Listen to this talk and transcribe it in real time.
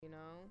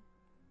know?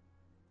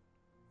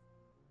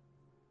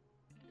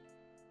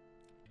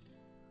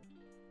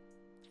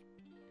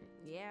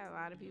 Yeah, a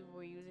lot of people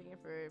were using it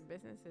for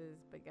businesses,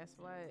 but guess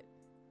what?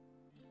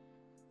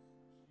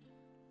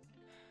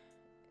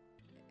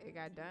 It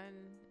got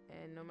done,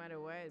 and no matter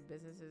what,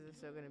 businesses are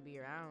still gonna be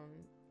around.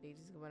 They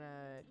just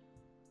wanna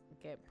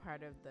get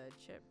part of the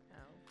chip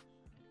now.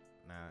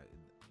 Now,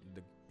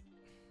 the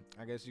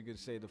I guess you could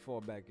say the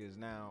fallback is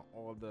now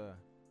all the,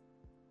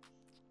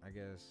 I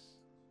guess,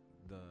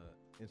 the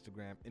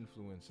Instagram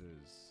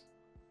influencers,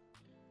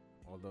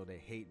 although they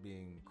hate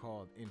being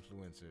called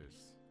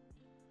influencers,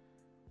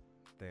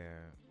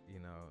 they're,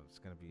 it's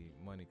going to be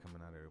money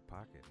coming out of their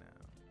pocket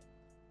now.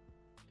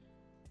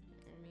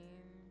 I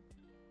mean,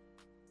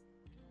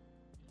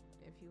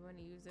 if you want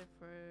to use it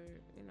for,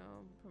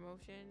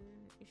 promotion,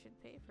 you should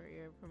pay for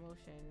your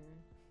promotion.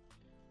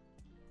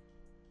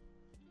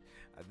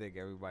 I think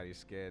everybody's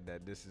scared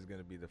that this is going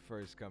to be the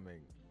first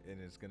coming, and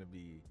it's going to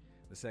be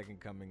the second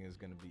coming is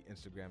going to be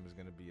Instagram is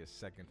going to be a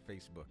second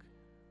Facebook.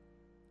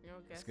 Guess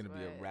it's going to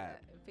be a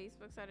wrap.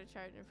 Facebook started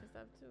charging for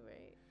stuff too,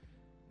 right?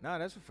 No,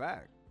 that's a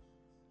fact.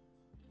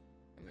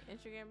 I mean,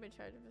 Instagram been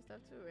charging for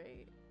stuff too,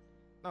 right?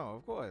 No,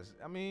 of course.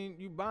 I mean,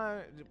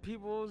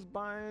 people's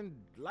buying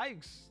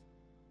likes.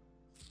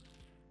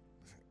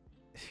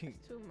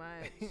 It's too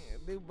much.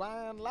 They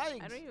buying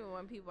likes. I don't even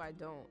want people I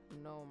don't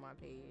know on my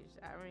page.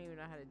 I don't even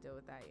know how to deal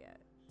with that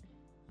yet.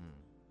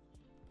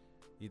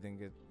 You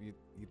think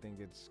you think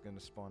it's gonna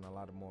spawn a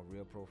lot of more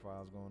real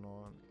profiles going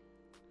on?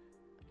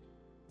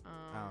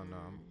 I don't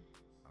know.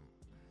 I'm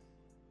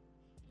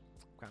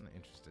kind of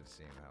interested in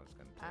seeing how it's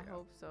gonna play out. I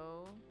hope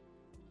so.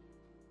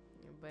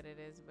 But it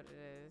is what it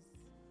is.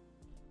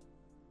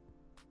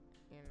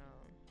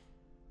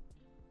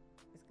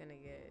 It's gonna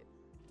get.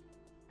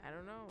 I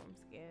don't know. I'm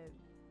scared.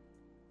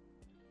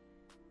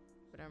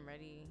 But I'm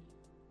ready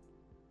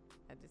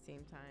at the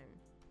same time.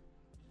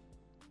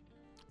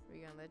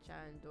 We're gonna let y'all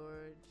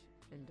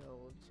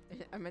indulge.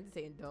 I meant to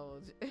say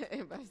indulge, but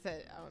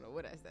I don't know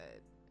what I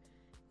said.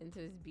 Into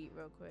this beat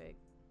real quick.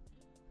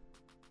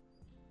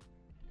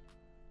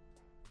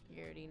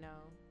 You already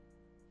know.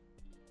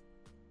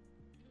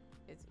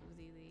 It's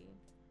Uzi Lee.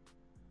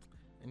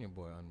 And your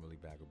boy Unruly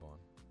Vagabond.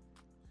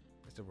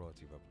 It's the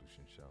Royalty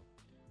Revolution Show.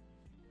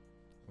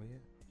 Oh yeah.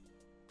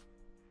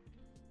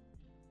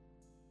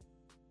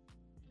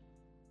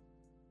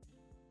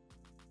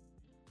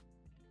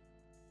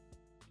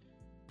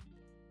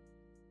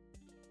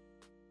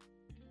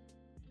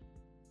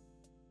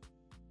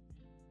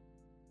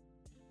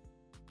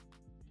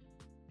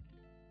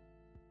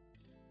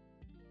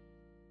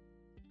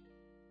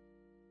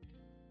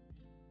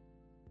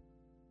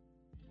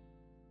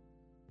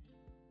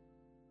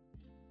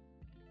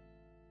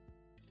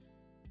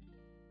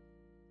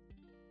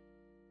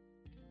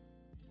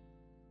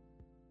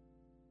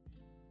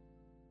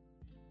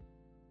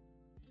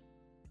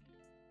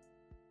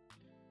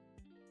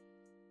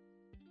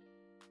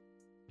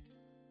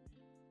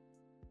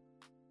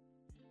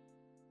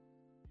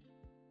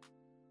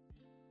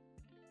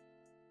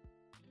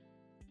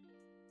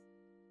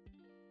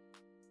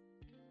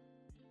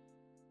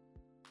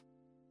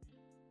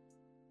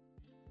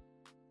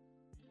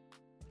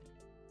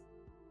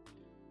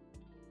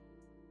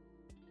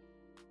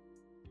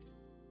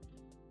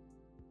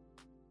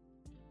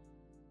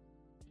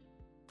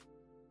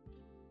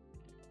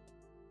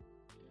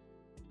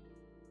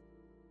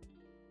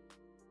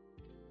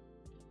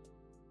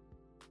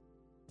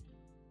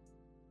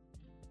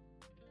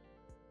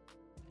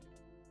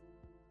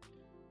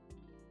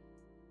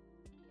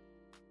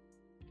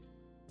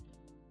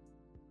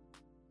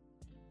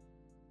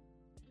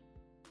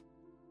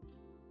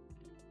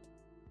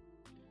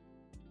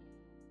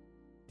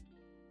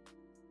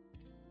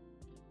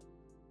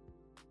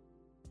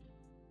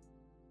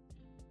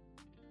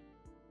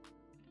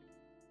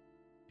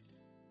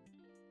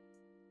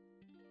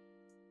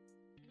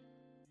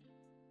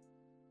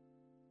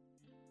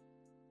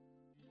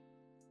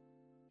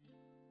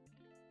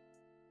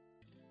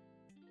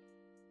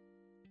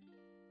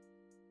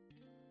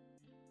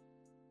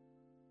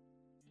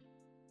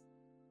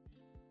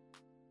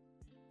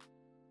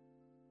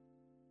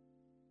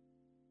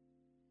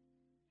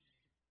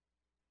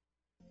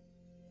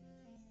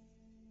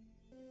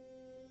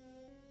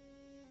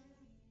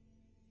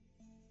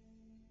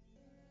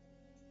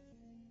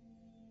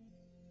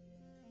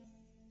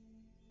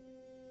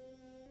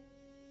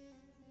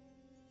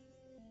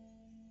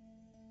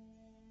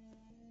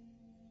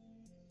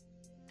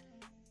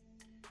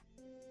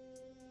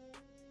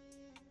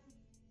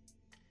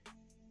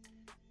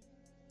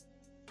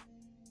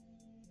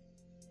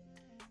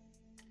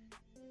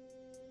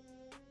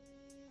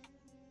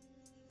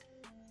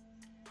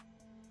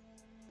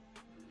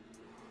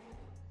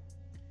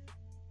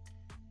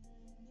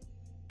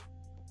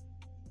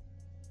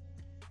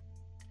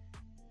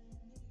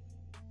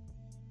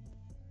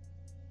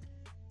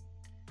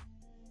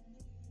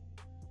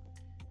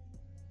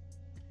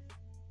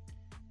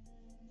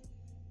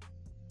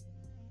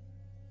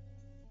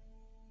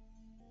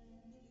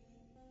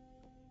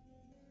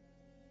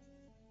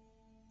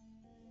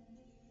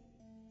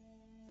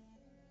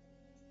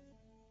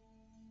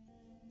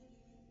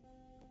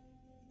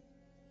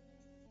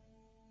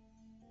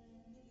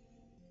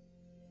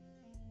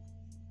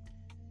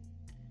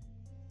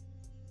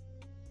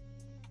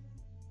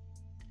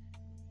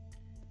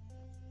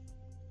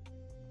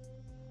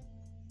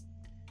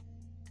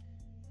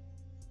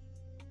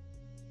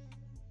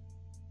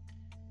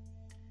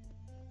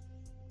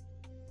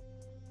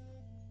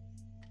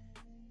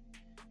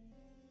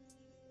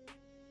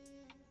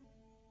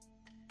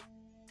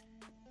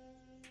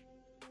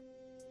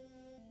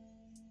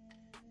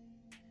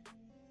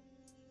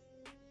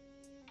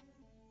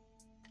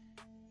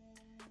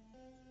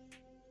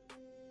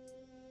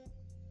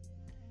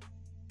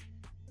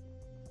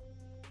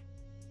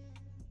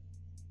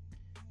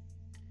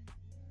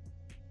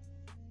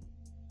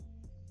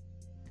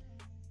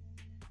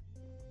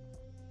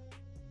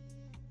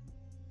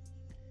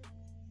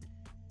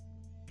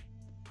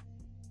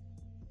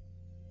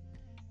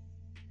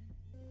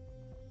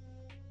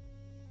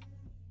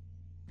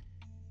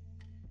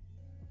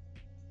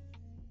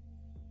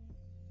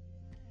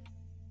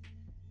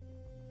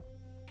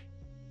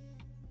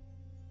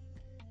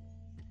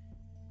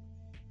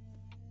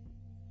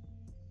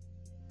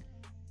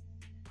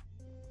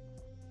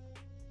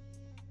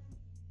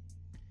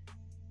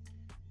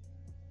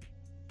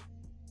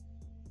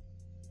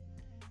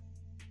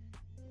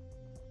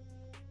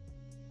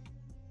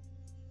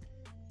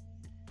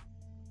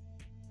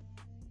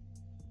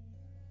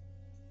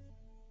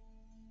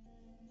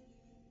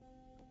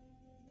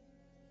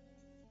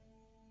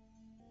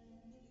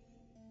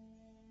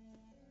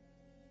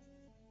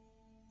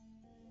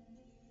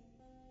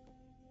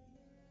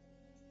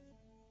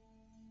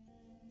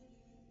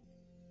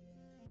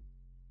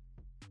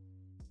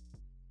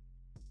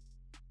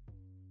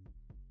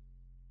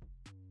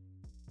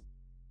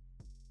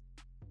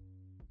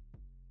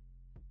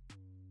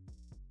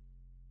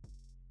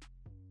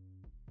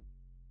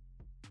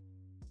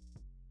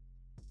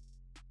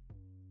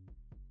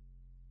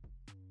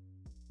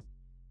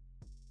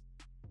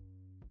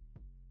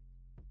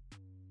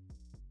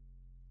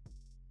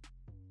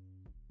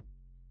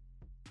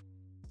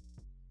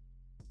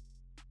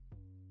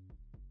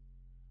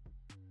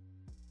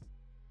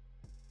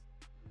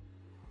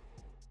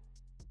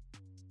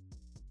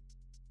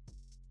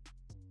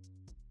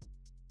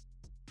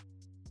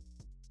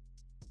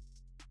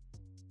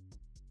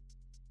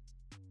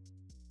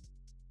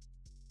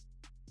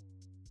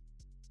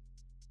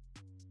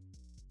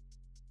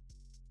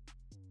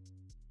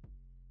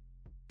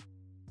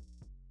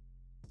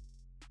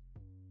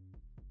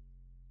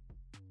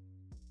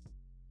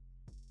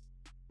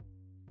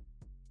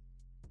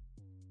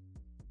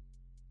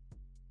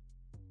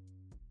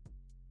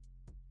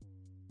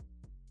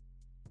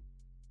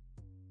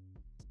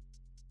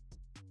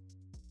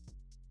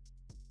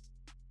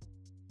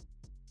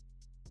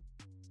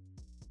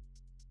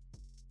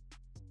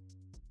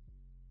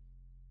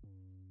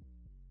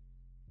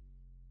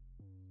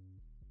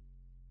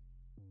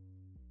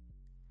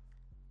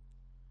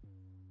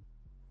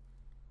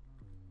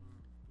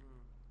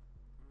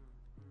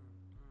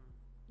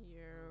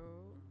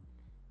 Yo.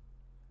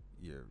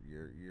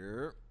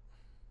 Yeah.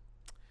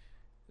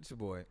 It's your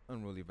boy,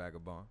 Unruly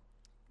Vagabond,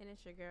 And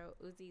it's your girl,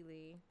 Uzi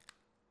Lee.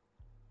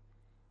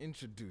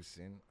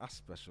 introducing our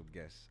special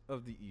guest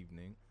of the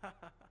evening.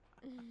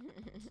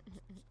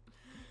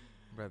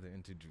 Brother,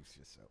 introduce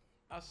yourself.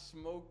 I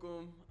smoke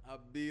them, I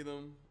beat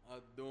them, I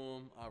do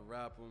them, I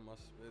rap them, I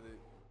spit it.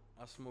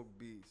 I smoke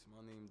beats.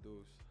 My name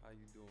Deuce. How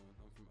you doing?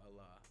 I'm from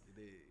LI. You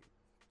dig?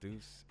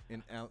 Deuce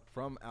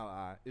from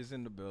LI is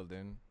in the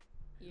building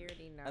You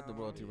already know. at the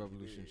Royalty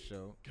Revolution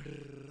show.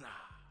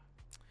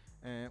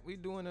 And we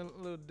doing a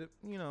little,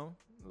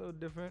 a little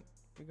different.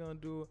 We're going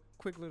to do a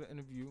quick little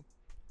interview.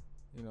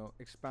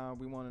 Expound.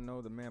 We want to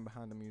know the man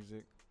behind the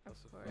music. Of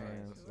That's a course. fact.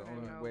 And we the wanna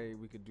only know. way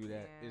we could do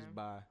that is Yeah.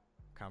 by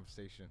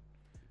conversation.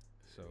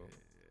 So,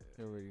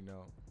 you already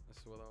know.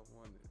 That's what I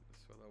wanted.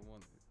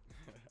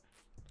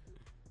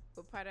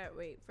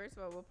 First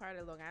of all, what part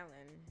of Long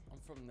Island? I'm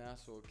from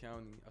Nassau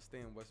County. I stay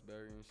in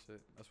Westbury and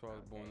shit. That's where I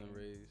was born and Okay.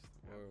 raised.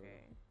 Or,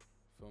 Okay.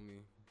 feel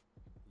me?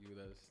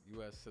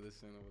 U.S.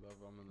 citizen or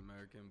whatever. I'm an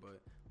American,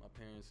 but my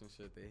parents and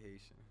shit, they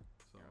Haitian.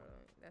 So,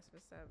 That's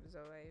what's up,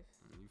 Zoe.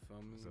 you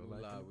feel me? So, Ooh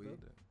like la, in the we-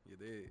 building. You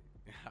did.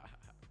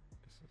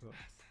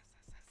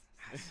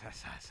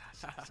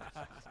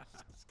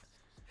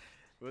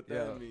 What that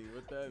Yo. mean?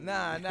 What that mean?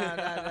 Nah.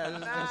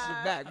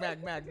 Just back.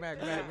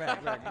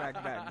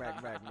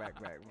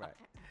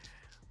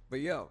 But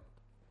yo,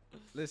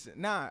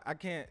 listen. I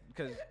can't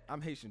because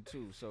I'm Haitian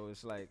too. So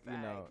it's like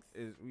Facts.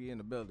 we in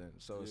the building.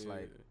 So it's Yeah.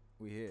 like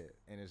we here,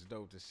 and it's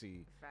dope to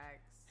see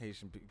Facts.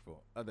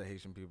 other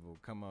Haitian people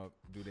come up,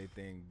 do their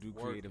thing, do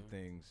creative Working.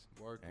 things,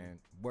 Working. and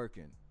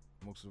working.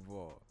 Most of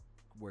all,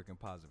 working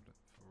positively.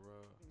 For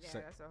real. Yeah, So-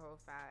 that's a whole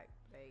fact.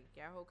 Like,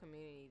 your whole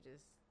community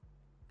just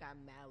got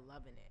mad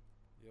loving it.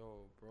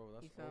 Yo, bro, You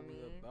that's feel all we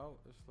me? about.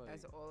 It's like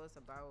That's all it's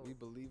about. we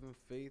believe in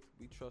faith,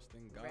 we trust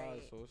in God.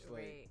 Right, So it's like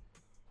right.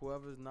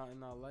 whoever's not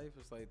in our life,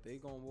 it's like they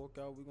gonna walk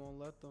out, we gonna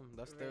let them.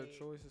 That's their Right.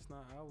 choice. It's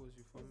not ours.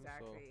 You feel me? So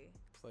Exactly.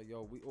 it's like,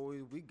 yo,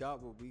 we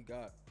got what we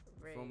got.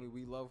 You Right. feel me?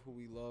 We love who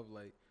we love.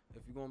 Like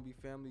if you're gonna be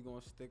family, you're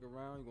gonna stick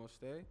around, you're gonna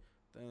stay,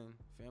 then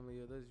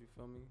family it is. You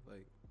feel me?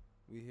 Like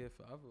we here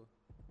forever.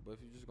 But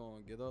if you're just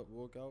gonna get up,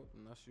 walk out,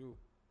 then that's you.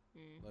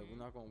 Like we're Mhm.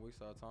 not gonna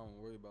waste our time and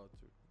worry about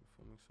you. You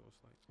feel me? So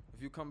it's like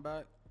if you come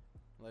back,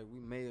 like we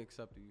may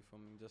accept you. You feel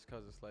me? Just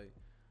cause it's like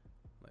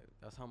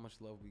that's how much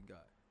love we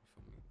got.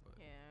 You feel me? But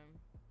Yeah,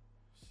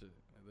 shit,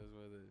 it is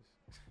what it is.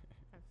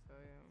 I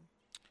feel you.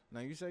 Now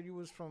you said you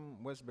was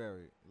from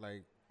Westbury.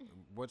 Like,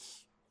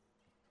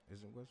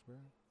 is it Westbury?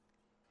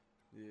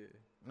 Yeah.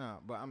 Nah,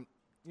 but I'm.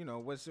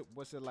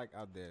 What's it like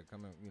out there?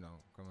 Coming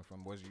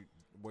from.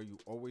 Were you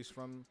always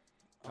from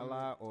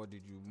LI or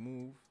did you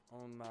move?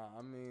 Nah.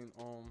 I mean,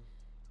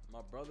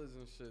 my brothers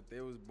and shit,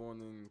 they was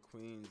born in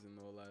Queens and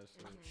all that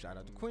shit. Shout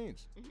out to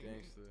Queens.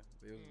 Gangster.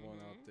 They was born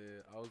out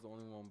there. I was the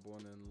only one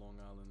born in Long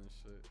Island and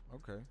shit.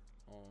 Okay.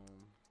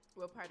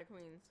 What part of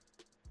Queens?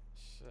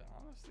 Shit,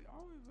 honestly, I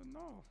don't even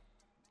know.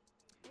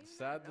 How you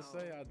Sad not to know?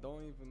 say, I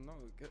don't even know.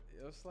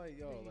 It's like,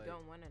 yo, You like,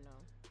 don't want to know.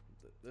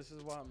 this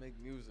is why I make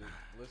music.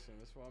 Listen,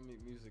 this is why I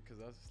make music,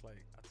 because that's just like,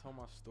 I tell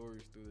my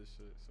stories through this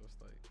shit. So it's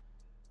like,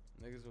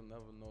 niggas will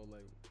never know,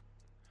 like,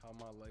 how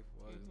my life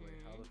was, like,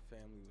 how the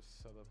family was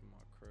set up in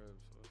my crib.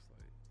 So it's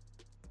like,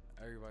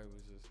 everybody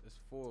was it's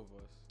 4 of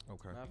us.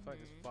 Okay. Matter of fact,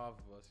 it's 5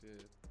 of us,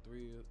 yeah.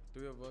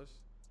 Three of us,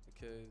 the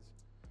kids,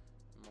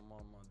 and my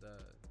mom, my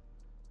dad.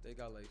 They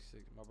got like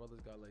my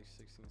brothers got like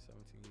 16, 17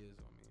 years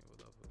on me or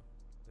whatever.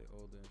 They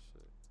older and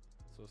shit.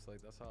 So it's like,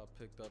 that's how I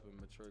picked up and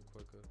matured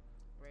quicker.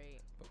 Right.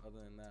 But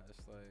other than that,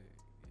 it's like,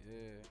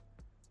 yeah,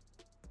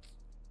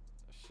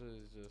 that shit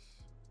is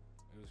just,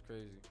 it was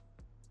crazy.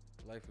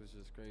 Life was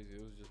just crazy.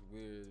 It was just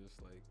weird.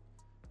 It's like,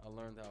 I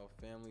learned how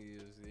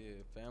family is. Yeah,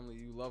 family,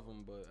 you love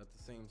them, but at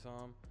the same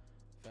time,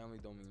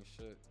 family don't mean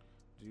shit.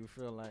 Do you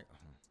feel like?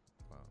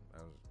 Well,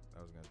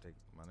 that was gonna take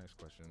my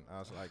next question. I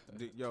was like,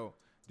 do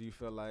you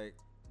feel like,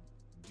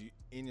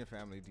 in your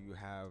family, do you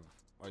have,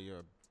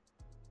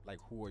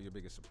 who are your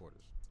biggest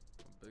supporters?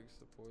 My biggest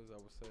supporters, I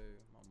would say,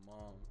 my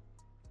mom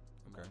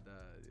and my Okay.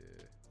 dad.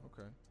 Yeah,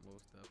 Okay.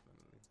 most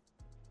definitely.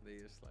 They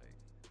just like,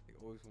 they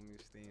always want me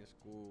to stay in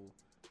school.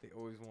 They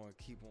always want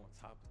to keep on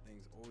top of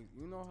things. Always,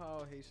 you know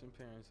how Haitian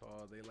parents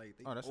are. They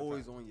Oh, that's a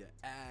always fact. on your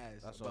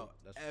ass That's about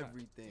that's a fact.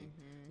 everything.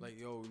 Mhm. Like,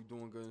 yo, you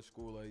doing good in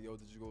school? Like, yo,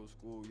 did you go to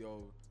school?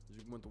 Yo,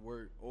 did you went to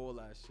work? All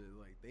that shit.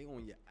 Like, they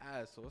on your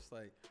ass. So it's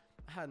like,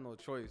 I had no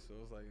choice. So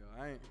it's like, yo,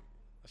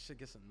 that shit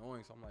gets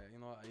annoying. So I'm like, you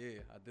know what?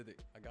 Yeah, I did it.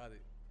 I got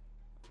it.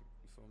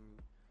 You feel me?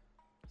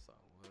 That's how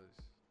it was.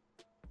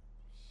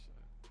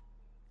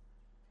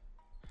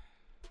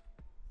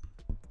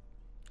 Shit.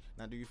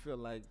 Now, do you feel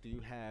like, do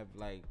you have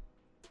like,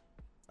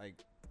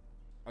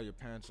 are your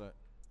parents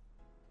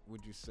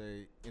would you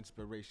say,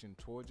 inspiration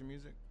towards your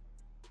music?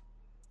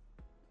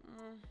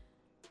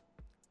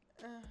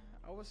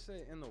 I would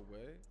say in a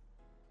way,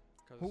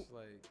 cause Who- it's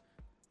like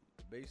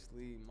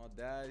basically my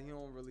dad, he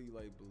don't really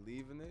like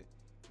believe in it.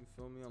 You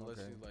feel me? Unless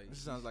Okay. he like. This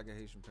sounds like a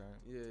Haitian parent.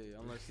 Yeah,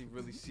 unless he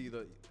really see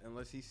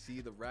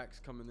the racks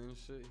coming in and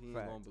shit, he ain't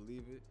Fact. gonna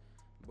believe it.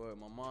 But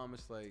my mom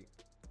is like,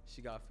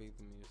 she got faith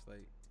in me. It's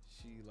like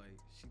she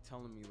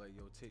telling me like,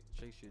 yo,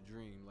 chase your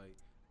dream. Like,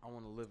 I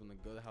want to live in a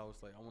good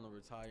house. Like, I want to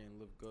retire and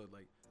live good.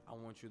 Like, I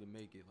want you to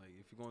make it. Like,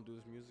 if you're gonna do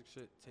this music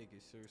shit, take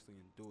it seriously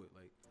and do it.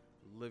 Like,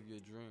 live your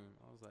dream.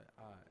 I was like,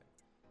 alright.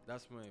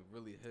 That's when it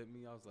really hit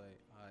me. I was like,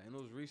 alright. And it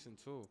was recent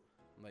too.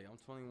 Like, I'm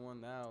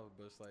 21 now,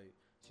 but it's like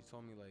she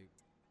told me like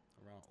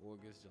around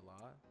August,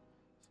 July.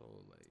 So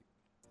like,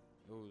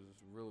 it was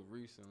real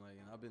recent. Like,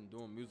 and I've been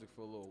doing music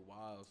for a little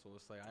while. So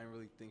it's like I didn't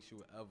really think she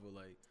would ever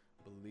like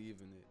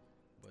believe in it.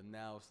 But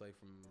now it's like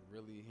from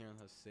really hearing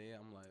her say it,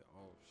 I'm like,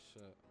 oh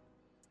shit.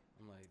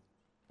 I'm like,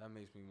 that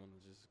makes me want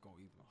to just go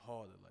even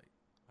harder. Like,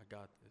 I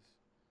got this.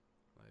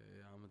 Like,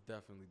 yeah, I'm gonna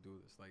definitely do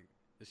this. Like,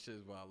 this shit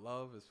is what I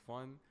love. It's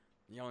fun.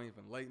 Y'all don't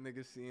even like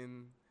niggas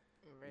seeing.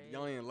 Right.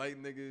 Y'all ain't like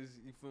niggas,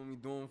 you feel me,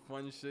 doing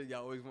fun shit.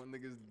 Y'all always want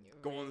niggas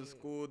going to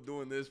school,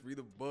 doing this, read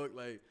a book.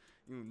 Like,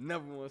 you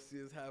never want to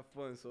see us have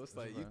fun. So it's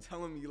like, you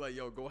telling me, like,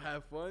 yo, go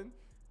have fun?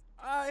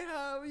 I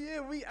have,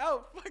 yeah, we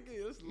out. Fuck it,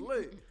 it's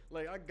lit.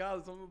 Like, I got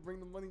it, so I'm going to bring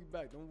the money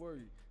back. Don't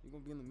worry. You're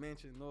going to be in the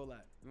mansion and all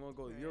that. You want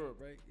to go to Europe,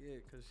 right?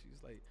 Yeah, because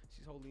she's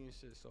holy and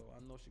shit. So I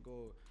know she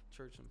go to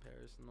church in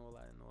Paris and all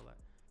that.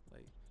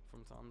 Like,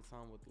 from time to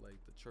time with, like,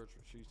 the church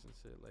retreats and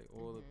shit. Like,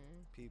 all the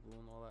people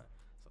and all that.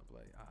 So I'm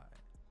like, all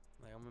right.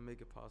 Like, I'm going to make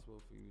it possible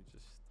for you to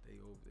just stay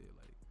over there,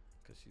 like,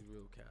 because she's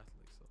real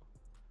Catholic, so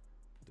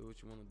do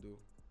what you want to do.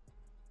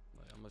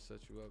 Like, I'm going to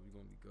set you up, you're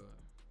going to be good.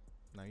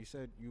 Now, you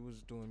said you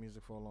was doing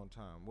music for a long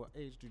time. What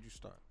age did you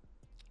start?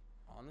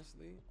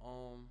 Honestly,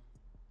 how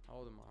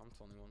old am I? I'm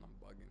 21, I'm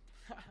bugging.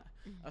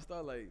 I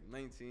started, like,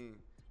 19.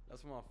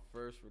 That's when I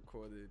first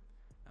recorded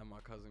at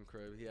my cousin's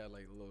crib. He had,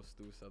 like, a little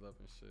stew set up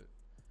and shit.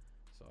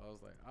 So I was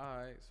like, all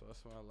right. So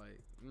that's when I,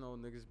 like, you know,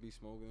 niggas be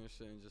smoking and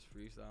shit and just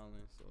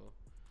freestyling, so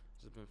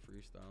just been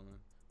freestyling.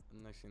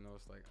 And next thing you know,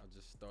 it's like I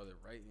just started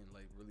writing,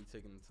 like really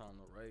taking the time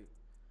to write.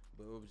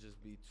 But it would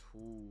just be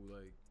too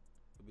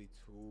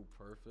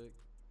perfect.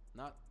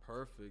 Not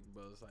perfect,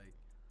 but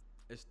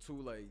it's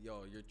too like,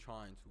 yo, you're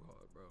trying too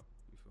hard, bro.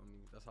 You feel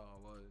me? That's how I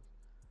was.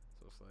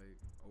 So it's like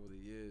over the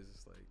years,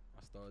 it's like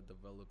I started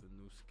developing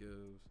new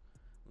skills,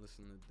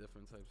 listening to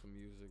different types of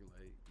music,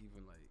 like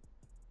even like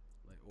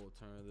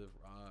alternative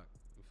rock.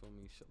 You feel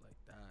me? Shit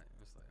like that. And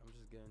it's like I'm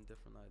just getting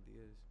different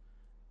ideas.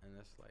 And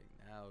that's like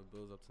now it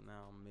builds up to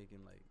now I'm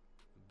making like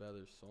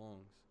better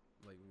songs,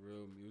 like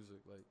real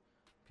music. Like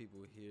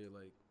people hear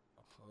like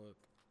a hook,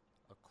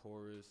 a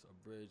chorus, a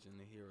bridge, and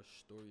they hear a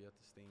story at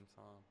the same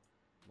time.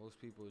 Most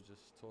people are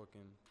just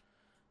talking,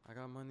 I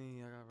got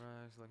money, I got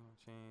rags, like my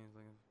chains,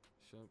 like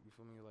shit. You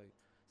feel me? Like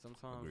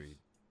sometimes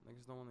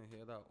niggas don't want to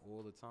hear that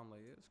all the time.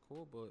 Like yeah, it's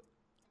cool, but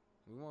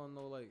we want to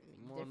know like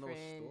more no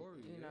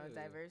story. You know,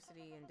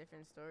 diversity and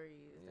different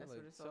stories. Yeah, that's like,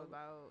 what it's all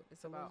about.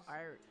 It's about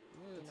art.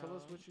 Yeah, tell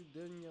us what you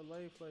did in your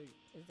life. Like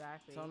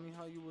exactly. Tell me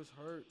how you was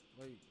hurt.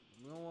 Like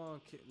we don't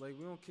want to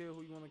we don't care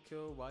who you want to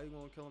kill, why you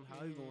want to kill him,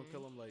 how you going to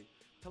kill him. Like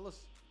tell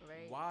us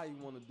why you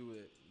want to do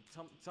it.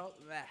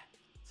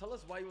 Tell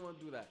us why you want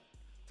to do that.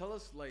 Tell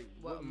us like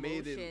what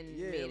made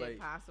it like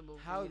possible.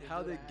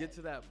 How did it get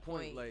to that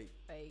point? Like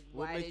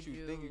what makes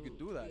you think you could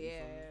do that?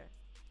 Yeah.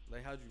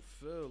 Like how'd you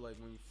feel like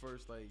when you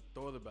first like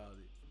thought about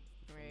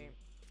it? Right.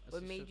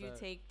 What made you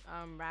take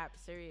rap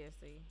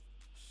seriously?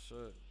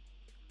 Shit.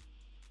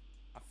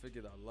 I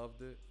figured I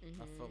loved it.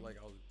 I felt like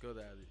I was good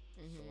at it.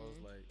 So I was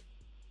like,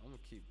 I'm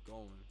gonna keep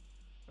going.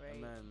 Right.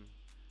 And then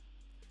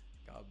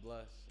God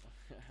bless.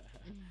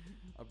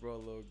 I brought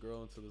a little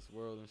girl into this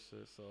world and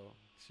shit, so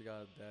she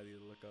got a daddy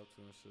to look up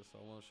to and shit. So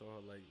I want to show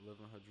her like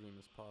living her dream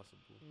is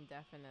possible.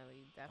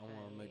 Definitely. I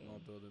want to make my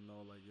daughter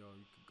know like, yo,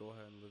 you could go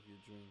ahead and live your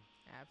dream.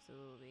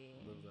 Absolutely.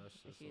 Live that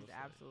shit. She's so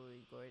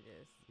absolutely like,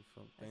 gorgeous.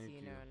 Thank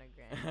you. I seen her on the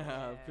gram.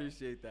 I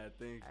appreciate that.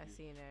 Thank you. I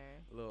seen her.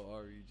 Little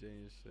REJ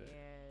and shit.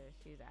 Yeah,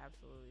 she's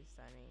absolutely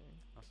stunning.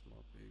 That's my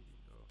baby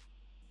though.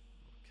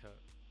 Okay.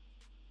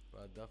 But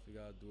I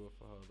definitely gotta do it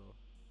for her though,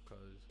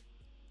 cause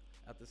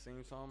at the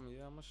same time,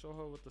 yeah, I'm gonna show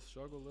her what the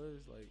struggle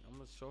is. Like I'm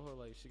gonna show her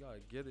like she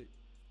gotta get it.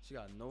 She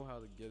gotta know how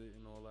to get it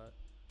and all that.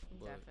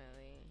 But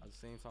definitely. At the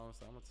same time, it's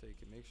like, I'm gonna take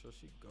it. Make sure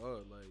she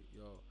good. Like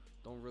yo,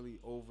 don't really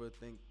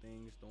overthink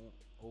things. Don't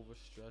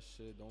overstress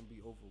shit. Don't be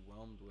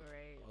overwhelmed with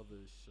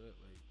other shit.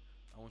 Like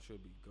I want you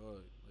to be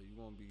good. Like you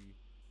gonna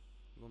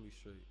be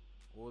straight.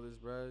 All this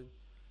bread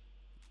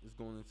is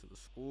going into the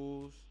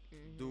schools.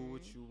 Do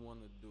what you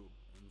wanna do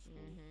in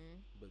school,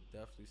 but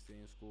definitely stay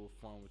in school.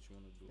 Find what you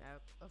wanna do.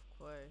 Yep, of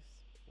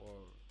course.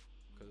 Or,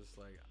 cause it's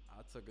like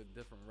I took a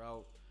different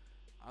route.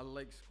 I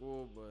like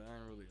school, but I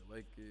didn't really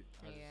like it.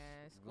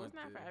 School's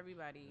not for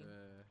everybody.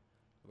 Yeah.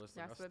 But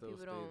that's what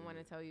people don't want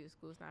to tell you.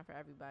 School's not for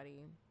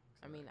everybody.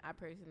 Exactly. I mean, I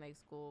personally like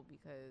school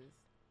because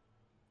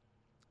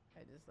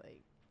I just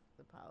like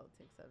the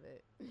politics of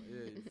it.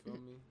 Yeah, you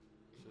feel me?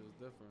 Shit is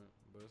different.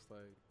 But it's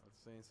like, at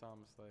the same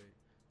time, it's like,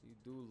 you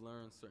do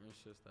learn certain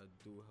shits that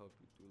do help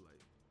you through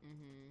life.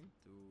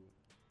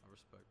 I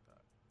respect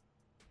that.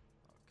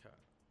 Okay.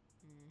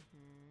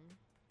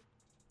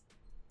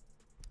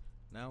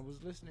 Now I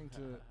was listening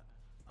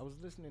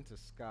to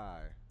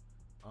Sky,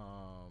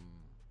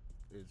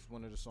 it's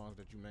one of the songs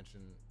that you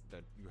mentioned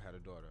that you had a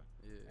daughter,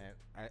 Yeah.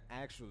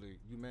 and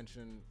you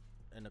mentioned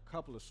in a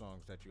couple of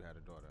songs that you had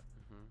a daughter.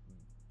 Hmm.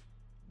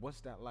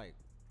 What's that like?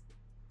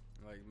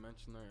 Like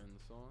mention her in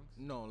the songs.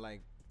 No,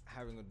 like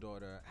having a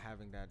daughter,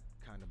 having that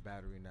kind of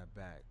battery in that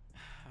bag.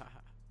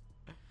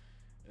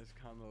 It's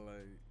kind of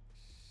like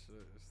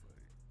shit. It's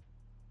like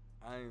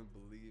I didn't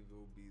believe it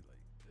would be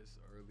like this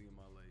early in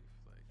my life.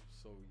 Like I'm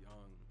so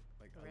young.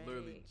 Like I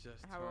literally Right.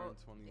 just How turned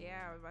old? 21.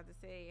 Yeah, I was about to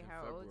say, In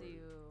how old are February.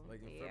 you?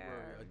 Like in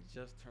February, I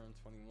just turned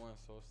 21,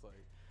 so it's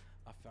like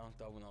I found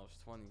out when I was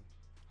 20.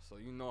 So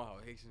you know how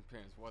Haitian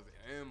parents was,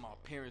 and my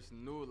parents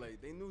knew,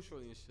 like they knew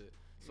shorty and shit.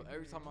 So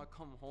every time I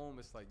come home,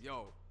 it's like,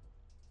 yo,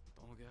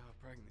 don't get her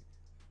pregnant,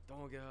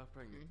 don't get her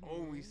pregnant.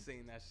 Always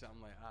saying that shit.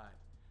 I'm like, alright.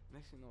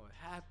 Next thing you know, what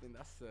happened?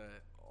 I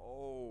said,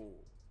 oh,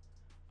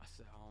 I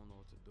said I don't know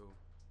what to do.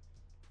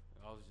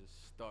 I was just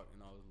stuck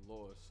and I was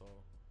lost. So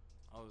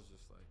I was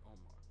just like, oh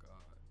my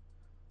god.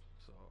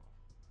 So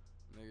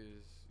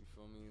niggas, you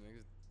feel me?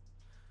 Niggas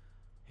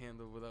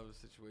handle whatever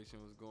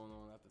situation was going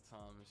on at the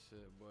time and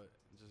shit. But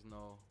just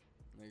know,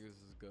 niggas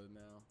is good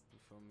now. You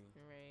feel me?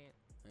 Right.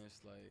 And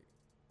it's like,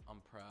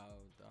 I'm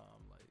proud that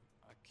I'm like,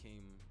 I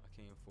came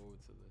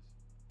forward to this.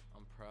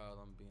 I'm proud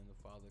I'm being the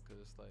father because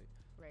it's like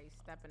Right.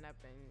 Stepping up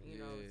and, you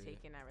know, Yeah.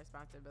 taking that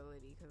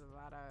responsibility because a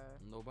lot of.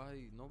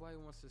 nobody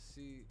wants to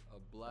see a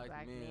black,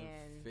 black man,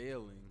 man.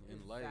 failing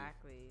in life.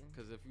 Exactly.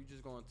 Because if you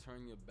just gonna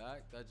turn your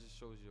back, that just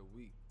shows you're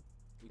weak.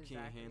 You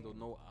can't handle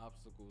Exactly. no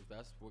obstacles.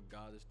 That's what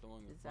God is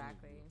throwing in front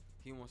of you.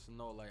 Exactly. He wants to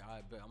know, like,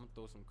 I bet I'm gonna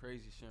throw some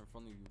crazy shit in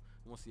front of you.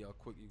 I want to see how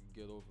quick you can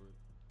get over it.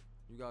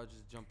 You gotta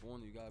just jump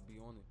on it. You gotta be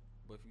on it.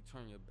 But if you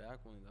turn your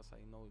back on it, that's how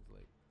you know it's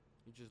like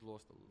you just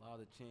lost a lot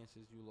of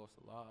chances. You lost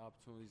a lot of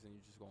opportunities, and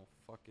you just gonna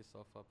fuck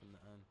yourself up in the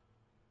end.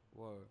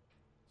 Word.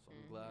 So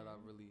I'm glad I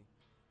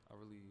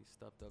really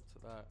stepped up to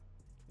that.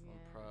 Yeah.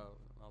 I'm proud.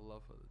 I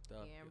love her to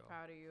death. Yeah, I'm yo.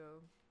 proud of you.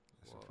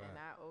 That's a Word. And fact.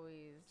 I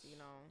always, you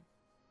know,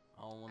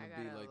 I don't want I to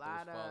be got a like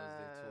lot those fathers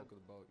they of,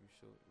 talking about. You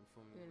should, you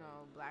feel me? you Like, know,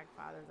 black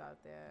fathers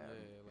out there.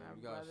 yeah, like My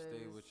you gotta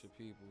stay brothers, with your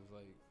peoples.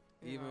 Like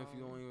you even if you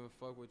know. don't even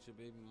fuck with your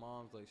baby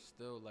moms, like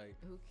still like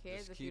Who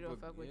cares just if you keep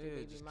don't a- fuck with your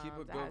yeah, baby just mom? keep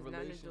a That good has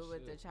nothing to do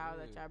with the relationship, child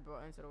that yeah. y'all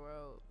brought into the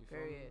world. You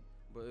feel me? Period.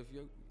 But if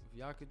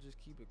y'all could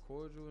just keep it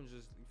cordial and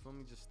just you feel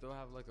me, just still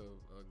have like a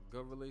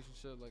good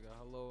relationship, like a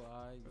hello,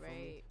 I, you feel me?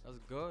 Right.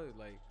 That's good.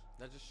 Like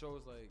that just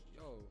shows like,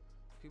 yo,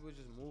 people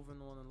just moving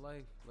on in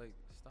life. Like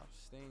stop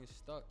staying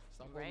stuck.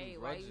 Stop Right.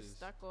 holding Why grudges. you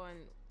stuck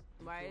on?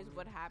 Why feel is me?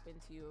 what happened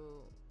to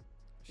you?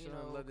 You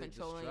Shouldn't know, let it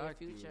controlling your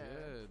distract you. future.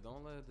 Yeah,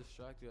 don't let it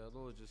distract you at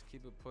all. Just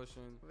keep it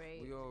pushing.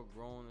 Right. We all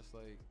grown. It's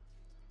like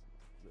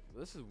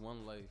this is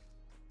one life.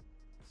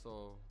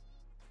 So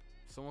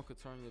someone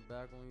could turn your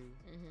back on you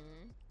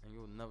and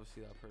you'll never see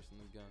that person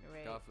again.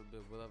 Right. God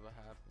forbid whatever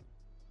happened.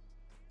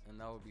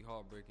 And that would be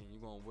heartbreaking.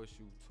 You're gonna wish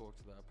you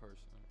talked to that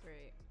person.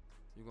 Right.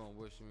 You're gonna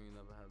wish you ain't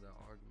never had that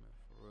argument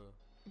for real.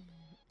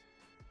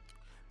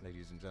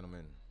 Ladies and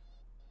gentlemen,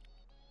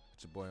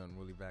 it's your boy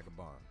Unruly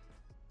Vagabond.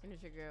 And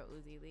it's your girl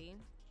Uzi Lee.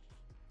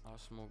 I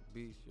smoke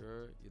beats, you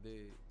heard? You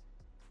did.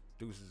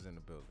 Deuces in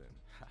the building.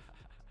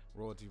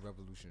 Royalty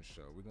Revolution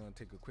Show. We're gonna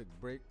take a quick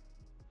break.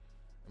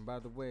 And by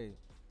the way,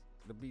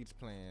 the beats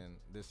playing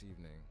this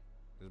evening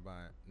is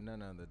by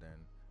none other than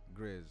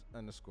Grizz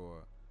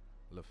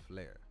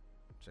 _LaFlair.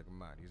 Check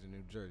him out. He's in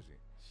New Jersey.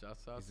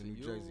 Shouts out He's to a New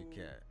you. Jersey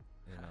cat.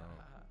 You know.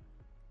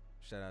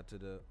 Shout out to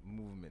the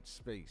movement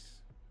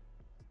space.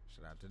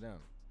 Shout out to them.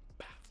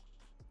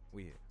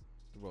 We here.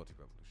 The Royalty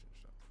Revolution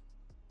Show.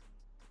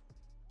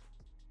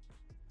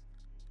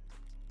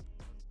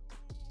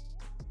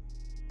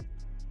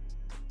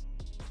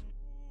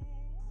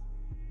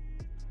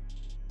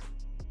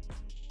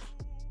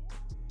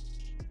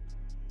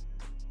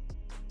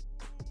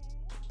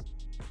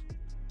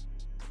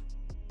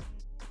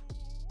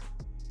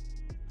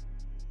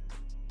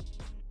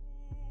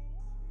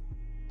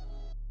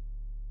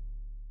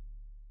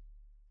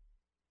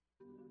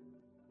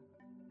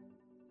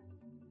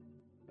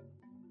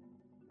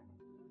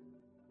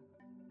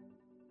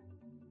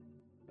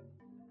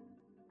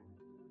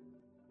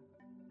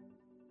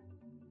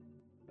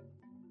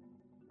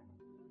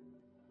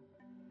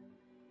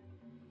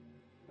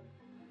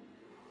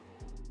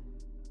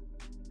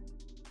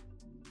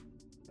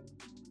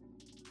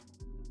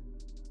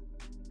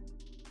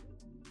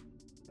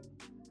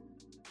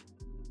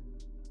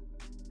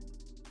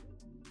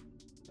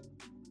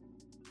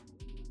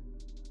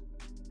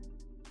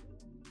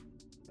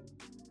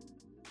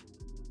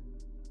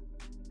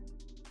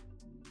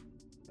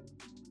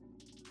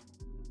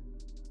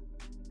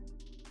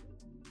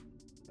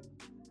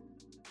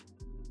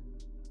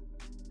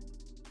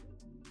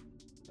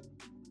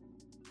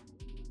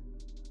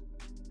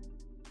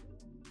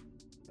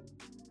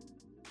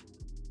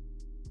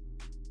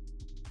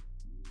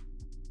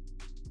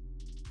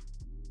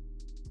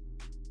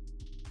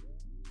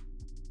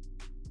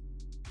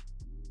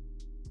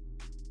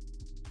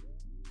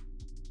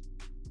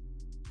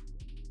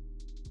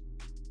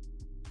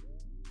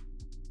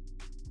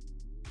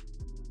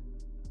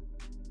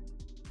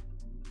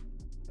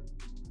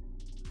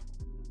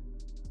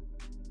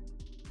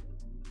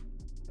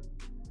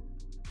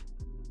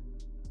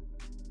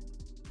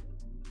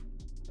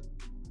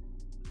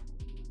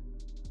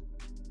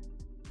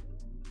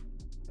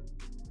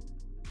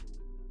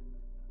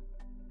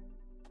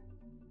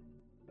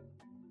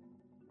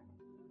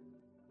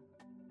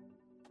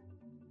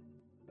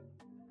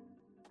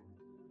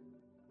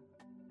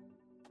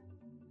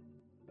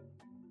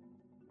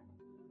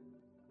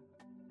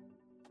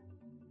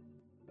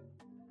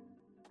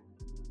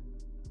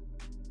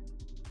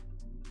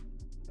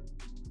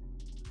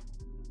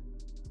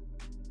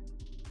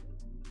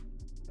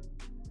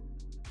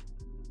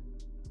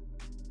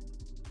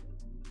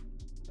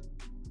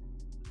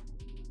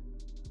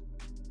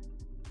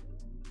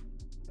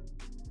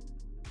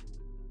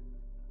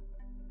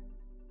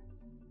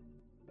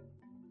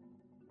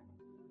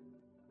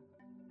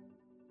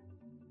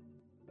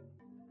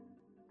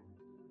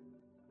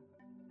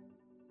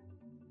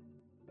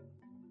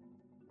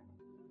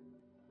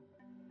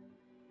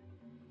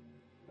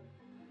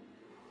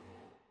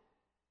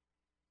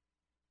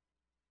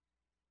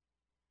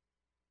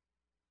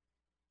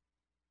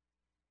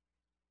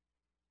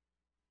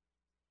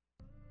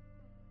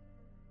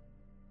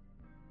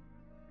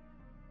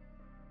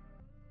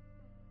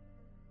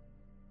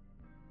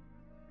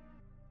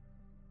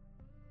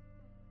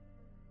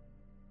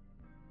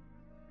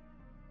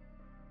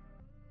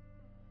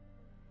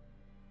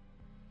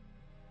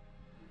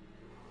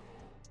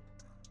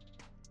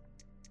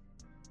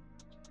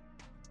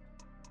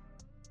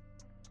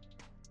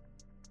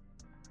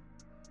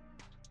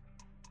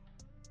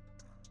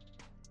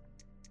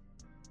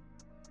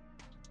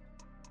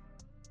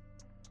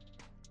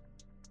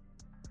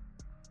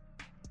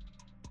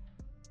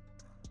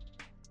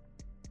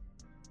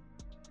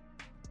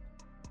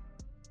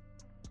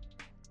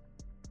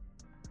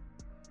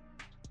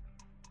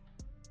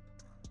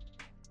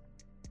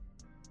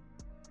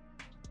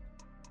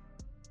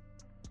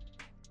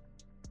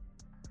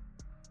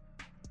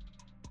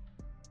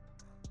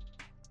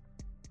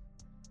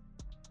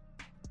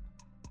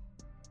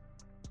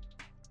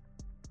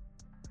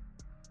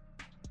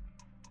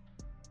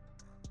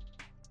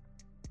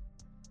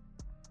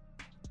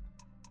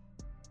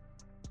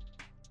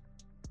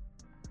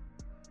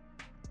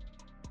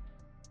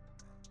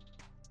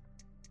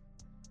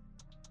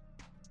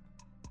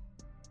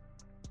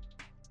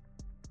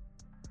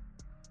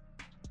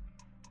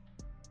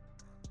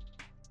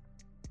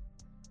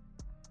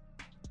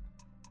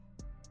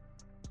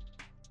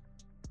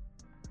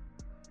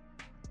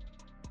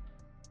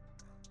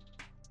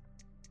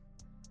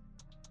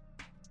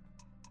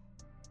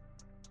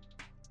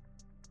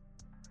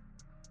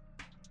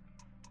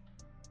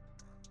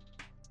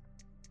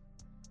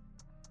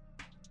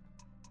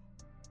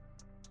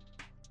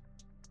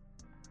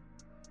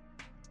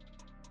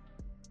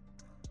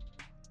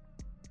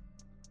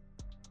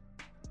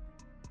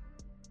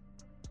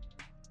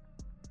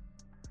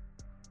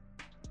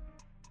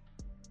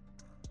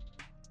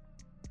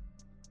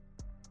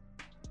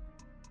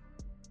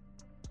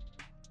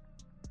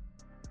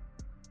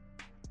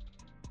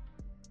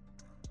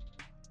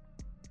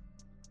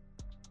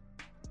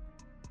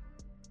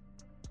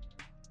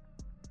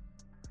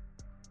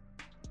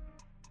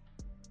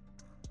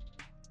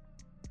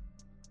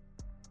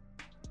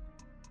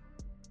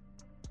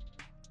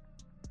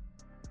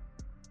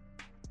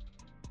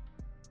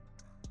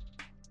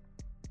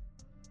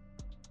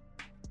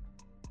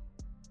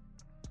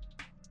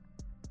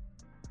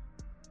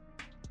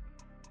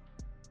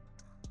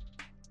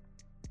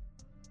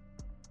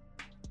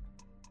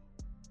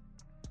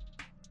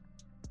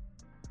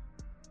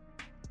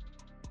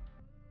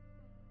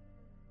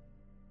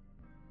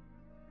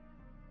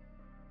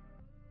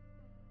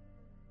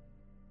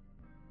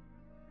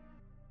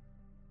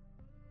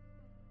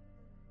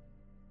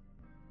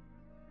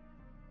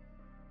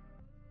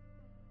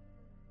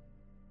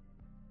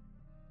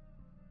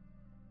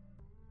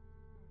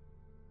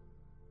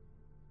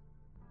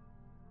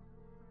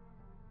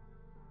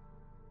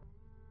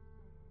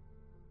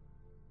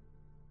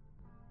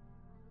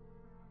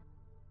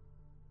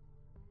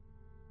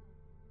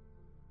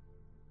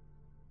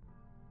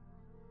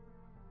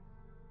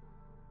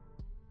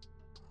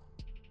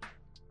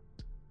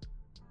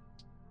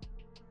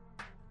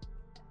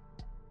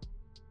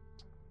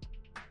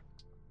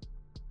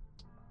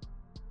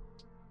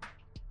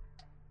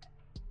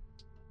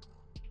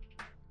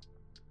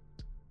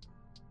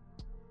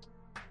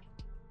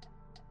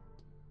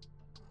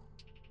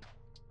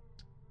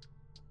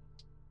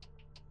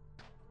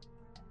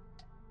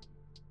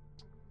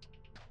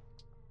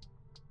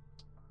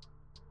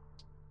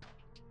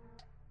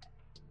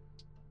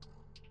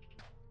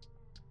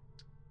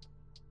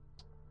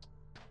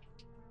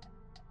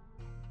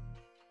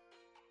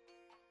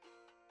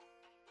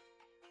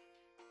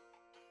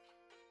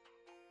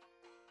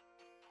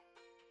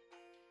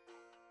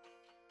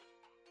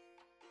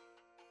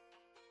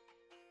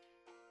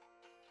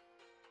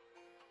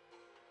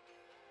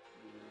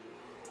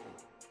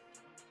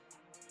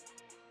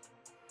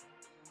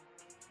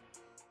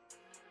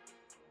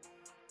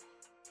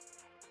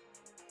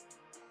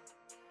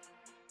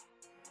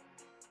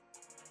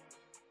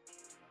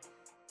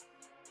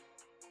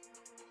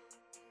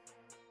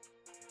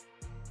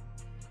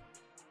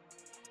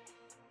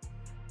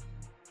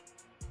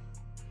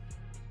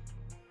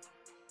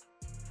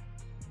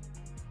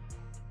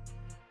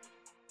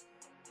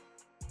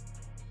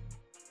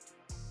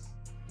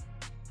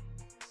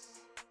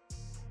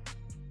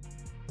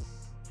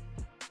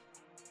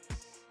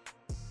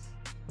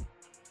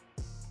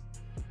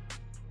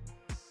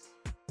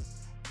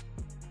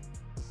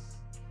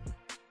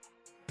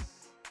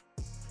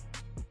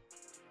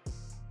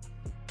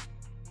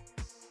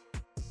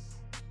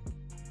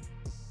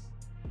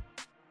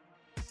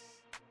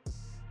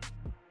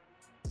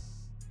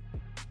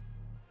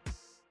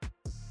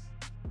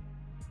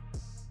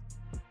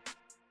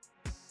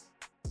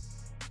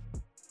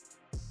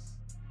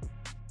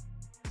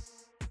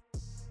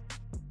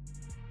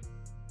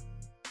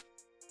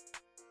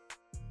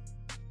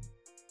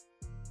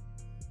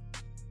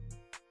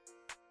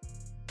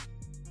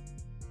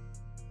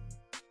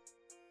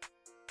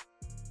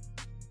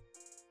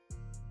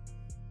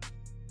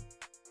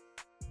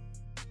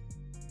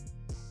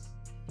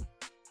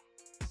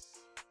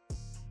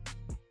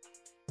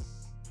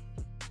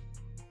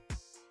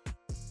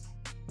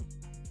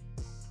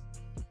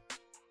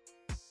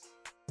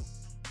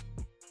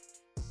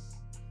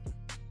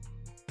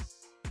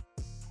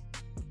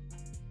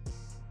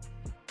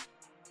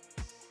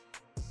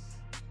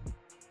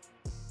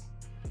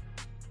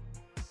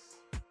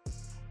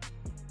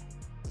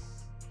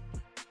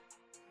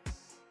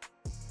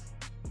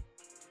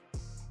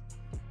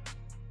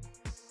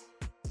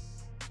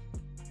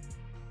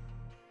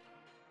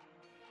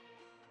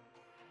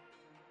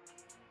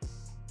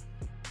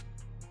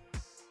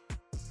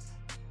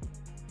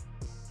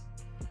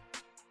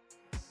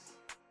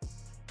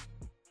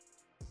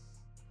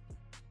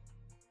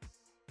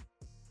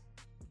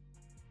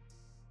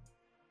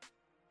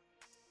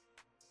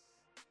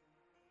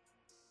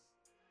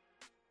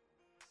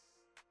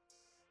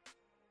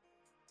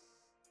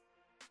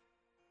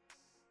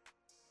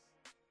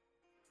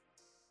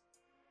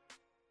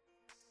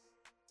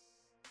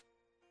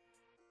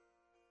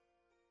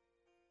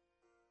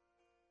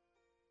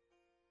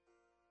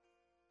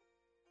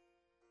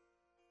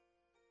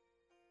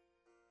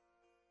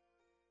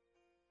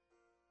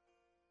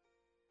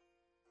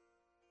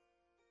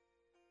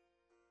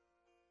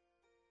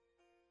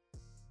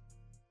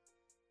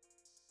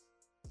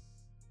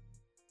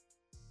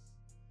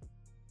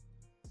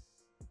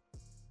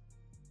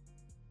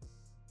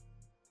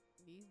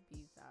 these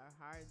beats are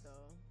hard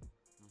though.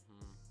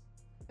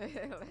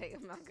 Mhm. Like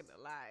I'm not gonna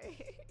lie.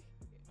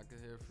 I could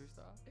hear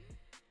freestyle.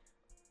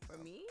 For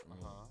me? Uh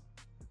huh.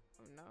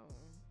 Oh no.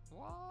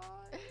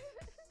 What?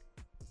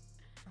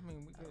 I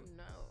mean, we Oh could.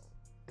 no.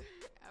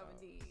 I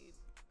would need.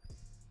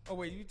 Oh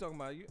wait, you talking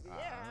about you?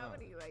 Yeah, I would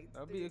need like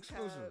That'd 3 be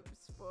exclusive.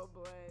 cups, 4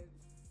 blunts.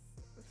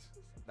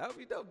 That would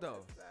be dope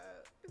though. What's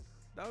up?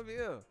 That would be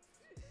ill.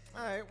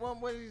 All right, one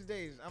of these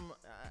days,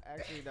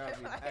 actually that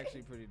would be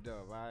actually pretty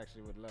dope. I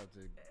actually would love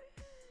to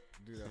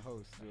do the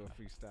host, do a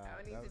freestyle. I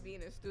would need to be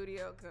in a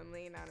studio because I'm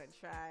laying out a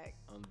track.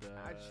 A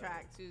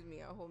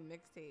whole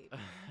mixtape.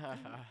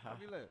 I'll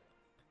be lit.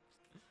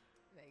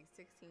 Like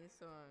 16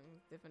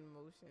 songs, different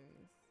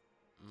emotions.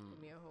 Give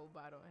me a whole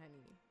bottle of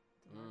Henny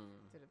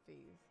to the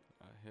face.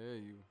 I hear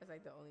you. That's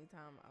like the only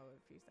time I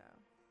would freestyle.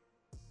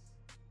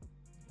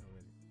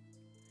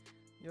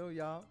 Yo,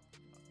 y'all.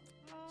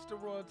 It's the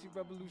Royalty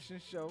Revolution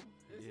show.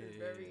 This Yeah. is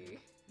very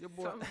Your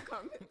boy, some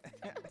comment.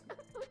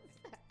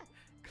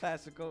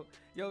 classical.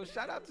 Yo,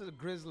 shout out to the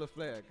Grizzly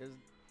Flair, because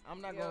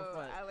I'm not going to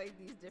front. I like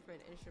these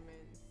different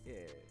instruments.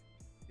 Yeah.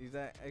 He's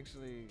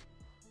actually,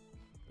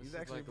 This is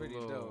actually like a pretty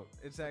little- dope.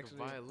 It's like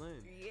actually, a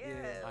violin.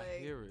 Yeah, I like,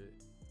 hear it.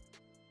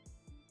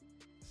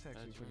 it's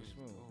actually That pretty joint is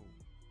smooth. dope.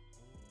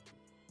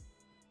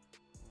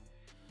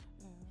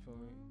 Feel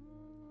me?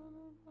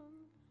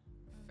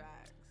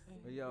 facts.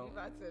 But yo, We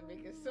about to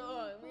make a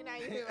song. We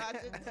not even about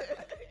to do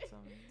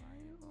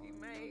We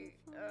might,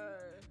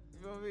 you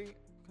feel me?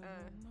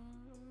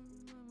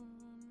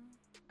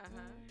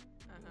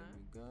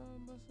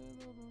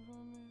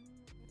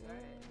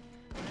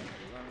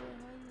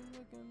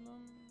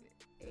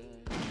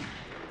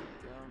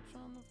 I'm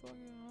trying to fuck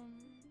it,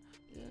 homie.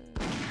 Yeah.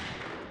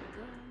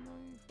 Girl, I know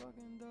you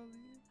fucking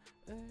dully.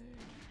 Ayy,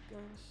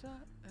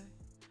 gunshot, ayy.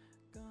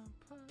 Gun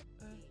pop,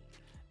 ayy.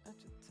 At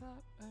your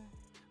top, ayy. I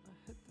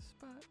hit the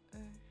spot,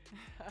 ayy.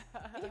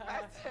 We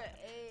about to,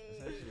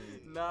 It's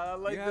actually, Nah, I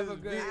like You have this a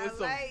beat. good-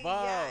 It's I a like-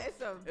 vibe. Yeah,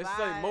 it's a vibe. It's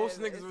like most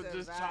niggas It's would a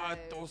just try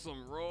to vibe. throw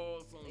some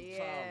rolls, try to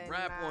Yeah,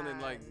 rap on it.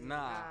 Like,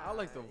 nah. I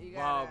like to you vibe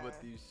gotta- with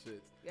these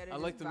shits. You gotta I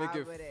like just to make vibe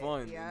it with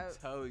fun Yep. and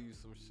tell you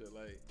some shit.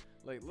 Like,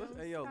 listen, Don't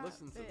hey yo, stop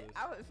listen to it. this.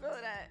 I would feel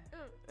that.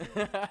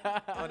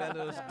 oh, that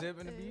little dip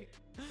in the beat?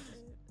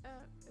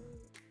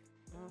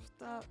 Don't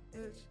stop,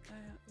 bitch. Ay,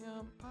 yeah,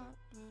 I'm pop,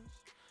 bitch.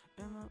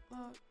 In the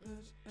lot,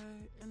 bitch.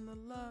 Ay, in the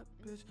lot,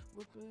 bitch.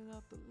 Whip it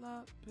out the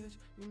lot, bitch.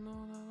 You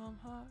know that I'm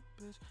hot,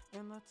 bitch.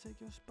 And I take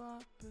your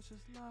spot, bitch.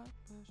 It's lot,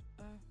 bitch.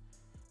 Ay,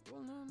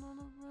 rolling on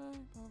the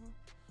rain, mama.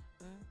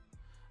 Ay, ay,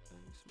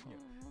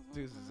 smile.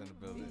 Deuces in the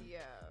building.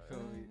 Yeah. Feel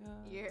me?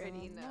 You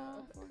already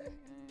know.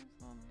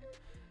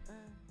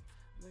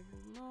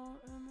 Niggas know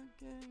in the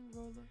gang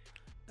roller.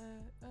 Ay,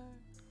 ay.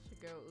 It's your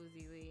girl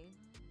Uzi Lee.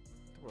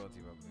 The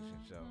Royalty Revolution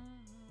show.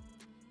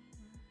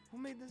 Who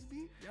made this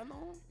beat? Y'all know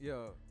him?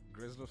 Yo,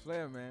 Grizzly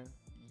Flair, man.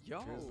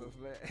 Yo. Grizzly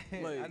Flair.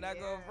 Like- I'm not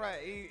going to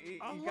front. He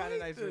I kind of like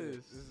nice with it.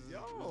 this. This is Yo.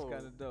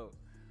 kind of dope.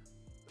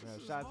 This Yeah,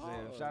 is shout out to him.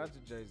 hard. Shout out to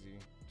Jay-Z.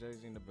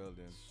 Jay-Z in the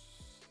building.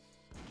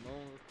 No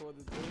one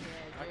recorded this.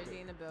 Yeah, I Jersey could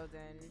in the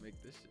building.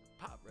 make this shit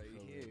pop right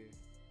Feel me. here.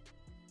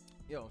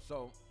 Yo,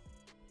 so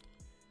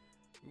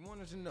we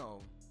wanted to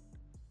know.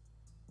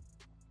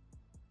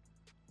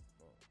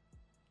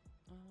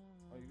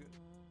 Oh, you good?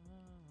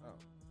 Oh.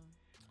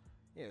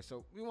 Yeah,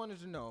 so we wanted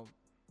to know,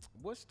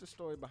 what's the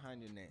story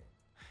behind your name?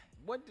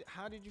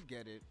 How did you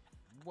get it?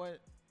 What's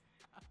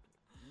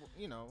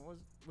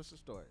the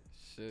story?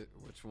 Shit,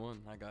 which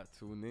one? I got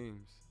 2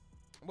 names.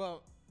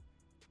 Well,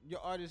 your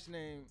artist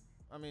name,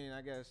 I mean,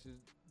 I guess is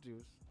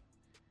Juice.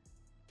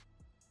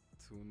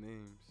 2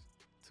 names.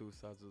 2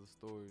 sides of the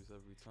stories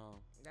every time.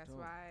 That's Dope.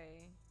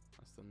 why.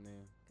 That's the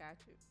name. Got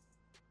you.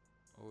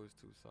 Always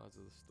 2 sides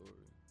of the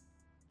story.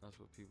 That's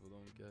what people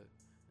don't get.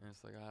 And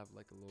it's like I have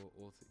like a little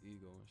alter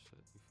ego and shit.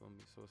 You feel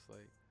me? So it's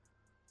like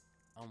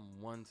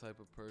I'm one type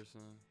of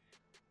person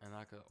and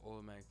I could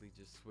automatically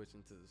just switch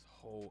into this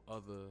whole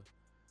other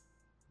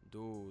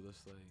dude.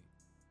 It's like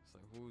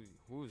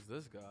who's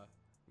this guy?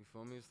 You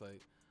feel me? It's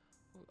like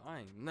I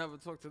ain't never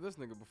talked to this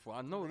nigga before.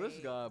 I know this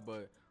Right. guy,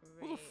 but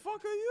who the Right.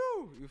 fuck are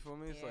you? You feel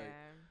me? It's Yeah. like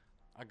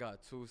I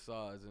got 2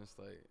 sides, and it's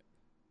like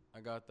I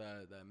got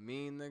that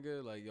mean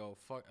nigga, like yo,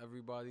 fuck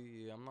everybody.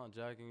 Yeah, I'm not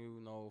jacking you.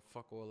 No,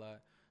 fuck all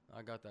that.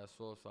 I got that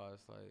soft side.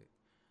 It's like,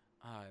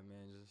 alright,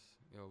 man, just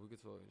yo, we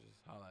could talk.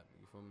 Just holla at me.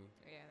 You feel me?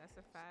 Yeah, that's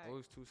a fact.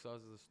 Always 2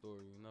 sides of the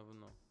story. You never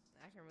know.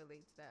 I can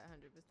relate to that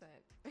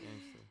 100%.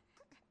 Gangsta.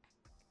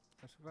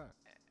 That's a fact.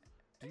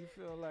 Do you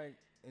feel like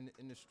in the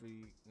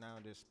industry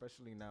nowadays,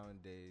 especially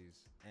nowadays,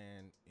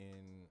 and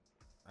in,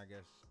 I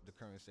guess, the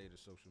current state of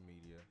social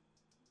media,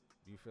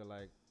 do you feel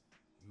like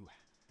you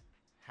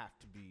have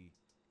to be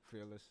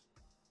fearless?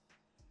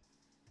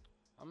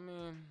 I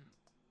mean,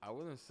 I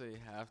wouldn't say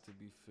have to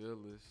be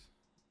fearless.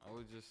 I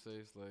would just say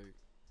it's like,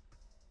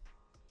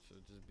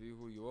 should just be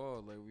who you are.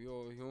 Like we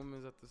all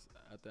humans at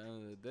the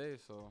end of the day.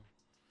 So,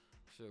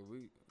 shit,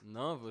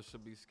 none of us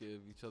should be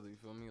scared of each other. You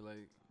feel me?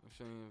 Like we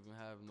shouldn't even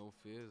have no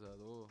fears at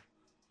all.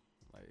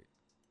 Like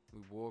We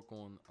walk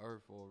on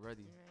earth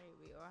already. Right.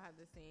 We all have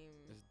the same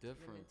It's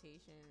different.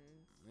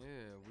 limitations.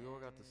 Yeah, we all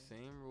got the and-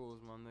 same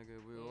rules, my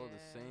nigga. We all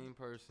the Yeah. same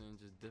person,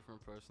 just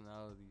different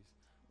personalities.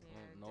 Yeah,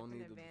 no different need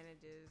to-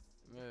 advantages,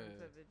 Yeah. different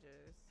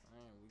privileges.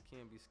 We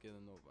can't be scared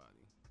of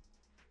nobody.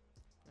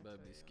 I Better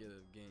feel be you. scared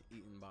of getting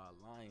eaten by a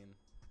lion.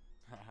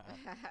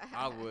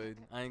 I would.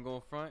 I ain't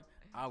going front.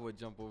 I would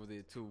jump over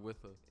there too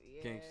with her.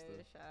 Yeah,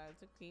 Gangsta. shout out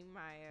to Queen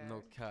Maya.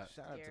 No cap.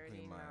 Shout out You to already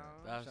Queen Maya.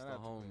 know. That's Shout the out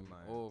to Queen homie.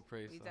 Maya. All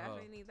praise We to her.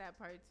 definitely need that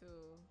part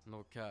too.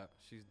 No cap.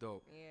 She's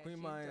dope. Yeah, Queen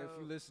she's Maya, if dope.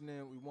 you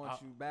listening, we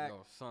want you back.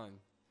 Yo, son.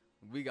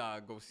 We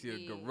gotta go see a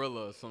Yeah.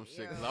 gorilla or some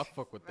shit. Cause I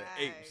fuck with the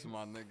apes,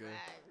 my Facts, nigga.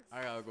 facts,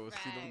 I gotta go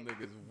see them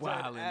facts, niggas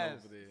wildin'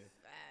 ass. over there.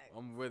 facts.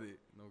 I'm with it.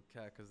 No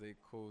cat, cause they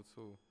cool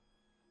too.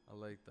 I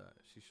like that.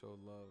 She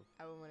showed love.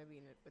 I would want to be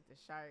with the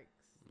sharks.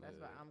 That's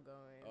where Yeah. I'm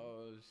going.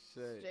 Oh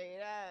shit.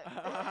 Straight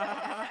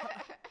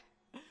up.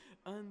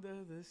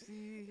 Under the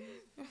sea.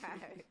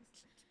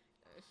 Facts.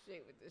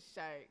 Straight with the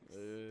sharks.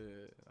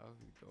 Yeah, that'd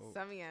be dope.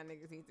 Some of y'all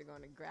niggas need to go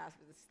in the grass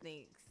with the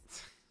snakes.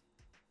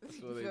 That's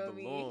You where they feel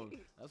me? belong.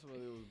 That's where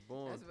they was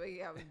born. That's where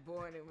y'all was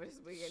born, and that's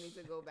where y'all need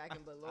to go back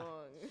and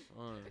belong.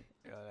 Son,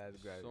 Yo,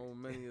 that's great. so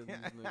many of these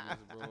niggas,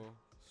 bro.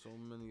 So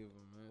many of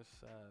them, man. It's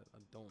sad. I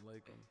don't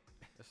like them.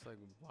 It's like,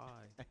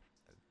 why?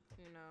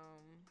 You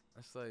know.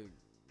 It's like,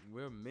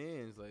 we're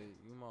mans. Like,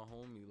 you my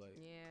homie. Like,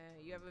 Yeah.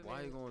 You ever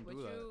why you been? gonna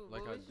do that?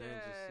 Like, I what was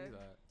didn't just see your-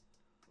 that.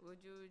 Would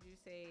you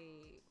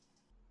say?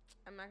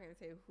 I'm not gonna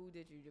say who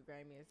did you the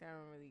grimiest. I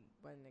don't really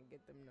want to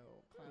get them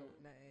no clout,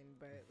 nothing.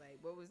 But like,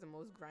 what was the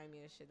most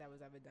grimiest shit that was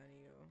ever done to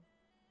you?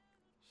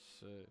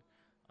 Shit.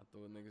 I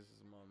thought niggas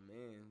is my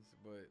mans,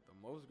 but the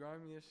most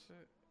grimiest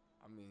shit,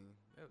 I mean,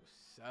 there was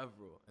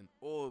several, and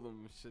all of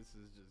them shits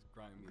is just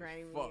grimy,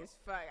 Grimy as fuck. as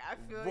fuck. I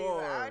feel you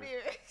out Word.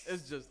 here.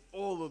 It's just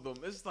all of them.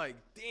 It's like,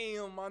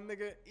 damn, my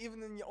nigga,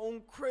 even in your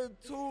own crib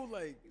too,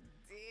 like.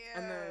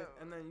 Damn.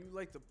 And then you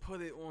like to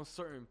put it on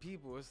certain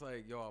people. It's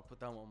like, yo, I put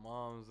that on my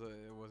mom's.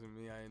 It wasn't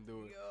me. I didn't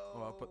do it. Yo,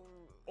 Or I put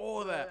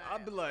all that.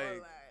 I'd be all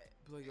like,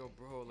 that. yo,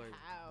 bro, like,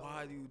 How?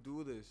 why do you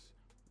do this?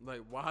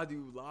 Like, why do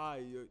you lie?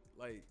 You're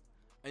like,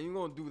 and you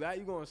gonna do that?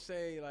 You gonna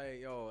say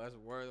like, yo, that's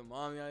word of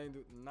mommy. I ain't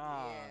do.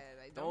 Nah, Yeah,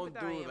 like, don't put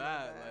that on do your that,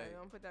 Mother. like-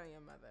 Don't put that on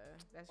your mother.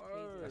 That's word.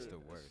 crazy. That's the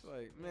It's worst.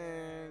 like, Yeah.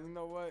 man, you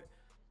know what?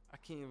 I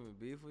can't even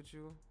beef with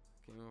you.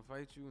 Can't even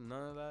fight you.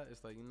 None of that.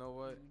 It's like, you know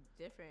what? You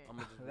different. I'm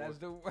gonna just That's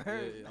walk. the Yeah,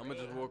 worst. yeah, I'm gonna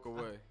just walk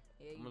away.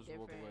 Yeah, I'ma you just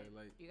walk away, different.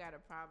 like- You got a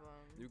problem.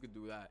 You could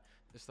do that.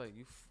 It's like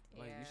you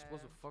like you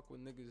supposed to Yeah. fuck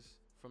with niggas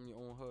from your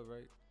own hood,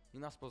 right?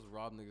 You're not supposed to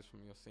rob niggas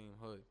from your same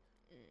hood.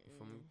 You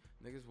feel me?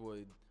 Niggas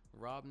would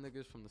rob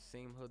niggas from the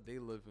same hood they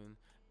live in,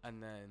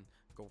 and then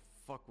go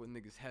fuck with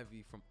niggas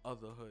heavy from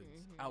other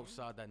hoods Mhm.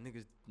 outside that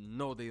niggas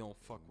know they don't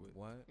fuck with.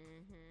 What?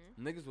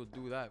 Mm-hmm. Niggas would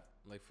do that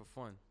like for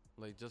fun,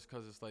 like just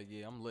cause it's like,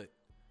 yeah, I'm lit.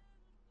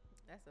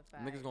 That's a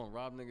fact. Niggas gonna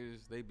rob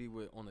niggas they be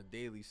with on a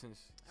daily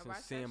since I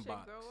watched that shit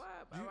Sandbox. grow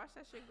up. I You- watched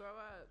that shit grow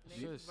up. Shit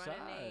Niggas running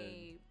sad.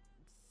 they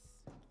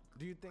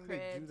Do you think they do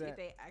cribs, get that?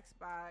 they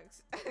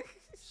Xbox.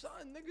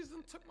 Son, niggas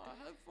done took my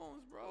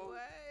headphones, bro.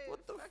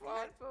 What the Fuck fuck?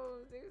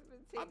 Headphones. Niggas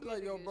been taking I be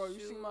like, yo, niggas' bro, you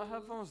see my shoes.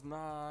 headphones?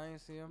 Nah, I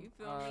ain't see them. You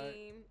feel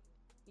me?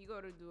 You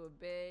go to do a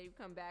bid, you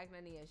come back,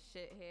 none of your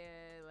shit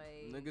here,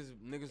 like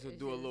Niggas will it's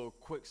do a little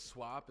just- quick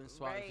swap and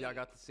swap. If y'all Right.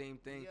 got the same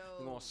thing, yo,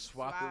 you gonna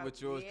swap it with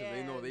yours because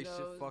they know they shit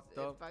knows fucked it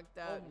up. Fucked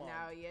up. my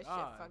Now your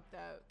God. shit fucked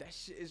up. That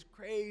shit is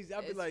crazy. I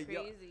be It's like,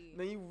 yo. crazy.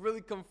 Then you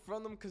really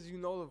confront them because you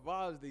know the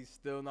vibes. They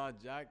still not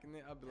jacking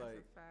it. I be That's a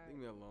like, fact. leave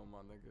me alone, my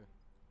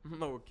nigga.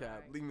 No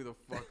cap. Fact. Leave me the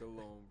fuck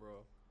alone,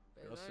 bro.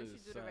 But that as long shit as you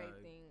is do the right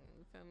sad. thing,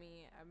 you feel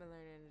me? I've been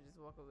learning to just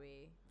walk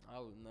away. I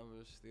would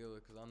never steal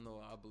it because I know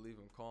I believe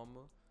in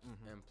karma.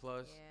 Mhm. And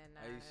plus,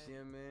 Yeah,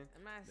 Haitian man,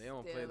 I'm not. they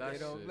don't play still- that They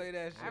don't shit. play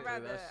that They shit. I'd play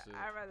rather that shit.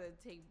 I'd rather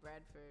take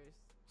bread first.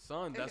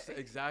 Son, that's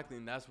exactly,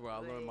 and that's where I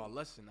learned my Like,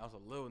 lesson. I was a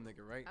little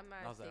nigga, right? I'm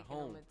I not was at taking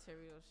no home.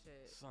 material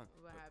shit. Son,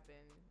 What but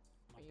happened?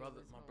 My when you brother,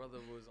 was my home? brother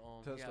was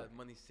Tell he us had that.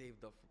 money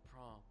saved up for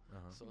prom,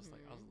 Uh-huh. so it's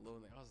like I was a Mhm. little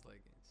nigga. I was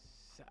like,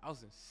 I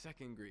was in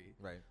second grade.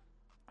 Right.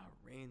 I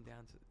ran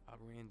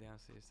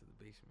downstairs to the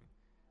basement.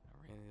 I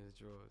ran in his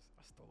drawers.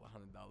 I stole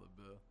 $100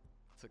 bill.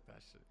 Took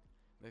that shit.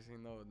 Next thing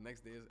you know,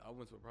 next day I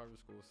went to a private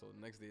school, so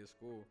next day of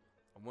school,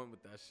 I went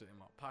with that shit in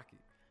my pocket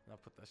and I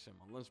put that shit in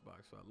my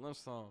lunchbox. So at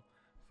lunchtime,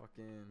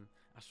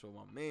 I showed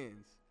my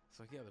man's.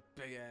 So he had a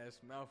big ass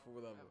mouth or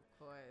whatever. Of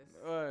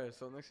course. Alright,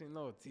 so next thing you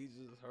know,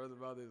 teachers heard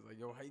about it. It's like,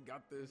 yo, how you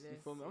got this? You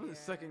feel me? I'm in Yeah.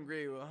 second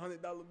grade with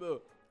 $100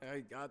 bill. How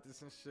you got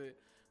this and shit?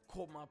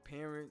 Called my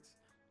parents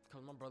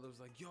because my brother was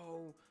like,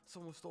 yo,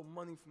 someone stole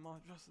money from my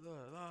dresser.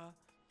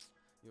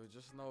 Yo,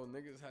 just know,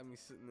 niggas had me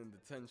sitting in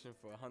detention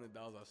for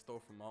 $100 I stole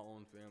from my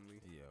own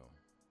family Yo.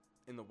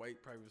 in the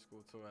white private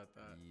school too at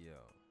that. Yo.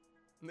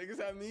 Niggas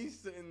had me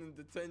sitting in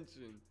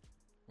detention.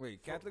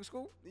 Wait, Catholic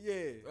school?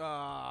 Yeah.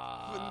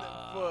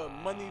 For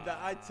money that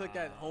I took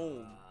at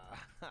home.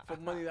 for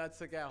money that I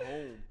took at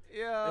home.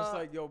 Yeah. It's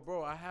like, yo,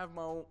 bro, I have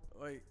my own.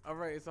 Like, all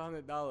right, it's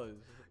 $100.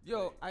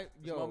 Yo, Like,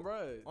 it's my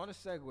bread. on a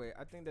segue,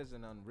 I think there's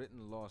an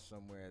unwritten law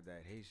somewhere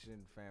that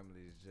Haitian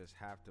families just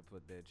have to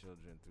put their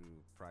children through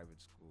private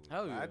schools.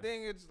 Hell yeah. I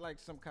think it's like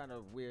some kind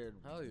of weird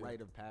Hell yeah.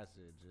 rite of passage.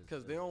 It's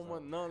Because they just don't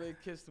want something. none of their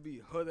kids to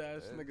be hood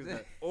ass niggas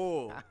at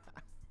all.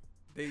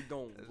 They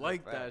don't That's a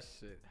like that fact.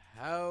 shit.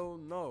 Hell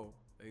no.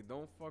 They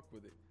don't fuck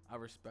with it. I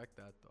respect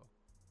that though.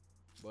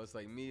 But it's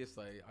like me, it's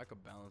like I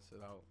could balance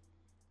it out.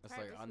 It's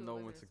Private like I school know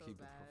when wasn't to so keep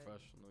bad. it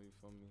professional, you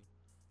feel me?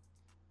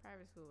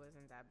 Private school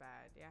wasn't that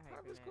bad. Yeah,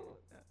 Private school.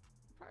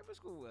 Private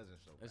school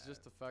wasn't so bad. It's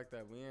just the fact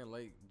that we ain't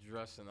like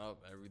dressing up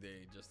every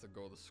day just to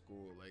go to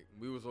school. Like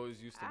we was always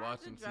used to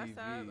watching TV.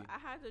 I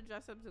had to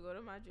dress up to go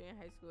to my junior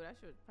high school. That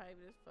shit was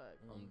private as fuck.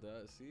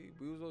 That. See,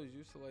 we was always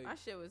used to like. My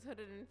shit was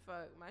hooded and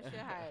fuck. My shit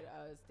had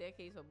a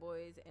staircase for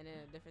boys and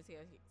then a different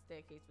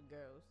staircase for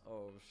girls.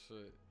 Oh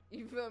shit.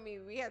 You feel me?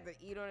 We had to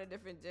eat on a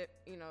different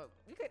you know,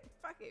 we could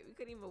fuck it. We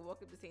couldn't even walk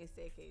up the same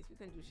staircase. We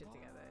couldn't do shit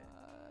together.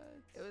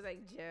 It was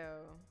like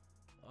jail.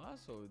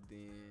 Also,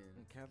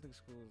 then Catholic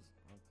schools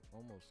are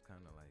almost kind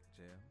of like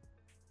jail.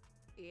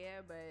 Yeah,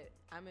 but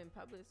I'm in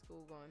public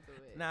school going through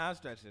it. Nah, I'm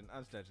stretching.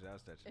 I'll stretch it.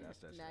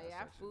 Nah,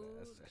 yeah,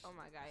 food. Oh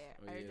my god, yeah.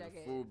 oh, I heard yeah, y'all the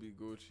get. food be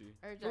Gucci.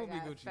 I heard Food y'all be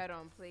got Gucci. fed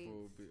on plates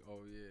Food be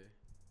yeah.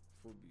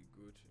 Food be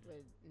Gucci.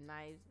 with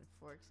knives and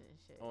forks and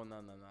shit. Oh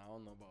no. I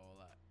don't know about all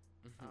that.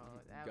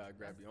 Oh, you gotta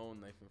grab your own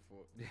knife and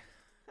fork.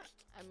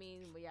 I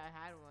mean, we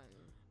had one.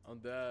 I'm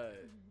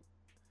dead.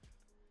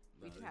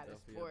 We just had a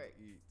fork.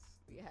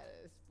 We had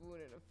a spoon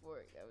and a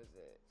fork. That was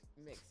it.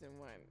 Mixed in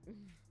one.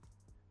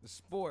 The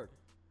sport.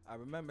 I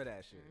remember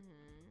that shit.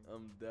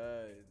 I'm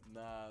dead.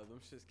 Nah,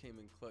 them shits came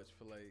in clutch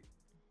for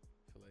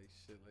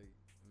shit like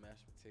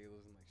mashed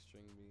potatoes and like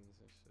string beans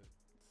and shit.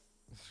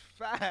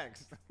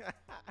 Facts.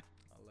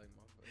 I like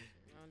my food.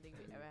 I don't think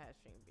we ever had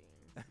string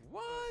beans.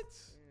 What?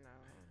 No.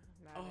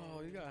 Not Oh,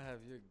 in, you gotta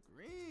have your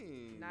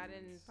greens. Not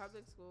in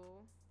public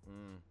school.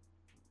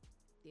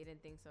 They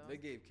didn't think so. They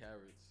gave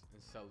carrots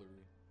and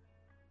celery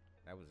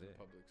That was in it.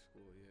 public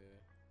school.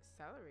 Yeah,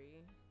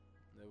 Celery.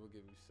 they will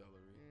give you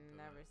celery.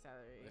 Never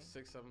celery. Like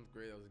 6th, 7th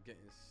grade, I was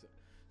getting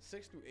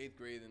 6th through 8th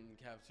grade in the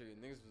cafeteria.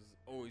 Niggas was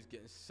always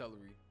getting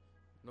celery.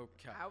 No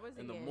cap. I wasn't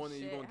in the getting morning,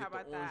 shit. you gonna How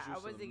get the about orange that? I juice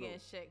or the wasn't getting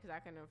milk. shit because I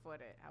couldn't afford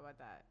it. How about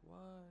that?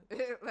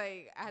 What?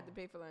 Like I had to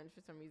pay for lunch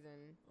for some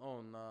reason,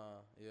 Oh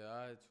nah, yeah,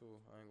 I had too.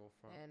 I ain't gonna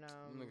front. and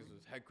Them niggas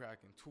was head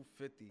cracking.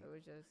 250. it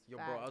was just. Yo,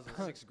 bro, I was in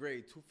 6th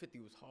grade.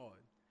 250 was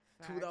hard.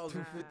 $2.50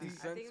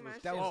 I think my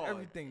That shit- was hard.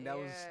 everything. That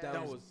was Yeah.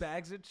 that was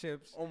bags of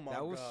chips. Oh my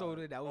That was God.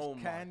 soda. That was Oh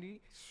my-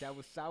 candy. That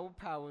was sour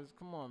powers.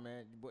 Come on,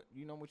 man. What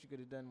you know what you could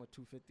have done with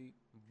 250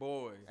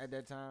 Boy. at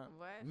that time?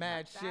 What?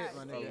 Mad Fuck shit, that.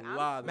 my See, nigga. I'm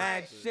Lot of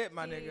Mad smart. shit,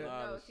 my See, nigga.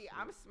 Lot No, of see, shit.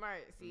 I'm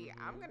smart. See,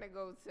 I'm Mhm. gonna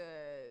go to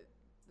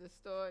the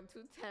store in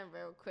 210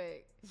 real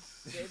quick.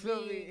 Give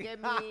Feel me,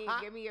 me?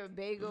 give me a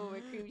bagel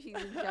with cream cheese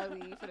and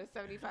jelly for the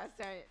 75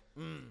 cents.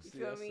 You See,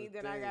 feel that's me? the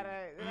Then I thing. got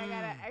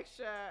an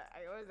extra.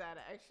 What was that?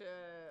 An extra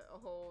a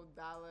whole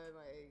dollar.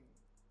 Like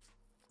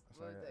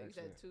what was that? You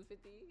said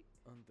 250.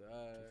 I'm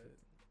dead.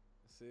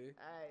 See?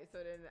 All right.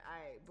 So then,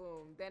 all right,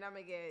 boom. Then I'm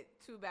gonna get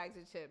 2 bags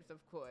of chips, of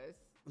course,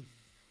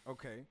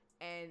 Okay.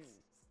 and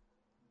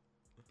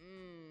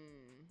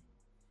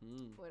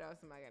Mm. what else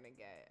am I gonna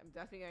get? I'm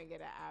definitely gonna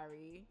get an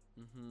Ari.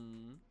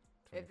 Mm-hmm.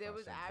 If there 25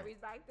 was cent Aries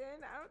back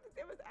then, I don't think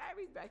there was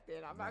Aries back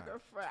then. I'm not Nah, gonna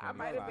front. I 25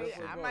 might have been.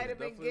 cent. I might have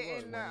been Definitely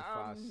getting the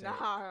 25 cent.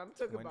 Nah, I'm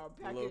talking 20 about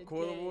back little in the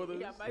quarter day.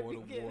 waters? Yeah, I might Quarter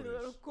be getting a waters.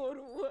 little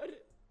quarter water.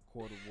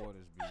 Quarter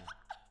waters, B.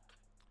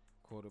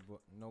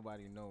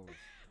 Nobody knows.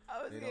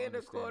 I was They don't getting the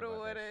understand quarter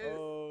about that waters.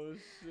 Oh,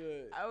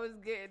 shit. I was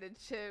getting the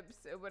chips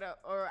or whatever,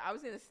 or I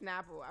was getting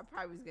Snapple. I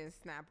probably was getting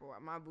Snapple.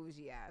 My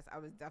bougie ass. I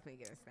was definitely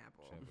getting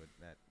Snapple. Shit, but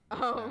that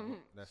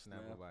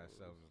Snapple by Snapple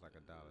itself is was like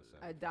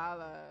A $1.75.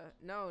 dollar.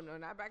 No,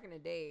 not back in the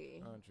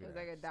day. Oh, It true was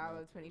that. like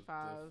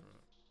 $1.25.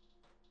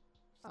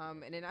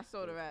 Different. And then I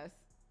sold the rest.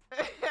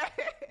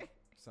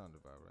 Sounds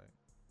about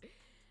right.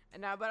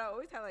 And now, but I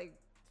always had like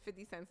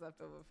 50 cents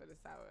left over for the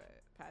sour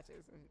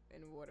patches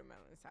and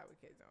watermelon sour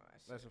kids and all that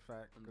shit. That's a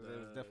fact. Because it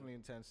was definitely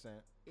in 10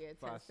 cent. Yeah,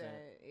 10 5 cent.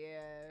 cent.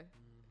 Yeah,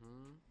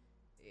 Mm-hmm.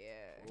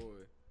 yeah.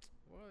 Boy.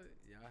 What?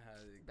 Y'all had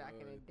it Back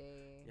in the good.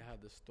 day. Y'all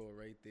had the store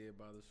right there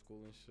by the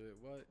school and shit.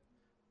 What?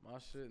 My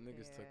shit,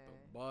 niggas took the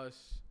Yeah.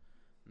 bus.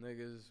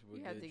 Niggas would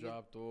You had get to get-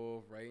 dropped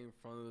off right in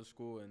front of the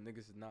school, and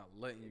niggas is not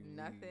letting you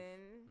Nothing.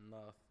 leave.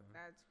 Nothing.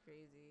 That's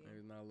crazy.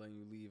 Niggas not letting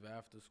you leave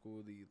after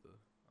school either,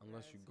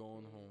 unless you That's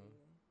going home.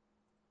 crazy.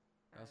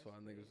 That's why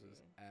niggas was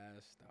crazy.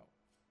 assed out.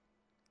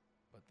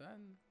 But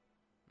then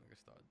niggas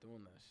started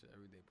doing that shit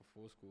every day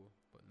before school.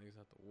 But niggas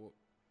had to walk.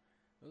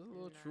 It was a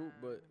little troop,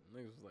 Nah. but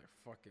niggas was like,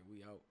 "Fuck it,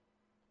 we out."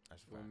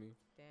 That's Feel fact. me?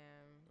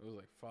 Damn. It was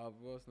like 5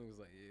 of us. Niggas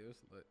like, "Yeah,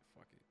 it's lit.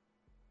 Fuck it."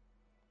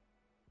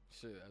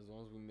 Shit, as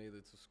long as we made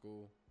it to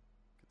school,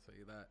 I can tell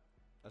you that.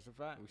 That's a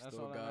fact. We That's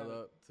still all that got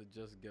matters. up to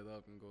just get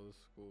up and go to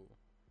school.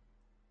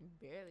 I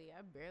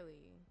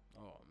barely.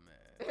 Oh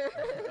man.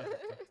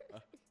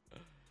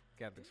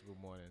 Catholic school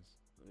mornings.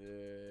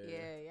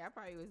 Yeah, I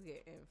probably was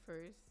getting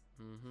first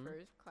Mm-hmm.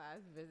 class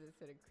visit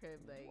to the crib.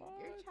 Like,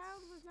 your What?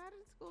 child was not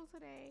in school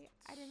today.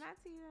 I did not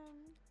see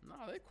them.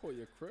 Nah, they call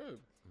your crib.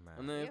 Man.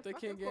 And then Yeah, if they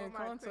fucking can't get in call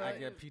my contact, I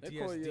crib. get They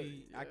call you-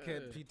 PTSD. I get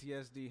yeah.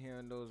 PTSD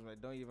hearing those.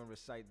 Like, don't even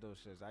recite those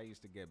shits. I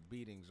used to get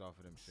beatings off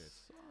of them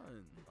shits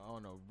Son,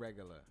 on a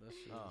regular. that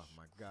shit Oh is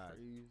my god,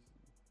 crazy.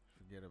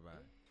 forget about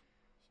it.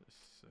 Shit's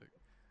sick.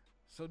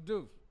 So,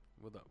 dude,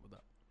 What up? What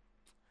up?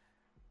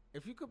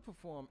 if you could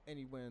perform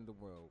anywhere in the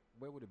world,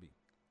 where would it be?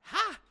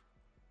 Ha!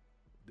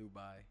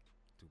 Dubai.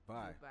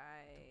 Dubai.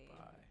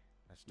 Dubai.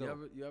 That's You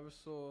dope. ever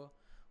saw?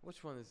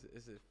 Which one is it?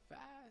 Is it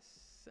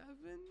Fast 7?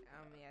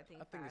 I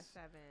think I think it's-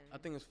 5-7. I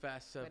think it's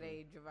Fast Where 7.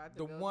 they drove out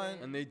The the one-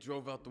 building, And they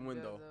drove out the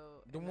window.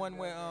 The in one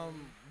where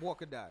building.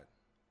 Walker died.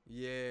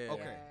 Yeah.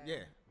 Okay, Yeah.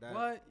 yeah. That,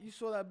 What? You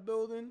saw that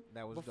building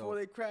That was before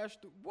dope. they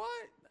crashed?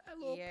 What? That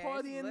little Yeah,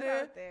 party it's in lit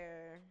there? out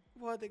there.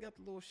 What? They got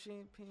the little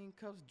champagne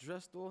cups,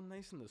 dressed all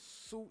nice in the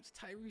suits.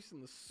 Tyrese in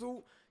the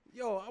suit.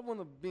 Yo, I want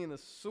to be in a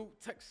suit,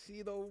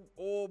 tuxedo,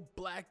 all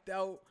blacked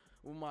out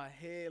with my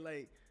hair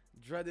like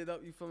dreaded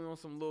up. You feel me, on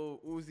some little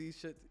Uzi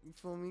shit. You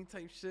feel me,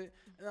 type shit.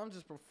 And I'm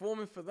just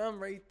performing for them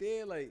right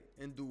there, like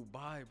in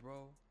Dubai,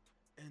 bro.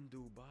 In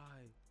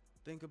Dubai.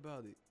 Think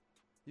about it.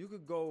 You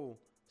could go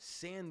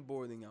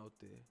sandboarding out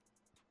there.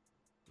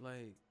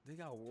 Like they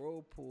got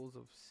whirlpools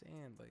of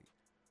sand.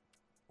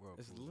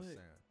 Whirlpools of lit. sand.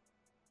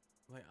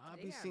 Like I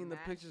They be got seeing the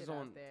mad pictures shit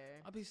on. out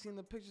there. I be seeing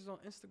the pictures on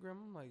Instagram.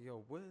 I'm like,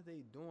 yo, what are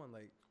they doing?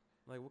 Like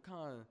what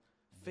kind of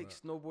fake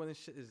Bruh. snowboarding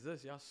shit is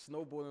this? Y'all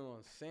snowboarding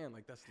on sand?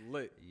 Like that's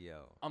lit.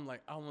 Yo, I'm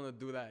like, I want to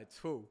do that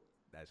too.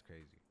 that's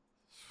crazy.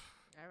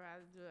 I'd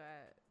rather do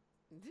that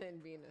than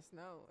be in the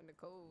snow in the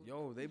cold.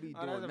 Yo, they be Oh,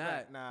 that's doing a that.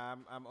 fact. Nah,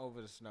 I'm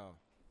over the snow.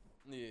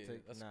 Yeah,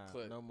 Take- that's nah, a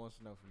clip. no more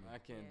snow for me. I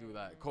can't do Yeah.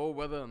 that. Cold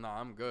weather,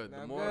 nah, I'm good. Nah,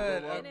 The I'm more good. I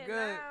go I'm up, In it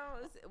good. now.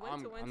 It's winter, I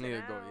winter need to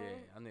now. go.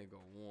 Yeah, I need to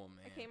go warm,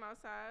 man. I came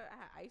outside. I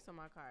had ice on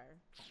my car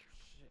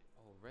Shit,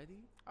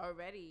 already?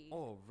 already.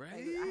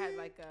 Already? Like, I had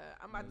like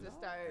a. I'm about to It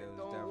start was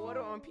throwing water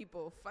definitely- on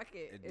people. Fuck it.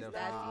 It It's definitely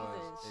that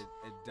was. season.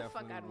 It the fuck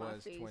definitely out of my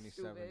was face,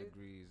 27 stupid.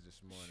 degrees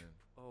this morning.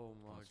 Oh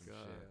my On some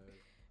god.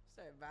 shit.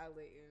 Start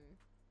violating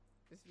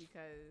just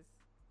because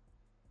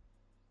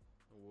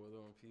Water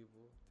on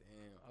people?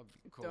 Damn, I'll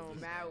be cold. throwing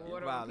as mad hell.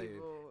 water on violated.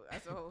 people.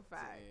 That's a whole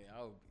fact. Damn,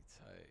 I would be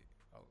tight.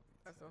 I would be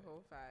That's a tight.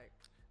 whole fact.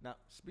 Now,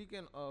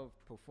 speaking of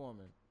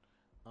performing,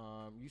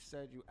 you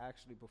said you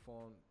actually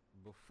performed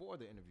before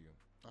the interview.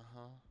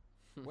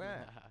 Uh-huh.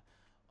 Where?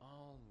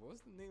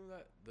 What's the name of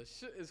that? The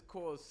shit is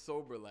called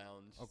Sober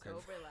Lounge. Okay.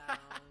 Sober lounge.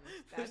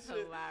 That's This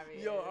shit-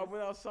 hilarious. Yo, I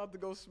went outside to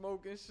go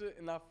smoke and shit,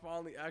 and I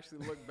finally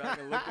actually looked back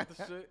and looked at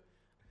the shit.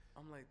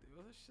 I'm like,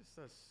 well, this shit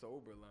says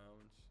Sober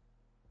Lounge,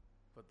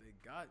 but they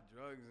got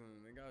drugs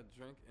and they got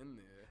drink in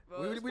there.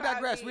 Well, we it's we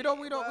digress. We don't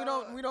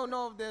probably-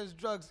 know if there's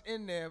drugs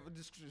in there. But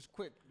just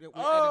quick. We'll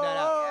edit that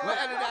out. We'll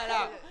edit that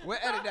out. We'll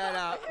edit that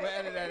out. We'll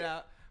edit that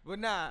out. But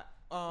nah.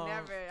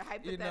 Never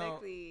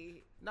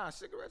hypothetically. Nah,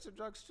 cigarettes are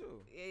drugs too.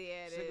 Yeah,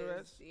 it is.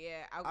 Cigarettes.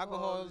 Yeah,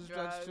 Alcohol is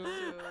drugs drugs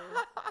too.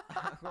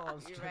 Alcohol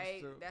is You're drugs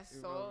right. too. That's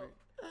You feel salt,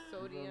 me?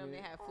 sodium. me?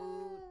 They have food.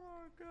 Oh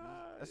my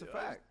god, That's a yo,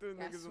 fact. threw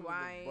That's niggas under the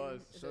wine.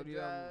 bus. It's a Sodium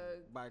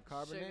drug,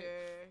 bicarbonate.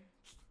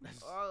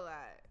 Sugar, all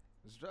that,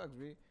 It's drugs,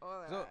 B.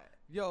 all So, that.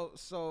 yo,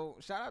 so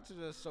shout out to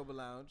the Sober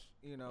Lounge.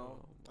 You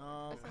know, Oh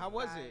my That's a how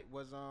was fact. it?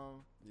 Was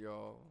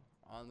Yo,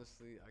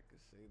 honestly, I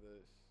could say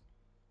this.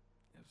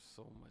 It was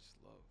so much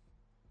love.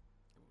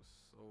 It was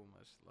so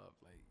much love.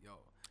 Like, yo.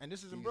 and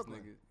this is in these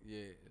Brooklyn. niggas-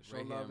 yeah. It's Show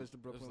right love here. is the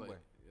Brooklyn it was way.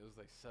 like, It was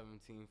like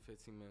 17,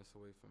 15 minutes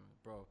away from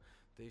it. Bro,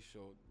 they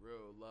showed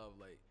real love.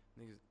 Like,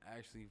 niggas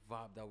actually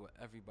vibed out with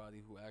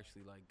everybody who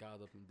actually, like,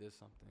 got up and did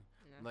something.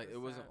 And that's Like, it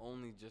what's wasn't up.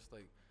 only just,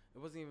 like, it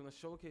wasn't even a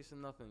showcase or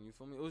nothing. You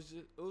feel me?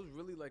 It was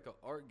really like an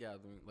art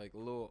gathering. Like,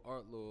 little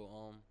art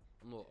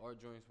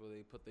joints where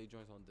they put their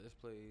joints on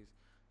displays.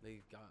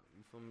 They got,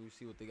 you feel me? You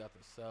see what they got to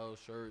sell,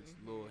 shirts,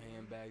 little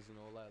handbags and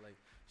all that. Like,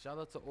 shout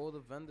out to all the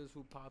vendors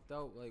who popped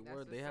out. Like, That's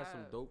where they what's had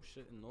some up. dope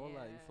shit and all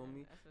that. You feel Yeah,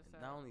 me? that's what's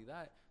And not up. only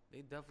that,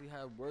 they definitely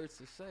had words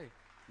to say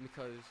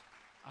because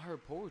I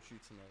heard poetry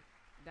tonight.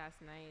 That's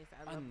nice.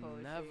 I I love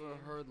poetry. never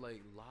heard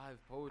like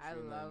live poetry. I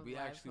and then love we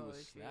live actually was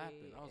poetry.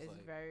 snapping. I was It's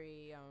like,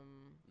 very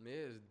yeah,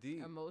 it's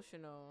deep.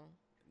 emotional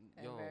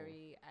and Yo,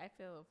 very. I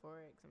feel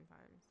euphoric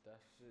sometimes.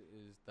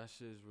 that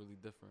shit is really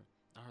different.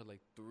 I heard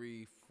like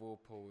 3, 4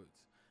 poets.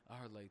 I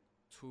heard like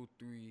 2,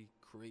 3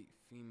 great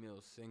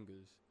female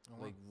singers, Oh,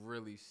 wow. like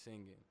really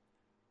singing.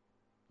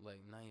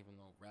 Like not even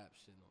no rap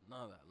shit, no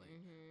none of that. Like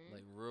Mhm.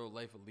 like real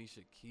life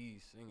Alicia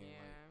Keys singing. yeah.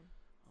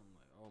 Like I'm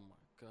like, oh my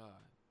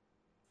god.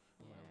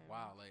 I'm like, Yeah.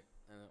 wow. Like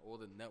and all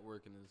the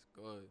networking is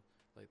good.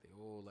 Like they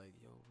all like,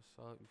 yo, what's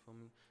up? You feel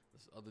me?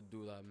 This other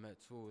dude I met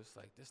too. It's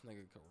like this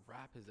nigga could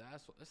rap his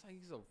ass off. It's like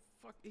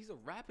he's a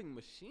rapping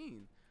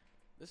machine.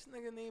 This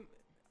nigga name,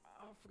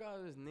 I forgot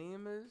what his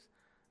name is.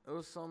 It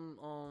was some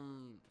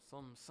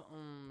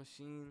something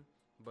machine,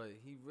 but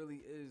he really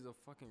is a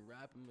fucking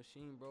rapping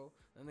machine, bro.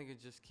 That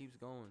nigga just keeps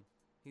going.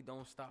 He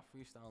don't stop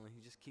freestyling.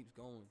 He just keeps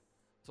going.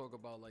 talk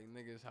about like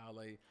niggas how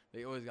like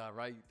they always got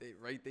write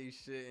they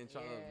shit and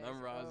try to Yeah,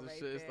 memorize scroll the right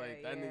shit. It's there,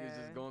 like that nigga's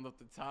yeah. just going up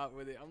the top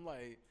with it. I'm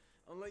like,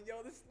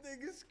 yo, this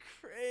nigga's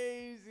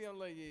crazy. I'm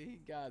like, yeah, he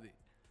got it.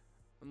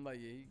 I'm like,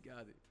 yeah, he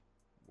got it.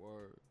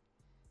 Word.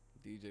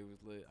 DJ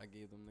was lit. I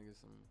gave them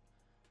niggas some,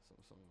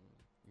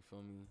 you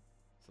feel me?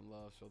 Some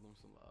love. Show them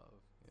some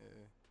love.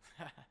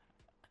 Yeah.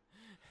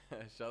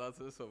 Shout out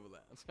to the Silver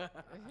Lounge. Shout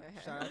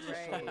out to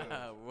Right. Silver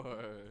Lounge.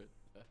 Word.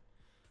 So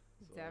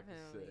like I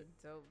Definitely said,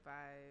 dope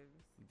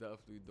vibes.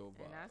 definitely dope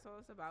And vibe. that's what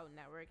it's about,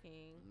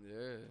 networking.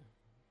 Yeah.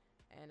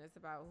 And it's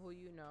about who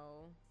you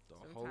know. The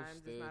Sometimes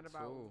host it's there not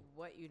about too.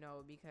 what you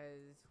know,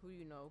 because who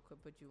you know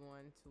could put you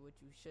on to what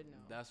you should know.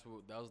 That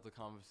was the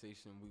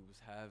conversation we was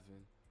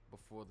having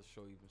before the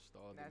show even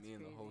started. That's Me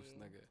and the host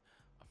crazy. nigga,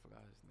 I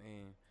forgot his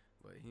name,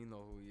 but he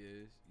know who he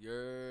is.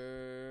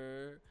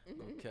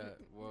 No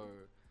cat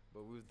word.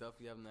 But we was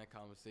definitely having that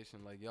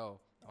conversation. Like, yo,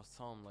 I was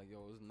telling him like,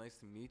 yo, it was nice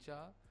to meet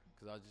y'all,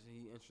 cause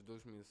he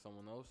introduced me to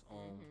someone else.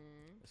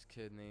 This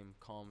kid named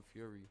Calm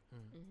Fury.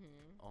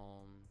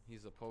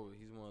 He's a poet.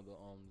 He's one of the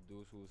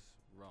dudes who was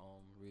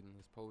reading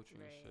his poetry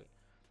and shit.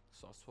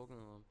 So I was talking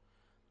to him.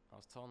 I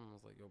was telling him, I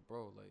was like, yo,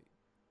 bro, like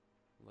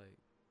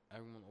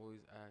everyone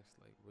always asks,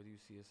 like, where do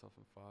you see yourself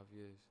in 5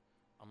 years?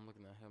 I'm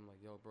looking at him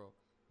like, yo, bro,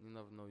 you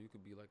never know. You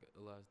could be like an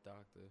ill-ass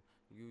doctor.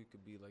 You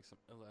could be like some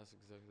ill-ass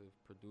executive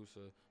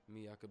producer.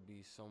 Me, I could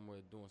be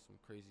somewhere doing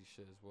some crazy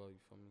shit as well. You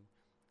feel me?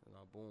 And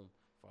now, boom,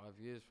 5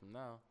 years from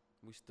now,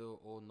 we still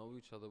all know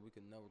each other. We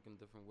can network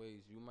in different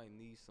ways. You might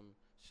need some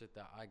shit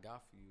that I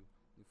got for you.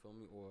 You feel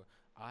me? Or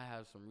I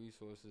have some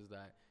resources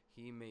that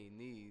he may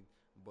need,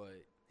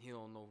 but he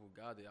don't know who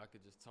got it. I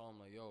could just tell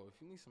him like, yo, if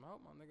you need some help,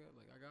 my nigga,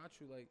 like I got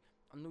you. Like,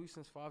 I knew you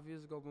since 5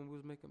 years ago when we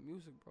was making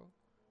music, bro.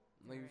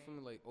 Like, you feel me?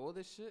 Like, all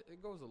this shit,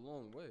 it goes a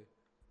long way.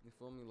 You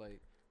feel me?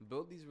 Like,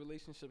 build these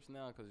relationships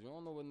now, because you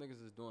don't know what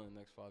niggas is doing in the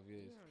next 5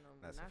 years. You don't know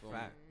That's a nothing.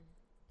 fact.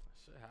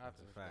 Shit That's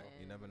happens. a fact.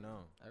 bro. You never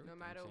know. No Everything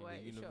matter changes. what,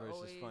 The you should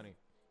universe always, is funny.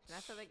 And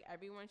I feel like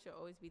everyone should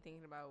always be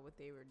thinking about what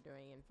they were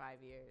doing in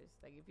 5 years.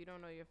 Like, if you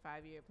don't know your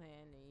 5-year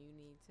plan, then you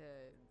need to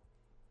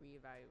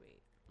reevaluate.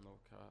 No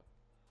cap.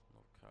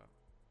 No cap.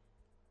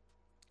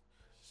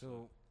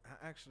 So I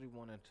actually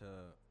wanted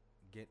to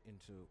get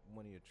into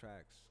one of your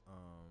tracks.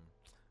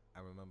 I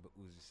remember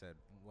Uzi said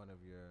one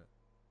of your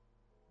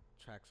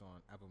tracks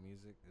on Apple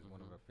Music is one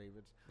of Mhm. her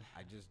favorites.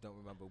 I just don't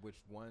remember which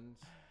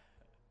ones.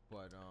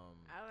 But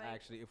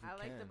actually, if we I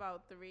liked can,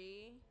 about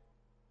 3.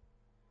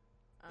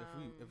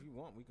 if you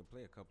want, we could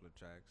play a couple of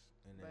tracks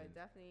and then But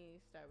definitely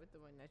start with the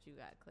one that you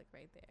got. Click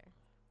right there.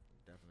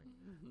 definitely.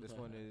 This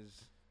one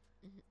is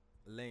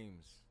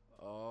Lames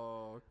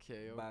Oh,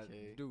 okay, by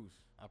okay.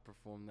 Deuce. I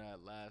performed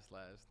that last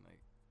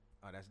night.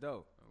 Oh, that's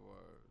dope.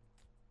 Word.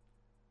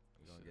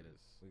 We're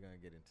gonna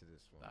get into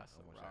this one. That's I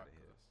a want y'all to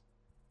hear rocker. this.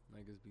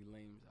 Niggas be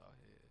lames out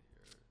here.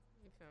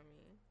 You feel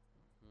me?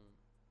 Mm.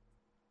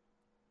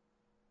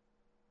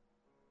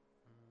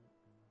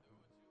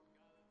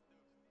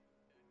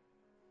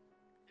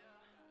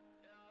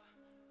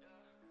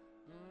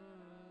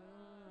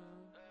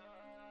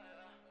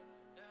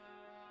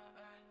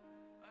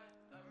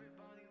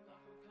 Everybody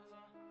laughing 'cause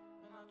I'm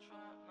in a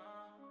trap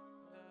now.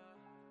 Tryna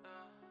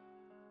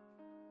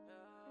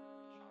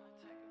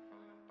take it from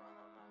me, but I'm never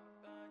back down.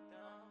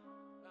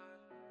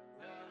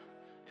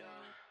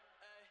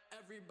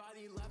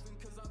 Everybody laughing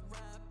 'cause I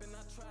rap and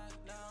I trap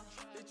now.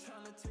 They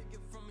tryna take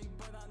it from me,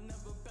 but I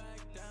never back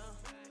down.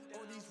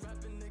 All these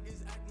rapping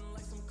niggas acting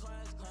like some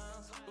class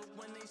clowns, but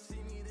when they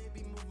see me, they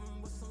be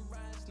moving with some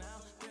rash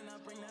now. Then I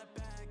bring that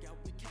bag out,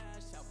 we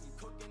cash out from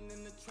cooking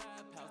in the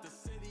trap house. The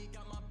city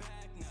got my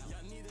back now.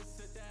 Y'all need to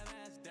sit that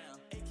ass down.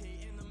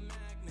 AK in the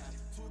mag now,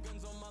 2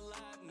 guns on my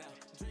lap now.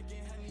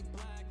 Drinking Henny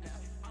Black now.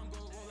 I'm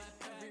gon' roll that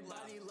pack.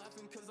 Everybody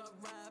laughing 'cause I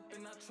rap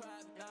and I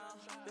trap now.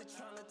 They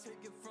tryna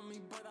take it from me,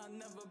 but I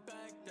never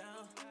back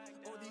down.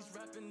 All these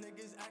rapping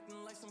niggas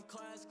acting like some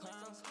class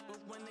clowns, but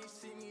when they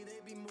see me, they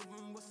be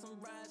moving with some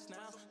rash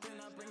now. Then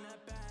I bring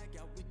that bag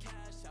out, we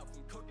cash out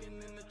from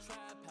cooking in the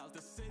trap house.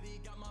 The city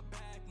got my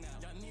back now.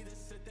 Y'all need to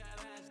sit that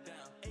ass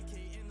down.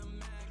 AK in the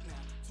mag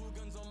now, 2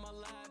 guns on my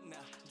lap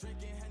now.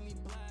 Drinking Henny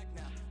Black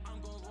now.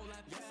 I'm gon' roll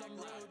that. Yes, I'm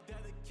real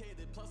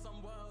dedicated. Plus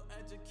I'm well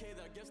educated.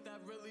 I guess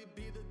that really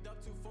be the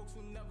duck to folks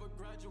who never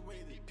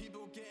graduated.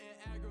 People getting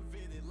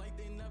aggravated like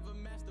they never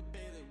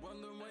masturbated.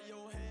 Wondering where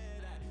your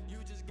head at.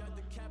 You just got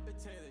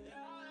decapitated.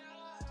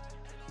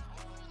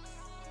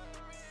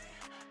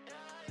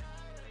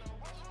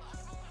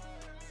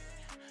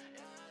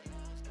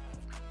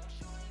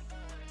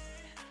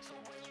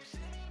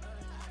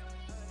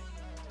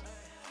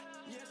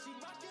 Yeah, she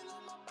rocking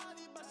on my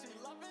body, but she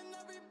loving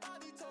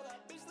everybody. Told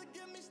that bitch to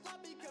give me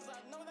sloppy, 'cause I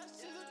know that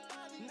she's a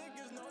thotty.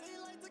 Niggas know they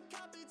like to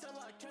copy till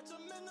I catch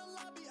them in the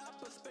lobby. I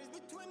put space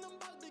between them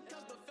balls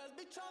because the feds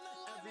be tryna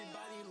lie.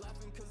 Everybody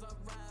laughing 'cause I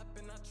rap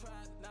and I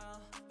trap now.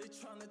 They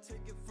tryna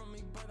take it from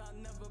me, but I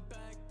never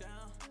back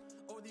down.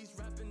 All these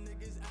rapping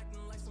niggas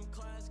acting like some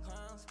class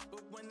clowns,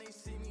 but when they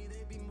see me,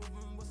 they be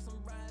moving with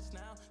some rash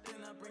now.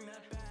 Then I bring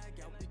that bag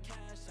out, we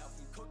cash out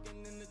from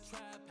cooking in the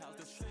trap house.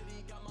 The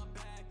city got my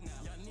back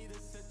now. Y'all need to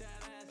sit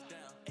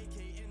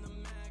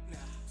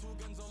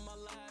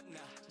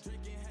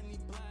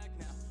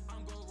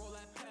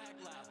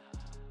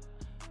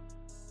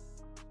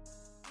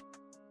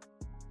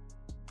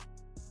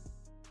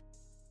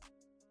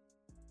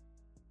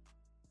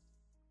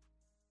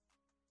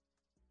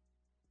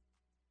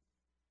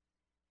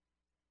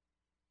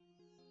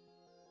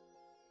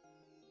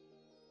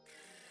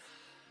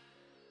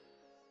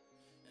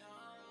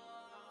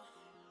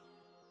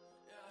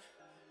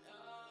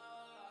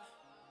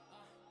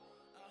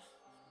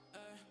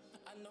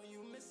I know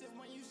you miss it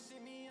when you see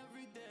me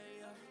every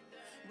day, yeah.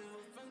 We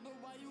were friends, but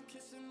why you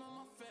kissing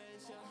on my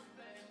face, yeah.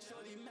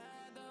 Shorty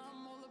mad that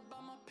I'm all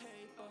about my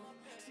paper.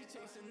 She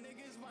chasing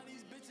niggas while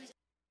these bitches.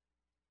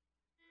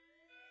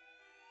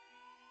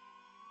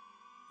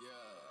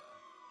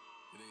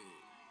 Yeah, it is.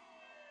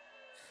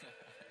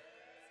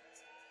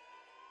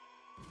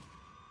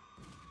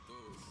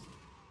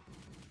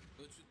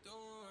 What you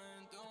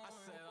doing? I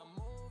said I'm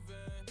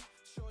moving.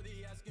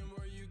 Shorty asking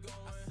where you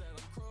going. I said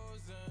I'm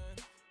cruising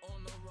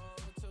on the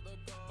road to the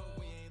goal, but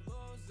we ain't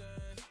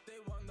losing. They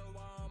wonder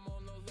why I'm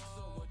on the low.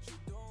 So what you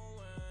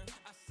doing?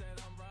 I said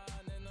I'm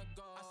riding the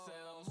goal. I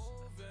said I'm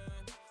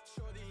moving.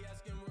 Shorty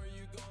asking where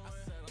you going. I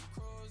said I'm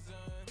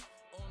cruising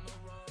on the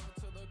road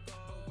to the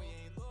goal, but we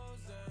ain't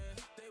losing.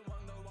 They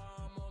wonder why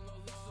I'm on the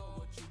low. So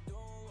what you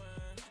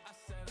doing? I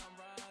said I'm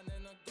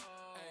riding the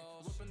goal. Ay,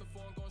 whipping the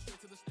phone, going straight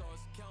to the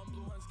stars. Count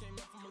blue hunts came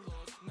up from a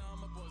loss. Now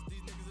I'm a boss.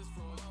 These niggas is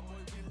frauds. My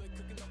boy we lit,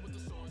 cooking up with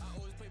the sauce. I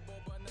always play ball,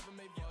 but I never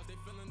made bars. They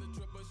feeling the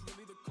drip, but it's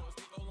really the cost.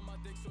 They all on my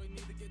dick, so they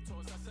need to get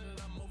tossed. I said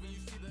that I'm moving,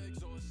 you see the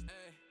exhaust.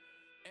 Ay.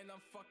 And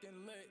I'm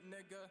fucking lit,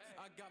 nigga.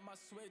 I got my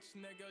switch,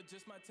 nigga.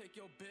 Just might take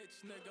your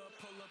bitch, nigga.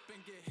 Pull up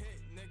and get hit,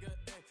 nigga.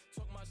 Ay,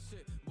 talk my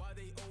shit. Why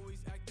they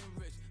always acting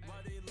rich? Why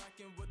they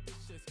lacking with the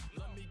shits?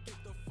 Let me get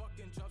the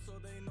fucking drop so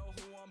they know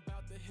who I'm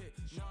about to hit.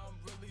 Now I'm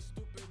really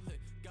stupid lit.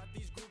 Got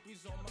these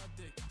groupies on my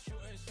dick.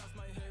 Shooting shots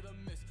might hit or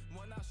miss.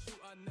 When I shoot,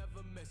 I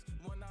never miss.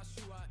 When I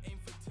shoot, I aim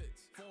for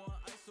tits. Pouring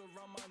ice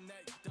around my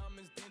neck.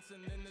 Diamonds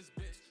dancing in this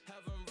bitch.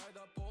 Have 'em write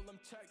up all them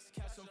checks.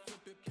 Cash 'em,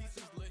 flip it,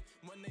 pieces lit.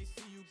 When they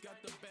see you got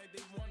the bag,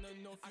 they wanna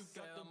know if you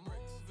got the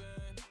bricks.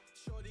 Moving.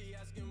 Shorty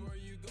asking where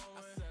you going.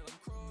 I said I'm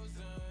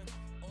cruising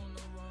on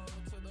the road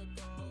to the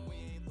goal, but we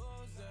ain't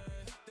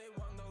losing. They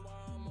wonder why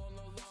I'm on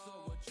the low. So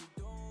what you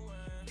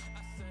doing?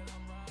 I said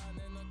I'm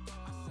riding the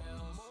goal. I said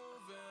I'm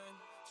moving.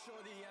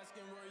 Shorty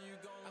asking where you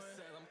going. I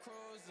said I'm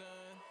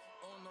cruising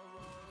on the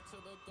road to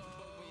the goal,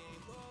 but we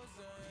ain't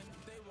losing.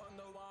 They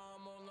wonder why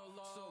I'm on the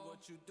low. So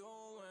what you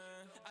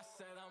doing? I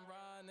said I'm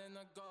riding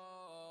the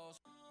goal.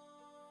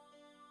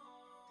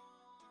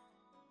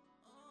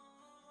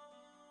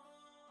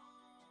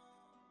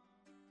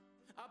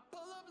 I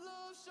pull up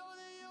little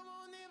shorty, you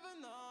won't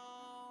even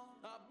know.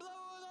 I blow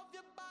it off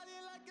your body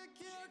like a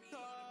kill.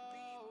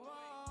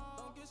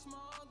 Don't get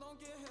small, don't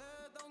get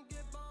hit, don't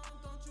get bumped,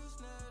 don't you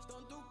snitch.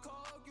 Don't do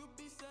coke, you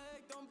be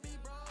sick, don't be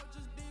broke,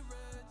 just be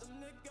rich. Them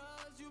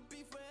niggas you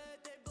beef with,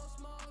 they blow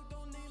smoke,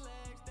 don't need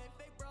legs. They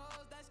fake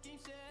bros, that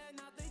scheme shit,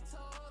 now they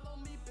told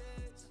on me,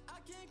 bitch. I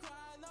can't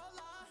cry, no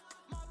lie.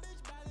 My bitch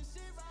bad and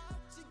she rock.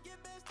 She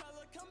get bitch, tell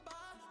her come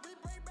by. We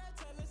break bread,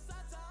 tell it's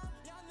our time.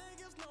 Y'all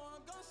niggas know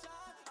I'm gon'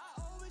 shine. I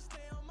always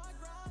stay on my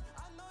grind.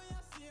 I know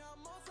y'all see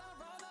I'm on time.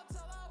 Run up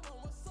till I want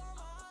what's on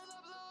my mind.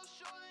 Up little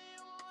shorty,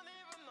 you won't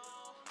even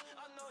know.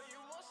 I know you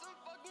want some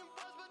fucking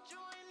buzz, but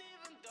you ain't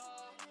even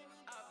dog.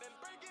 I've been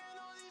breaking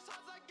all these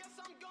hearts, I guess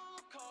I'm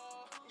going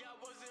cold. Y'all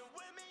wasn't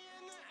with me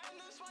in the end,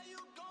 that's why you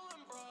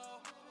going,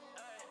 bro.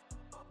 Ay,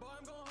 boy,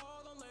 I'm going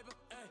hard on labor.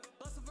 Ay,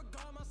 blessing for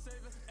God, my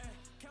savior. Ay,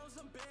 count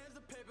some bands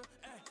of paper.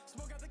 Ay,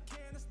 smoke out the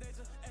can, that's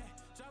nature. Ay,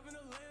 driving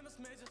a lamb, it's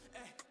major.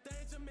 Ay,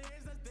 danger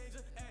means that's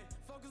danger. Ay,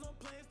 focus on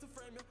plans to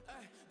frame you.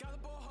 Ay, gotta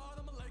ball hard,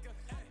 I'm a Laker.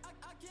 Ay,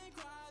 I can't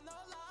cry, no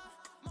lie.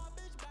 My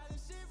bitch bad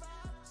and she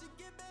ride. She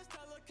get bitch,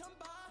 tell her come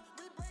by.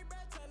 We break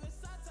bread, tell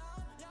it's our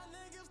time. Y'all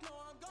niggas know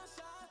I'm gon'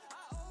 shine.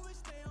 I always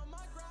stay on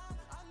my grind.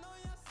 I know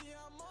y'all see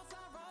I'm on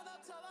time. Run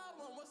up till I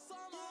want what's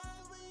on my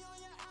mind. We on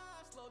your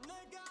ass, little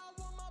nigga. I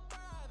want my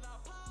bread. I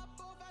pop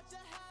off at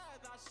your head.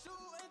 I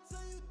shoot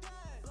until you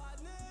dead. Fly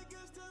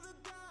niggas to the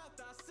death.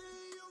 I see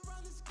you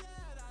running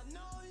scared. I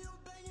know you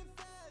banging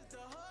fast.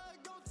 The hood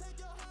gon' take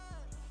your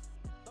hand.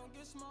 Don't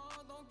get small,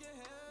 don't get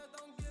hit,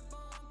 don't get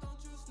bumped,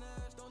 don't you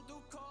snatch. Don't do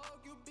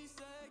coke, you be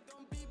sick,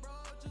 don't be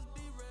broke, just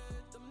be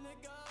rich. Them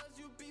niggas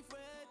you beef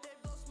with, they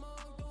blow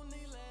smoke, don't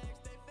need legs.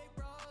 They fake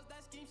bros,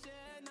 that scheme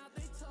shit, now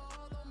they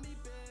told on me,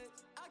 bitch.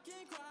 I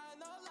can't cry,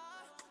 no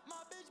lie. My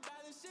bitch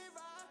bad and she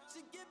ride.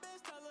 She get bitch,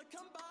 tell her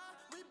come by.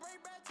 We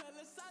break bread, tell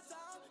it's our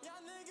time.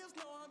 Y'all niggas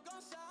know I'm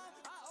gon' shine.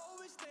 I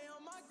always stay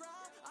on my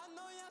grind. I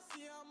know y'all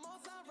see I'm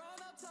on time. Run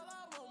up till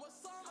I want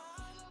what's on my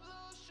mind. Up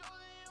little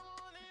shorty, you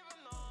won't even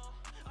know.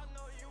 I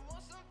know you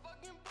want some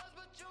fucking buzz,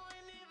 but you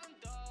ain't even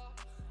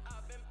dog.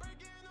 I've been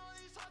breaking all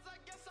these hearts, I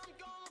guess I'm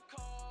going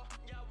cold.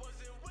 Y'all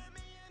wasn't with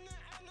me in the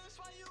end, that's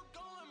why you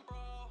going,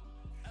 bro.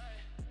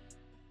 Ay.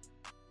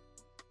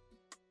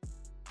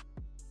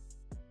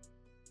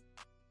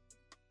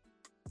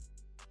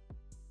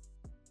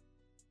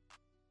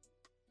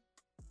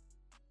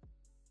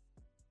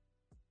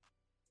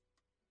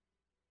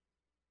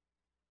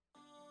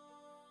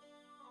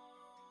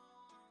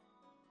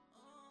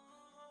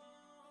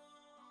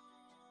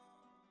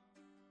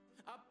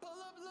 I pull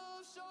up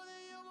little shorty,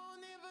 you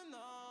won't even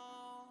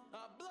know.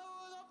 I blow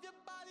it off your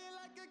body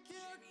like a kill.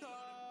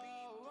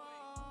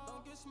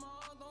 Don't get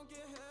small, don't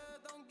get hit,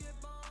 don't get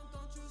bumped,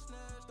 don't you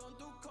snitch. Don't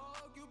do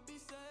coke, you be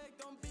sick,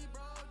 don't be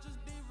broke, just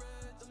be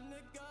rich. Them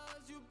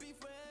niggas you beef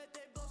with,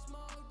 they blow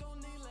smoke, don't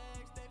need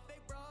legs. They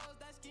fake bros,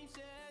 that scheme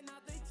shit, now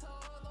they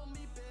told on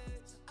me,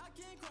 bitch. I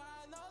can't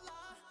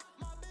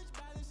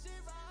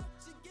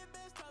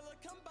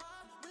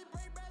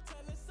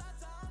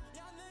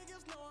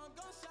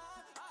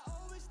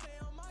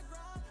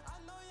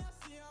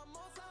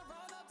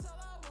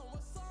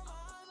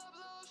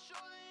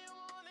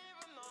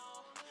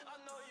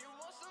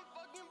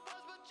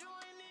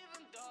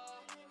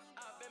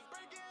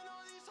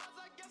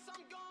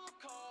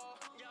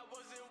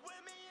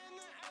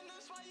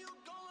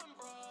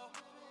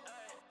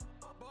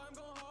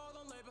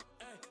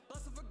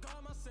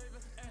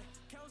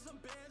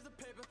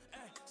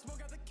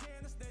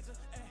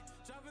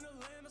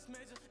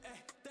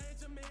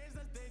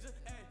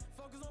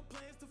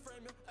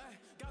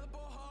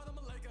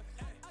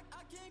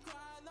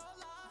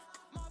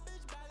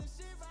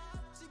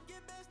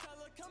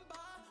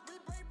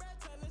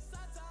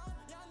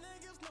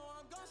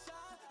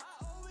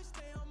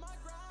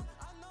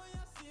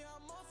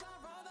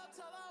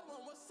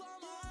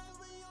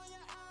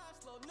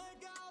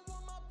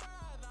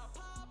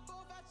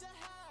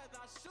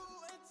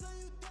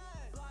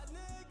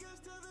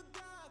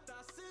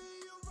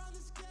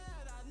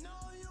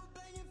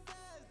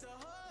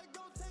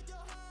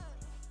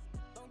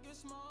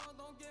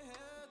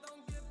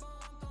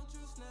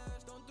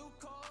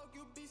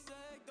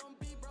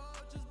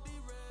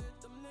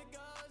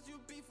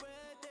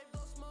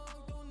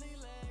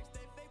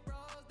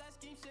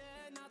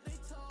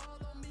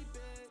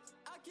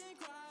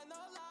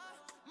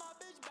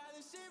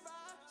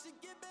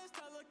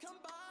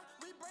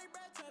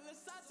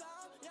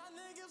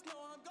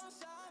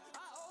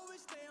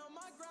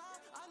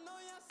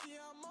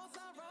once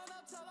I run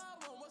up till I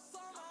want what's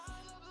on my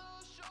mind. Up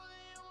little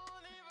shorty, you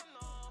won't even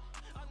know.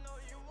 I know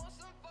you want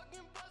some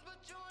fucking buzz,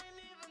 but you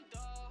ain't even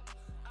dull.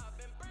 I've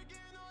been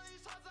breaking all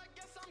these hearts, I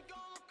guess I'm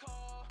gonna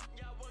call.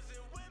 Yeah,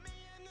 wasn't with me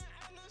in the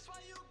end, that's why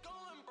you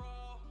going,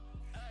 bro.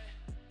 Ay.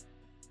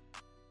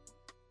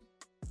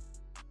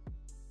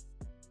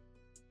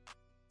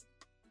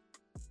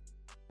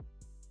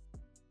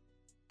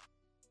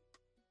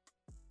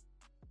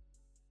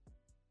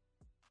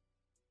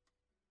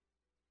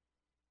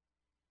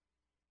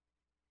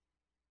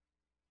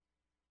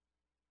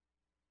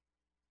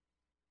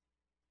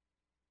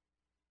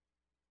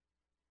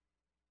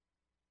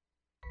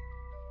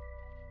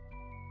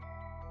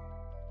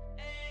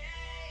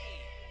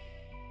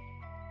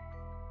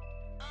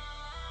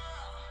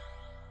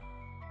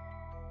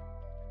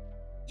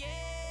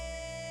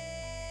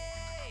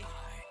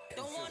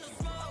 Don't wanna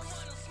smoke,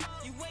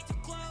 you way too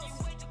close.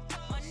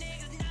 My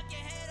niggas knock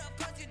your head off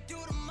cause you do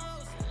the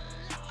most.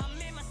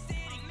 I'm in my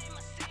city,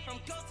 from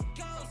coast to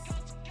coast.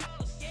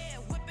 Yeah,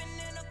 whipping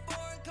in a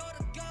foreign coat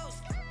of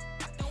ghost.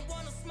 Don't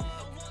wanna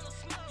smoke,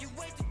 you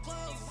way too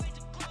close.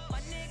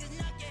 My niggas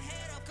knock your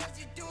head off cause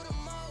you do the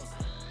most.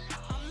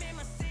 I'm in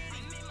my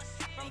city,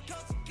 from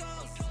coast to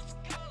coast.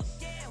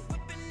 Yeah,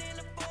 whipping in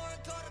a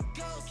foreign coat of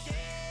ghost.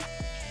 Yeah.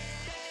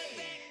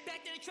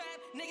 Back to the trap,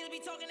 niggas be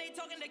talking, they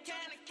talking to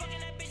cat.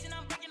 Fucking that bitch and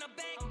I'm breaking her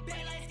back.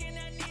 Bad light skin,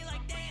 that knee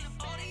like that.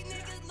 All these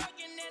niggas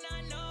lurking and I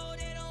know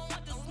they don't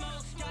want the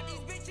smoke. Got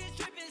these bitches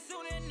tripping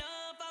soon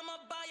enough, I'ma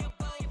buy your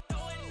boat.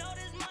 Throwing all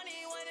this money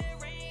when it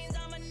rains,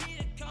 I'ma need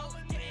a coat.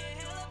 Getting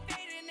hella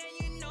faded and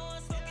you know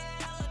I'm smoking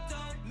hella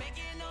dope.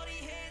 Making all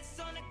these hits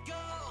on the go.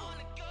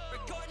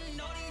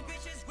 Recording all these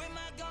bitches with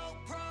my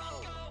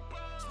GoPro.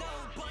 Snow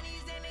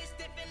bunnies and they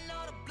stiffing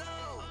all the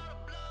blow.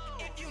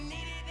 If you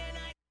need it then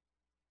I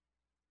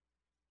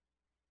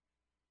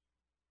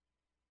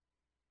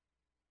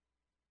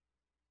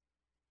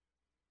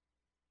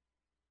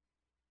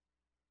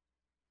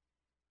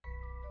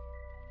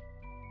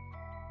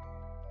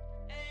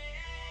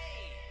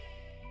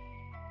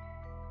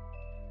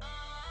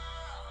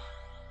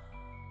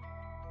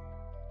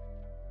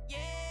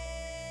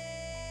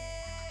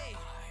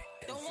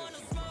don't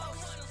wanna smoke,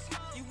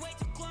 you way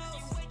too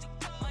close.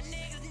 My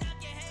niggas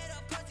knock your head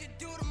off cause you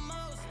do the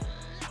most.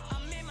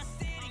 I'm in my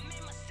city,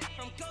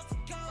 from coast to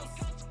coast.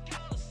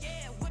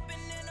 Yeah,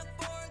 whipping in a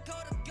foreign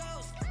coat of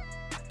ghost.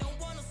 Don't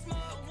wanna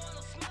smoke,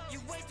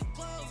 you way too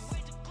close.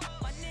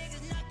 My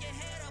niggas knock your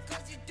head off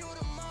cause you do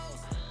the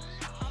most.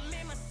 I'm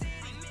in my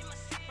city,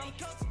 from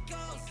coast to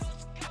coast.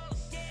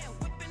 Yeah,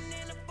 whipping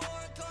in a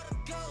foreign coat of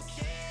ghost.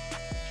 Yeah.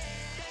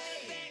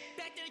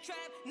 Back to the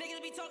trap,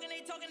 niggas be talking,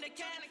 they talking to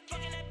cat.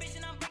 Fucking that bitch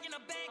and I'm breaking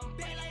her back.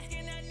 Bad light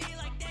skin, that knee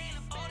like that.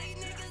 All these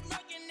niggas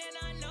lurking and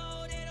I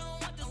know they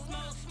don't want the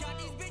smoke. Got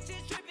these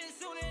bitches tripping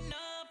soon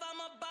enough,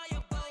 I'ma buy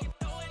your boat.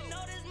 Throwing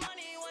all this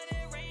money when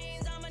it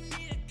rains, I'ma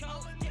need a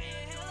coat.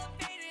 Getting hella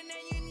faded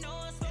and you know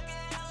I'm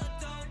smoking hella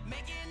dope.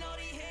 Making all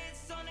these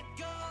hits on the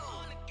go.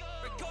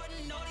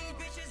 Recording all these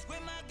bitches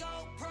with my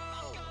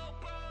GoPro.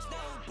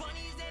 Snow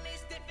bunnies and they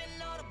stiffing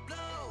all the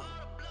blow.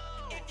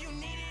 If you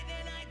need it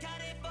then I got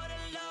it for the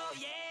low,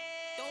 yeah.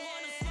 Don't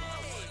wanna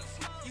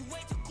smoke, you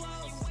way too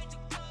close.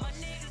 My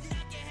niggas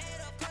knock your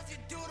head off cause you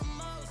do the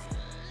most.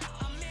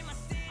 I'm in my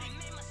city,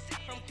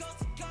 from coast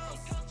to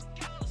coast.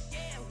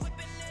 Yeah,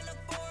 whipping in a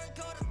foreign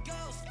coat of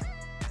ghost.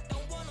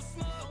 Don't wanna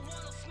smoke,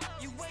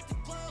 you way too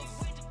close.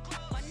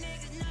 My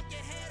niggas knock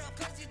your head off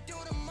cause you do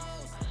the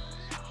most.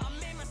 I'm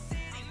in my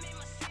city,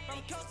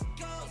 from coast to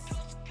coast.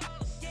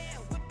 Yeah,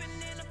 whipping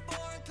in a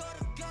foreign coat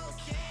of ghost.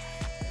 Yeah.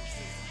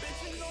 Bitch,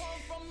 you know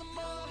I'm from the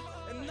mud,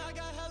 and I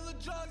got hella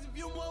drugs. If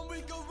you want,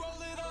 we can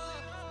roll it up.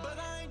 But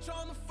I ain't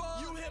tryna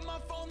fuck. You hit my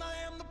phone, I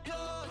am the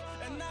plug.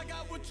 And I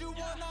got what you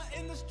want, not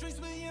in the streets,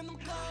 we in them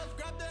clubs.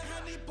 Grab the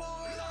handy,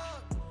 pour it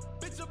up.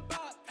 Bitch,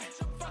 about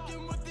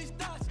fucking with these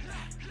dots.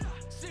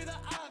 See the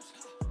ops,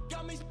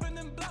 got me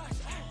spinning blocks.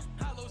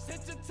 Hollows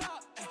hit your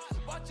top,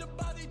 watch your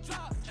body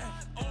drop.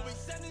 Always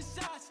sending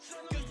shots,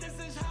 cause this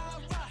is how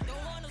I rock.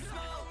 Don't wanna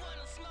smoke,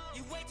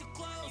 you way too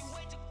close.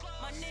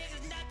 My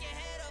niggas knock your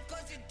head off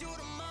cause you do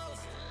the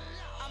most.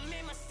 I'm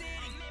in my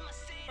city,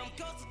 from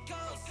coast to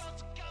coast.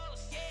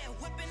 Yeah,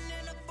 whipping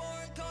in a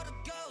foreign coat of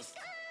ghost.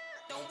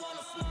 Don't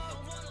wanna smoke,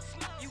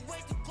 you way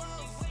too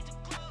close.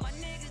 My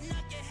niggas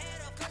knock your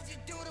head off cause you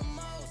do the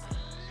most.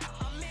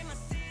 I'm in my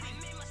city,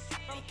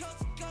 from coast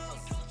to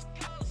coast.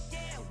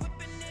 Yeah,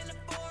 whipping in a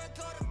foreign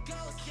coat of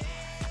ghost. Yeah.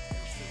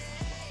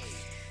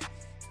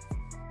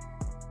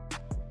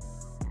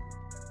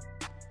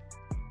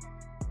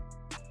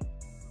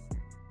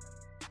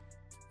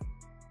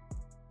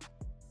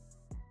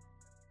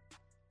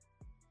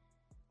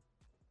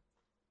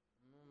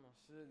 I'm in my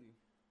city,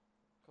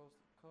 coast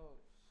to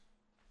coast.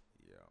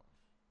 Yeah,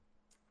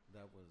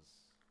 that was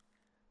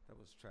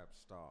Trap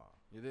Star.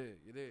 You did.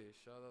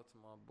 Shout out to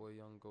my boy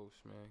Young Ghost,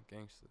 man,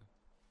 gangster.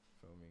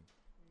 Feel me?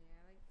 Yeah,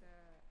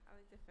 I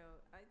like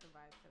the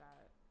vibe to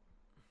that.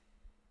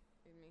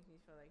 It makes me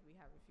feel like we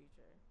have a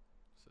future.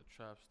 It's a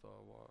trap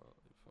star world.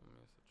 You feel me?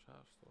 It's a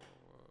trap star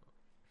world.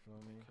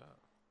 Feel me? Cap.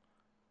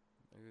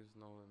 Niggas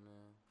know it,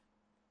 man.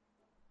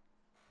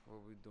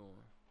 What we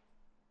doing?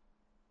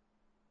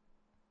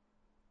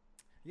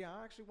 Yeah,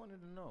 I actually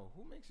wanted to know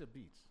who makes your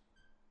beats.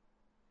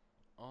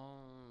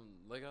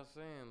 Like I was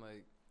saying,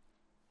 like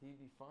he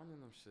be finding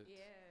them shits.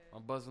 Yeah.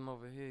 I'm buzzing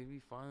over here. He be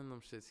finding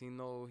them shits. He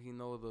know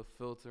the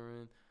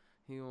filtering.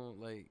 He don't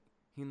like.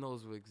 He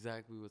knows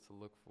exactly what to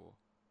look for.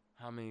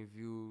 How many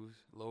views,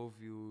 low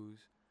views,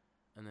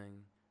 and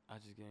then I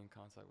just get in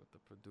contact with the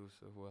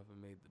producer, whoever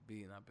made the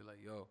beat, and I be like,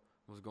 yo,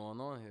 what's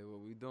going on here?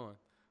 What we doing?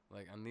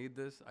 Like, I need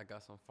this. I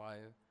got some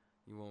fire.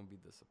 You won't be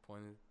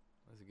disappointed.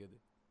 Let's get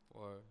it.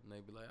 Or and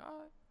they be like, all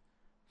right,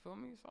 feel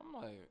me? So I'm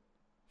like,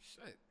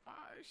 shit, all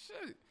right,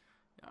 shit.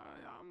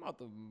 I'm about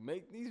to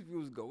make these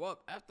views go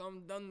up. After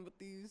I'm done with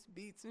these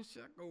beats and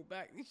shit, I go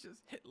back. These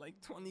just hit like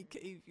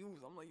 20K views.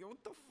 I'm like, yo,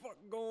 what the fuck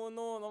going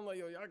on? I'm like,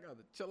 yo, y'all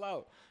gotta chill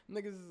out.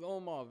 Niggas is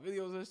on my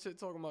videos and shit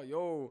talking about,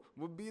 yo,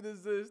 what beat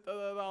is this? Da,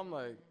 da, da. I'm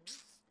like,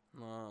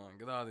 nah,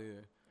 get out of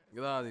here.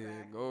 Get out of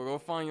here. Go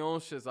find your own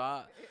shits.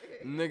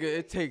 Nigga,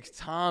 it takes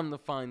time to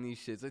find these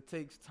shits. It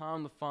takes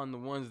time to find the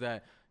ones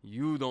that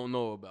you don't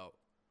know about.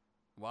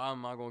 Why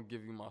am I gonna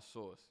give you my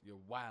source? You're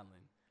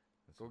wildin'.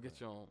 Go get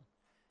your own.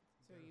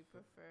 So you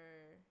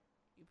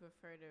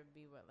prefer to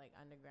be what, like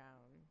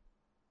underground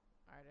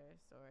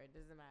artist, or it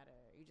doesn't matter?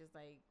 You just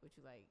like what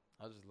you like?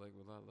 I just like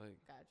what I like.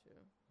 Got you.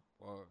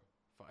 Or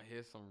if I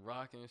hear some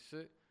rockin'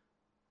 shit,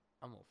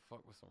 I'm gonna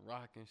fuck with some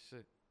rockin'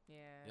 shit.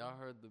 Yeah. Y'all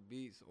heard the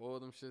beats, all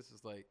them shits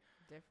is like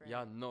Different.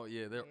 y'all know,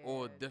 they're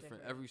all different.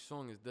 different. Every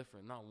song is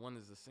different. Not one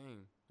is the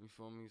same. You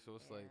feel me? So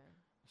it's like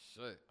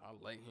shit. I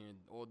like hearing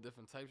all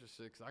different types of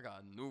shit because I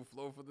got a new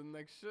flow for the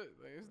next shit.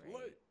 Like, it's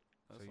lit.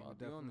 That's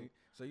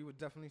So you would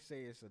definitely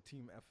say it's a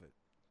team effort.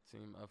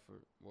 Team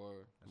effort,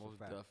 or most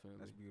fact. definitely.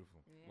 That's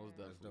beautiful. Yeah. Most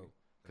That's definitely.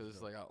 dope. Because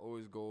it's like I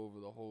always go over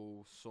the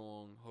whole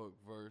song, hook,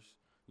 verse.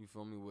 You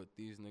feel me? With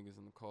these niggas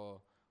in the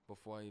car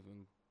before I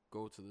even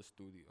go to the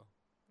studio.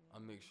 I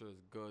make sure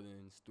it's good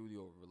and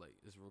studio, like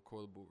it's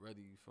recordable,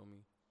 ready. You feel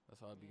me? That's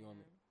how I be on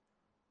it.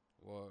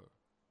 Word.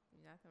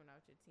 Nothing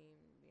without your team,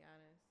 to be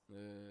honest.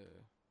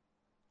 Yeah.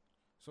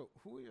 So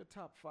who are your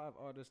top 5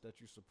 artists that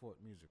you support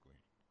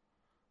musically?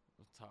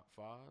 The top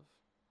 5?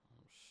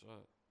 Oh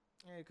shit.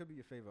 Yeah, it could be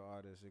your favorite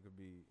artist. It could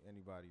be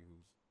anybody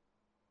who's,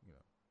 you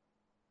know.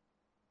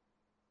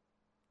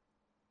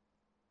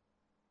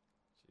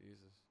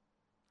 Jesus.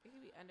 It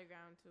could be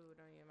underground too. It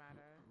don't even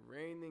matter.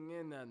 Reigning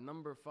in at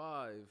number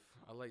 5,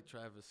 I like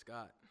Travis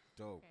Scott.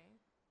 Dope.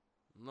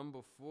 Okay. Number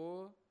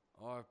 4,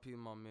 R.P.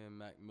 my man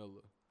Mac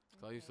Miller.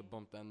 Cause I used to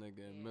bump that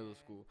nigga in middle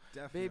school.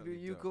 Definitely Baby,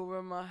 you dope. could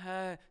wear my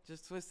hat,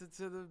 just twist it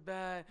to the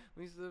back.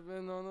 We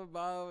slipping on the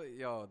bottle.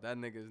 Yo, that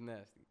nigga's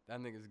nasty. That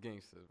nigga's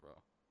gangsters, bro.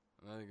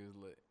 That nigga's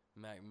lit.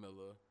 Mac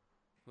Miller.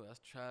 Well, that's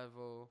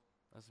Travo.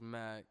 That's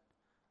Mac.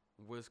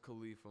 Wiz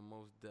Khalifa,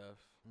 Most Def.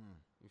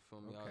 You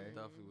feel me? Okay. I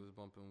definitely was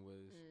bumping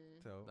Wiz.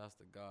 So That's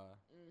the guy.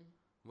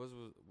 Wiz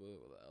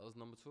that was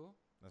number 2?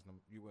 that's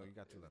you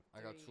got 2 left. I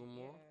got 2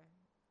 more.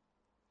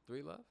 Yeah.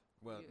 3 left?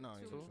 Well, no,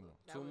 you got 2 more.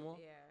 That 2 was- more?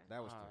 Yeah.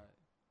 That was 3. Alright.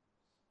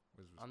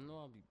 I know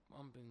I'll be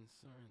bumping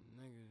certain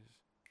niggas.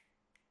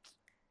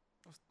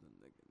 What's the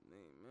nigga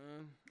name,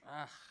 man?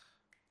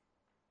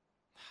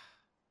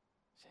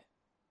 Shit.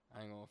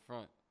 I ain't gonna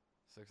front.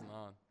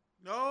 6ix9ine.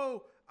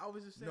 No, I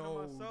was just saying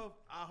No. to myself,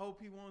 I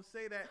hope he won't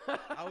say that.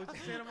 I was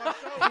just saying to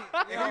myself.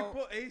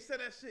 And he said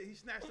that shit. He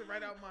snatched it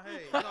right out of my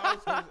head. You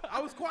know,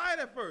 I was quiet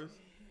at first.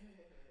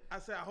 I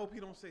said, I hope he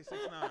don't say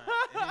 6ix9ine.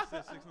 And he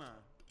said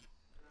 6ix9ine.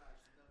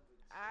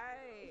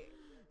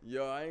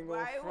 Yo, I ain't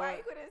gonna front. Why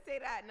you couldn't say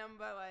that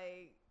number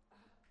like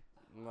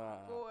Nah.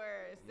 4,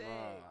 6, Nah.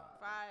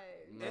 5?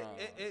 Nah.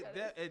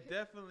 It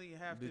definitely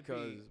have to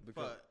be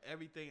for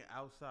everything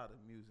outside of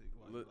music.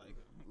 Like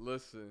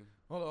Listen,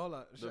 Hold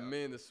on. the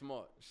man is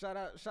smart. Shout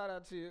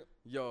out to you.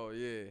 Yo,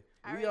 yeah.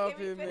 All We right, up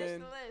can here, we finish man.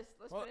 the list?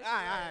 Let's Well, finish all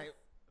the right. list.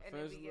 And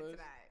then Finish we the get to list?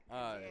 that.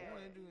 All right.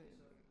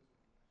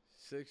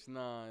 Yeah.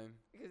 6ix9ine.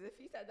 Because if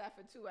he said that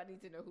for 2, I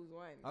need to know who's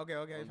won. Okay.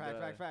 I'm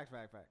dead.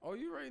 Fact. Oh,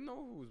 you already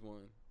know who's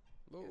won.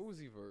 Lil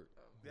Uzi Vert.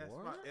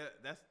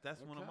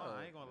 that's one of mine.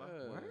 I ain't gonna lie.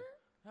 Yeah. What?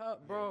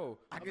 Bro,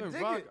 I've been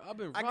dig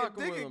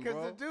rocking it with him, because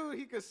bro. the dude,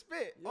 he could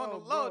spit Yo, on the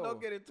low. bro.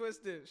 Don't get it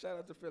twisted. Shout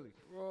out to Philly.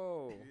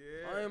 Bro,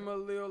 Yeah. I am a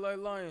Leo like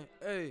lion.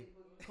 Hey,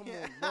 come on,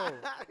 bro.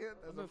 I've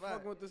That's been a fact.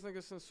 fucking with this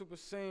nigga since Super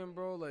Saiyan,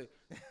 bro. Like,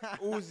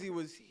 Uzi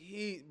was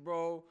heat,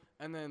 bro.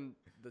 And then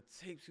the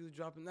tapes he was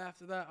dropping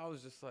after that, I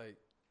was just like,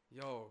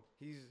 yo,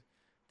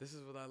 this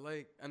is what I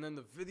like. And then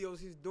the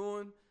videos he's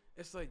doing,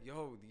 it's like,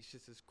 yo, these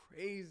shits is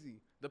crazy.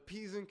 The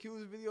P's and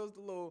Q's videos,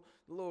 the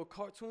little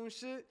cartoon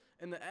shit,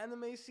 and the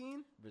anime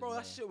scene, bro,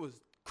 that shit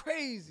was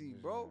crazy,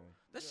 bro.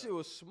 That shit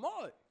was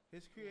smart.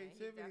 His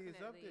creativity is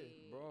up there.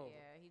 Bro. Yeah,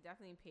 he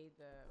definitely paid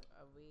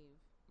a wave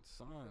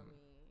Son, for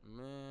me.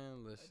 man,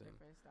 A listen.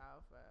 different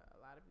style for a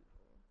lot of people.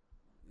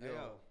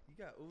 Yo, you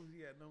got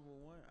Uzi at number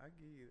 1. I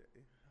give you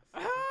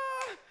that.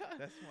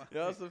 That's my.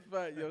 Yo, that's a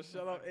fact. Yo,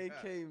 shout out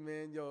AK,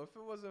 man. Yo, if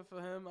it wasn't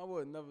for him, I would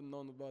have never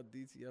known about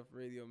DTF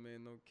Radio,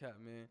 man. No cap,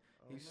 man.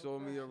 He no showed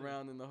me question.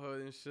 around in the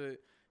hood and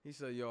shit. He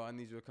said, yo, I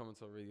need you to come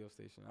into a radio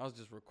station. I was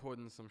just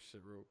recording some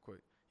shit real quick.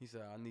 He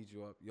said, I need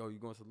you up. Yo, you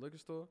going to the liquor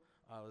store?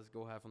 Let's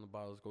go have on the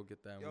bottle. Let's go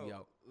get that and Yo, we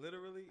out.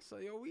 literally, So,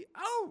 yo, we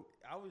out.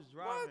 I was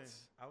driving.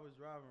 I was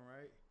driving,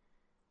 right?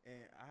 And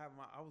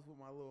I was with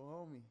my little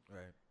homie.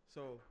 Right.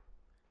 So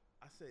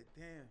I said,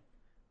 damn,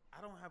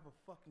 I don't have a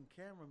fucking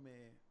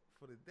cameraman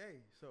for the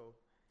day. So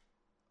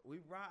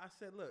we ride. I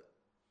said, look,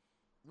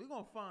 we're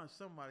going to find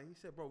somebody. He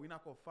said, bro, we're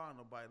not going to find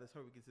nobody. Let's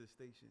hurry get to the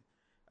station.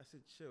 I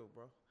said, chill,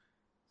 bro.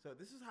 So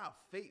this is how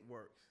fate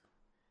works.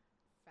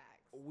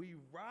 Facts.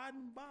 We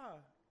riding by.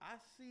 I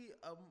see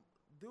a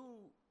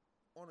dude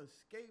on a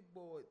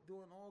skateboard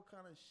doing all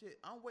kind of shit.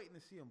 I'm waiting to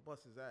see him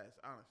bust his ass,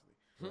 honestly.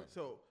 Right.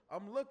 So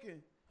I'm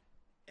looking,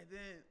 and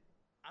then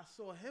I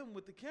saw him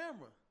with the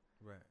camera.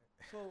 Right.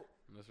 So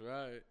That's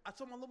right. I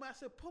told my little man, I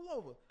said, pull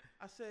over.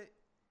 I said,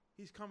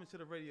 he's coming to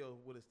the radio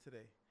with us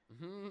today.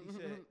 He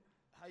said,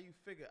 how you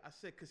figure? I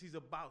said, because he's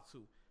about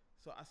to.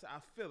 So I said, I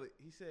feel it.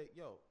 He said,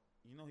 yo,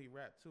 you know he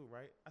rap too,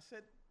 right? I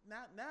said,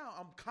 now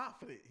I'm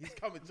confident he's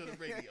coming to the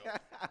radio.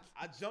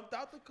 I jumped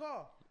out the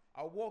car.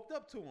 I walked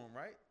up to him,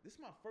 right? This is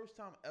my first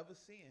time ever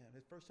seeing him.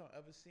 His first time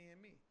ever seeing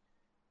me.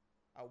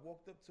 I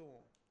walked up to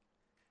him.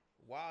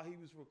 While he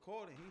was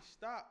recording, he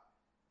stopped.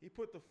 He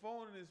put the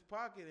phone in his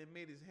pocket and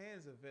made his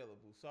hands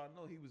available. So I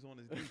know he was on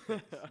his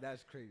defense.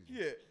 That's crazy.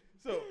 Yeah.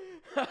 So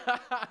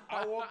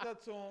I walked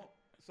up to him.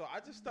 So I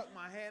just stuck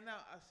my hand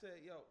out. I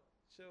said, yo,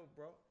 chill,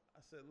 bro. I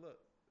said, look,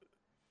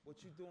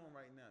 what you doing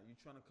right now? You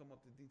trying to come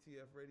up to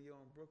DTF radio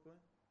in Brooklyn?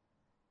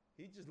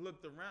 He just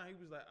looked around. He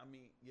was like, I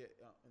mean, yeah.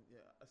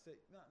 I said,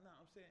 no,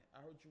 I'm saying,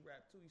 I heard you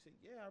rap too. He said,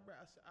 yeah, I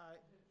rap. I said, all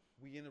right,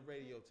 we in the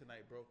radio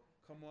tonight, bro.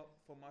 Come up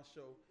for my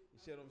show. You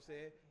see what I'm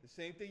saying? The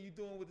same thing you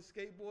doing with the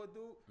skateboard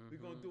dude, we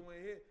going to do it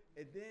here.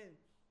 And then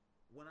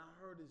when I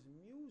heard his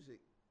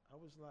music, I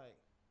was like,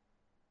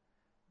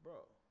 bro,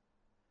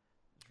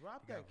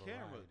 drop You that got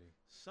camera. variety.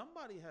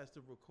 Somebody has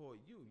to record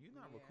you. You're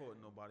not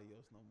recording nobody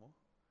else no more.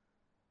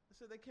 I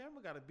said, that camera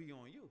got to be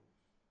on you.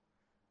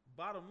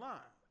 Bottom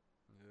line.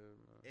 Yeah,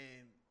 man.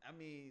 And, I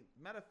mean,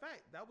 matter of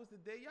fact, that was the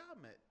day y'all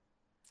met.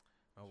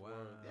 Oh wow.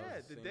 Word. Yeah,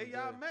 was the the day same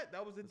y'all day. met,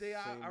 that was the The day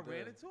same I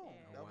ran day. into him.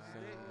 Yeah. That was the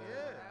Wow. day, Same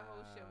yeah. That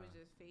whole shit was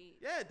just fate.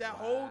 Yeah, that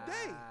whole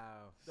day.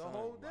 Wow. The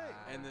whole day.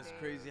 And it's Damn,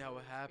 crazy how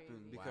it that's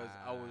happened crazy. because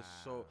I was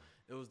so.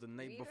 It was the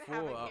night We didn't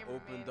have before a I cameraman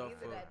opened up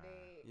either for. that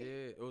day.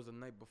 Yeah, it was the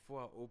night before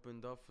I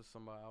opened up for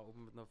somebody. I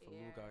opened up for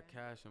Lou Got Yeah.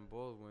 Cash and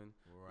Baldwin.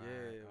 Right.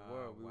 Yeah,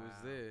 Oh, we was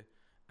wow. there,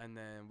 and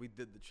then we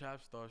did the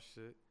Trap Star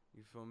shit.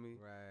 You feel me?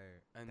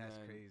 Right. And That's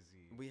then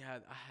crazy.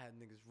 I had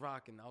niggas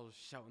rocking. I was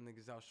shouting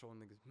niggas out, showing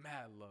niggas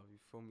mad love. You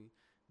feel me?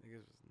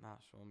 Niggas was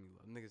not showing me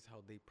love. Niggas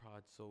held they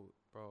pride so,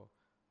 bro.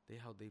 They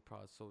held they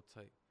pride so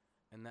tight.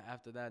 And then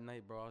after that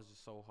night, bro, I was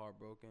just so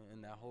heartbroken.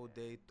 And that whole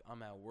day,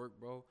 I'm at work,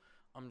 bro.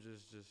 I'm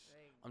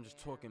just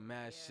talking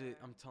mad shit.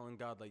 I'm telling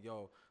God like,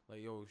 yo,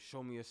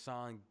 show me a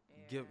sign,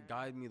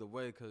 guide me the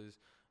way, cause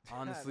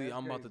honestly, That's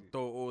I'm about to crazy.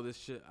 throw all this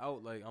shit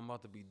out. Like, I'm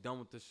about to be done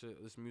with this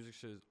shit. This music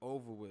shit is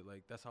over with.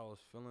 Like, that's how I was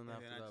feeling And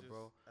after then that,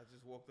 bro. I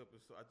just walked up and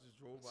I just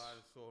drove by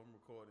and saw him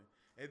recording.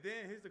 And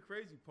then here's the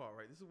crazy part,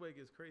 right? This is where it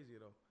gets crazier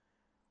though.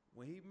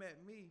 When he met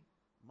me,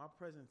 my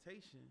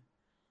presentation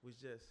was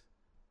just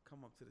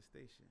come up to the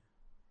station.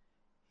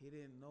 He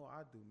didn't know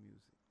I do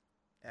music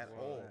at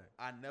all. Right.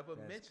 I never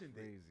That's mentioned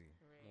it. crazy.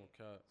 No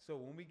cap. So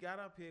when we got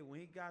up here, when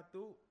he got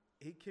through,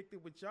 he kicked it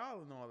with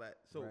y'all and all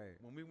that. So Right.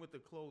 when we went to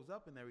close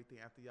up and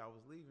everything after y'all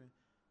was leaving,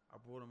 I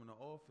brought him in the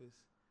office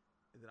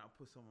and then I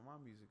put some of my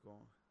music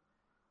on.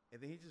 And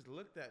then he just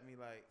looked at me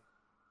like,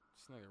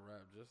 This nigga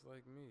rap just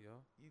like me, yo.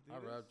 you do I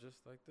this? rap just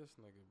like this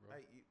nigga, bro.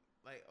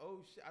 Like,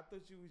 oh shit, I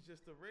thought you was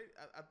just a radio.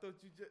 I thought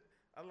you just,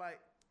 I like,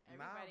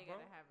 Everybody nah, bro.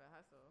 gotta have a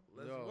hustle.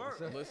 Let's Yo, work.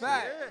 That's a Listen.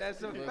 fact. Yeah.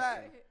 That's a Listen,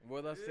 fact.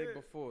 what I said Yeah.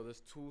 before,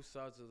 there's two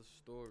sides of the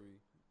story.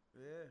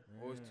 Yeah.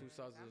 Always Mm. two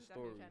sides of I'm the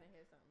definitely story. trying to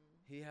hear something.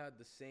 He had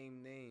the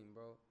same name,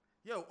 bro.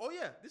 Yo, oh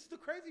yeah, this is the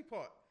crazy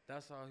part.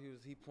 That's how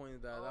he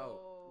pointed that out.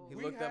 Oh. He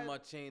We looked at had- my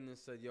chain and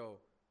said,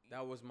 yo,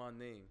 that was my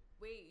name.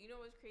 Wait, you know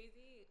what's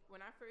crazy?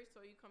 When I first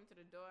saw you come to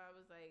the door, I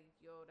was like,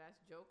 yo, that's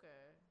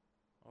Joker.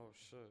 Oh,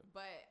 shit.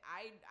 But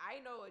I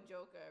know a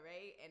Joker,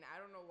 right? And I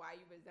don't know why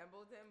you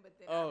resembled him, but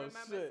then Oh, I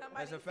remember shit.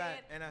 somebody That's a fact.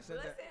 saying, And I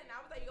said that. listen, I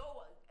was like,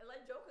 yo,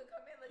 let Joker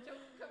come in, let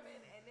Joker come in.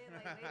 And then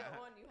like later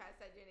on, you had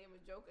said your name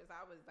was Joker, so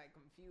I was like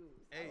confused.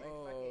 Hey. I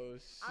was like, fuck Oh, it.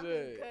 I'm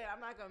just shit. good. I'm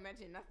not gonna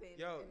mention nothing.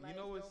 Yo, in you life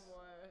know no what's-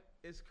 more.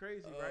 It's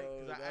crazy, right?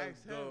 Because I that's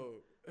asked him.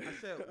 dope. I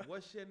said,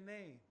 "What's your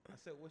name?" I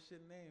said, "What's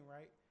your name?"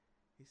 Right?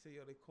 He said,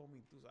 "Yo, they call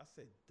me Deuce." I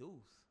said,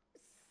 "Deuce."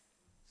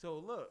 So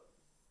look,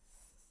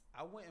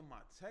 I went in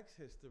my text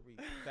history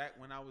back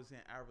when I was in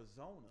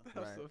Arizona,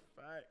 That's Right. a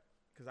fact.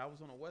 because I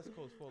was on the West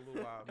Coast for a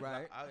little while. 'Cause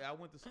Right. I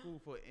went to school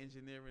for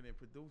engineering and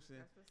producing,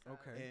 That's what's up.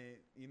 Okay.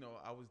 and you know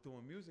I was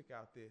doing music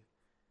out there.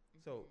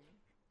 So Mhm.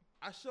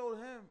 I showed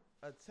him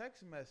a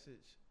text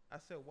message. I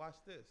said, "Watch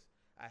this."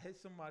 I hit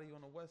somebody on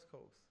the West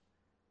Coast.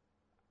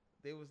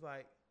 They was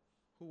like,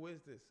 "Who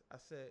is this?" I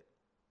said,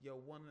 "Your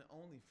one and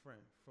only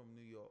friend from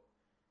New York."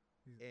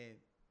 And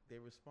they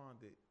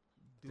responded,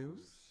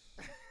 "Deuce."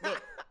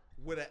 Look,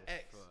 with an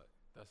X.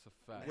 That's That's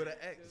a fact. with an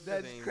X.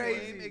 That's Same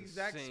crazy. Same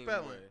exact Same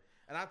spelling. way.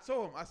 And I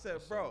told him, I said,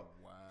 bro,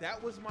 Wow.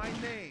 that was my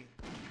name.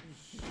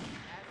 That's crazy.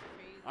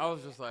 I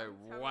was just like,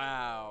 I'm telling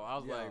wow. I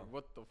was Yo. like,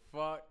 what the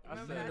fuck? I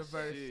Remember said,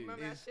 that shit? shit.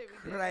 Remember that It's shit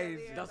we did crazy.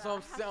 earlier? That's what I'm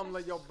Like, saying. I'm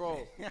like, yo,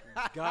 bro,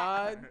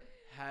 God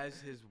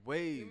has his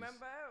ways.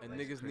 Remember? And Like,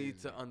 niggas need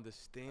to crazy.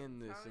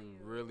 understand this telling and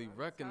you, really I'm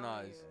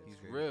recognize telling you. he's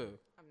Crazy. real.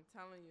 I'm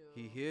telling you.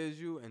 He hears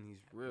you and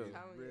he's real. I'm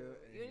telling you. Real,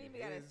 You don't even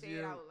gotta and say he it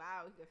is out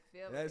loud. You can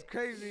feel it. That's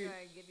crazy. He's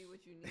gonna give you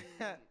what you need.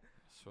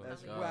 Swear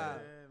That's to God.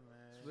 wild. Yeah,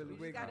 man. It's really You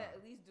wicked. just gotta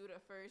at least do the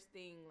first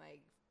thing,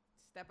 like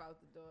step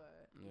out the door.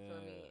 You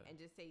feel me? Yeah. And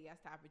just say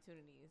yes to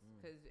opportunities. Mm.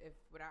 Because if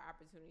without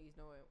opportunities,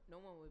 no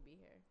one would be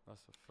here.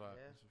 That's a fact.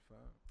 Yeah. That's a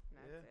fact. And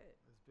that's Yeah. it.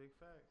 That's big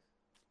facts.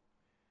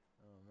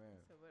 Oh man.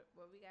 So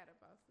what we got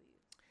up our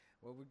sleeves?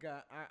 Well, we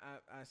got.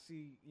 I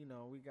see. You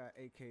know, we got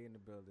AK in the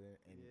building,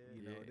 and Yeah.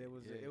 you know, Yeah, there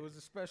was yeah. it was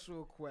a special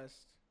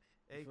request.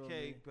 You feel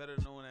me? AK, better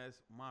known as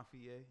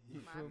Mafia.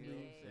 You feel me?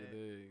 Mafia. You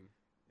dig?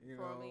 You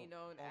know, Formerly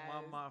known On as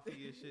my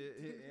Mafia shit.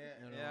 Yeah,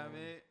 You yeah, I know.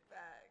 mean.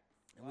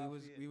 Facts. and we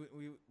was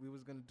Mafia. we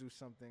was gonna do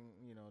something,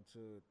 you know,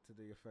 to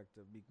the effect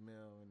of Meek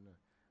Mill and the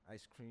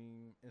ice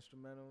cream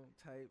instrumental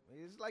type.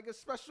 It's like a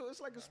special.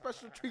 It's like a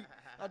special treat.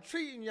 I'm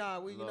treating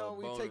y'all. We, you know, Little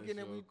we bonus taking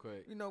it. real We,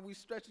 quick. you know, we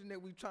stretching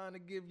it. We trying to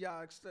give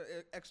y'all extra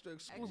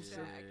exclusive.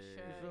 Extra, Yeah.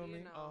 extra. You feel me?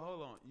 know. Oh,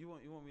 hold on. You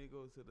want me to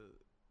go to the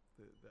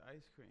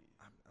ice cream?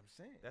 I'm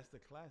saying. That's the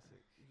classic.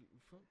 You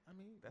feel- I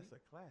mean, That's a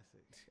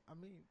classic. I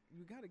mean,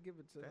 you gotta give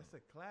it to. That's a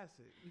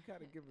classic. You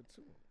gotta give it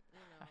to 'em. You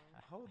know.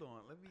 Hold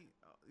on. Let me.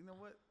 You know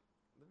what?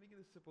 Let me get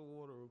a sip of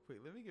water real quick.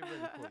 Let me get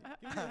ready for you.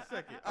 Give me a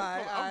second.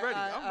 I'm ready.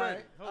 I'm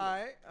ready. Hold All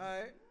on.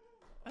 right.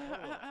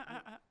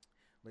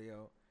 But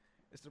yo,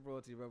 it's the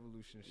Royalty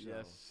Revolution show.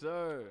 Yes,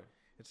 sir.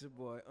 It's your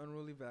boy,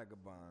 Unruly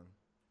Vagabond.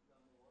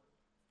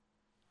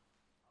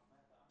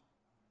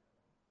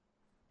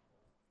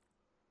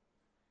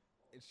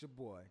 It's your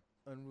boy,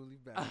 Unruly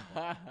Vagabond,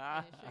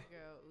 And it's your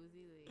girl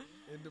Uzi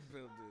Lee. in the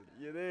building.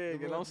 You dig?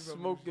 The And I'm Royalty Revolution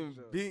smoking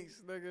show.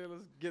 beats, nigga.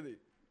 Let's get it.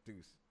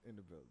 Deuce, in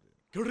the building.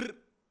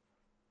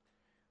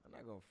 I'm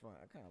not gonna front.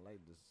 I kind of like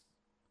this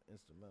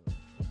instrumental.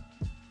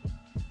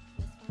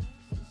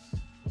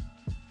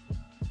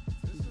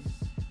 This is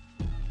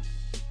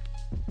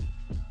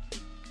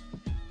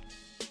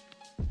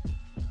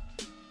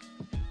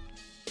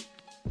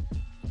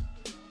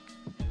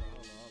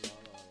hold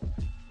on.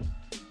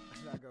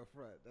 I'm not gonna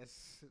front.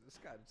 It's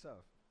kind of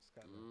tough. It's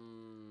kind of.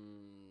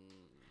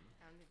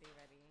 I'm the day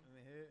ready. Let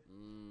me hear it.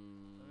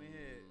 Let me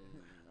hear it.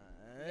 You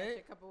got Alright.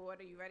 your cup of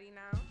water. You ready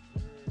now?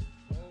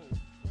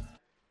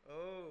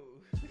 Oh.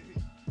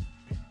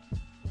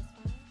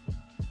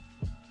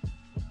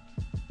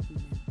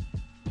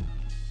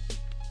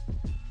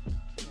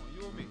 Come on,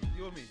 you and me.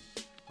 You and me.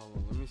 Hold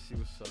on, let me see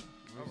what's up.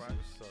 Let me Alright.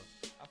 see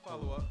what's up. I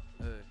follow up.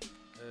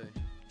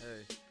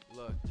 Hey,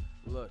 look.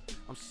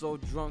 I'm so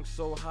drunk,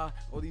 so high.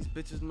 All these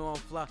bitches know I'm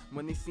fly.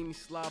 When they see me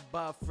slide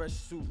by, fresh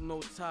suit, no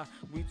tie.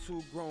 We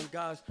two grown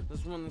guys.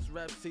 Let's run this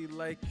rap scene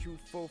like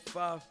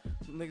Q45.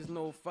 Niggas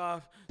know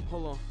 5.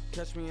 Hold on.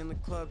 Catch me in the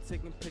club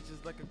taking pictures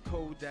like a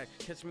Kodak.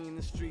 Catch me in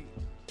the street.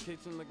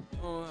 Catching like,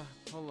 hold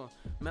on.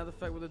 Matter of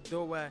fact, with a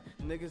dough at.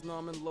 Niggas know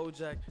I'm in low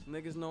jack.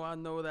 Niggas know I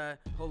know that.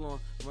 Hold on.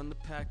 Run the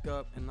pack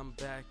up and I'm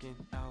backing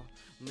out.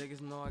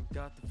 Niggas know I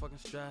got the fucking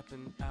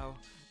strapping out.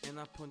 And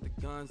I point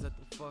the guns at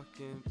the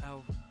fucking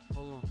out.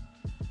 Hold on.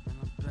 And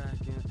I'm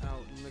backing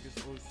out.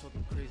 Niggas always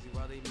talking crazy.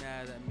 Why they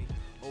mad at me?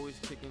 Always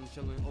kicking,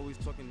 chilling, always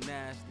talking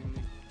nasty.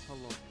 Hold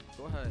on.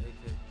 Go ahead,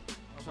 AK.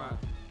 All right.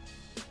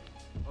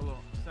 Hold on.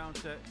 Sound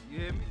check. You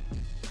hear me?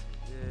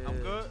 Yeah. I'm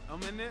good.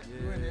 I'm in there.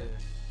 Yeah. in there?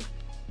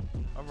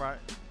 All right.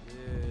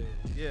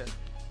 Yeah. Yeah.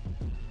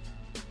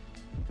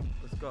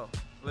 Let's go.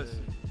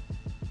 Listen.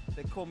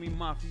 They call me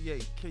Mafia.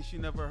 In case you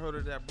never heard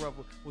of that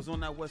brother. Was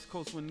on that West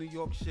Coast when New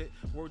York shit.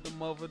 Word the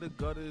mother, the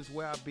gutter is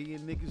where I be.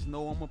 And niggas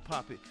know I'ma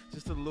pop it.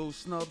 Just a little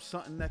snub,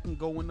 something that can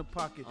go in the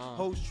pocket.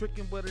 Hoes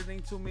tricking, but it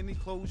ain't too many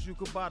clothes you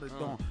could buy the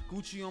dawn.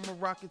 Gucci on my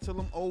rocket till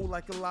I'm old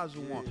like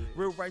Elijah Wan.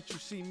 Real right, you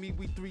see me,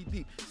 we 3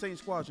 deep. Same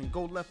squadron.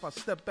 Go left, I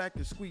step back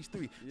and squeeze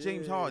 3.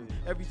 James Harden.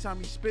 Every time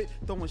he spit,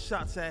 throwing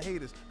shots at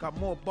haters. Got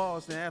more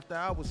bars than after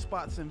hours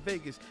spots in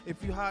Vegas.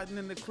 If you hiding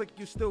in the clique,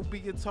 you still be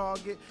a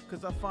target.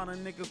 Cause I find a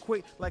nigga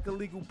quick like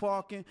illegal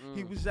parking.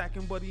 He was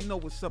acting, but he know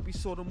what's up. He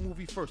saw the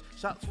movie first.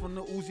 Shots from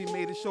the Uzi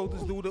made his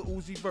shoulders do the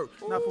Uzi vert.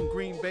 Not from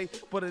Green Bay,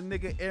 but a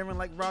nigga airing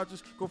like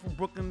Rodgers. Go from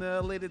Brooklyn to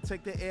LA to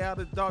take the air out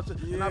of Dodger.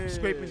 And I be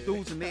scraping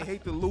dudes and they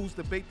hate to lose,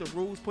 debate the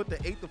rules, put the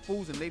 8 to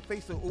fools and they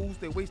face the ooze,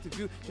 they waste the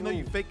view. You know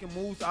you faking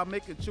moves, I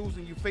make it choose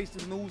and you face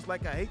the news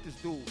like I hate this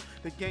dude.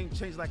 The game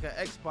changed like an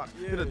Xbox.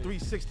 Hit a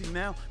 360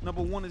 now,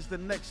 number 1 is the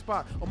next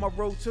spot. On my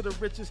road to the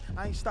riches,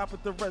 I ain't stop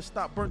at the rest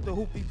stop. Burnt the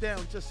hoopty down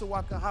just so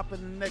I could hop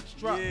in the next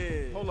drop.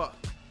 Hold up.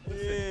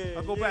 Listen.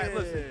 I go back,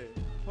 listen.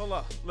 Hold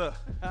up, look.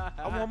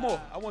 I want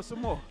more. I want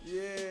some more.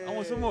 I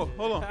want some more.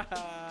 Hold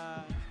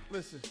on.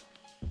 Listen.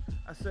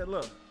 I said,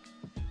 look.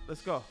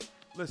 Let's go.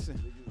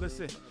 Listen.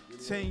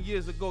 10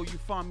 years ago, you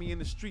find me in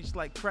the streets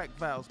like crack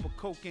vials, but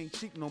coke ain't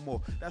cheap no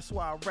more. That's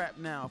why I rap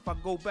now. If I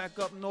go back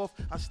up north,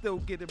 I still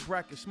get it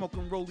bracket.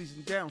 Smoking rollies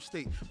in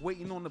downstate,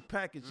 waiting on the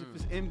package. If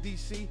it's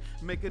MDC,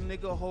 make a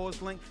nigga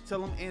horse link.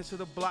 Tell him answer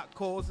the block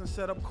calls and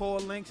set up call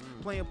links.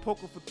 Playing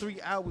poker for 3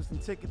 hours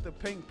and take it to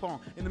ping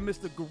pong. In the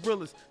midst of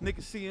gorillas,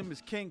 niggas see him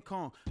as King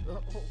Kong.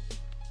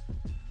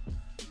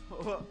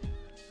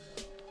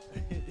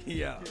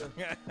 Yeah.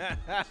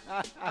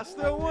 I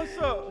still want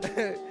some.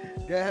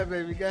 Go ahead,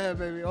 baby.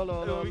 Hold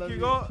on. Yo, we Let keep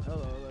me, going?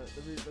 hold on.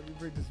 Let me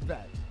bring this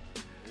back.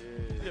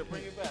 Yeah,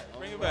 bring it back.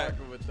 Bring I'm it back.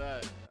 rocking with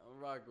that.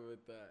 I'm rocking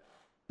with that.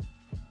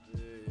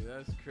 Yeah,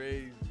 that's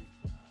crazy.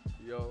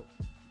 Yo,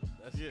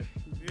 that's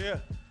Yeah.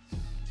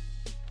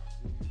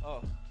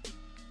 Oh.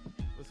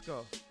 Let's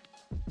go.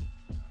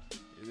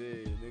 It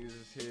is.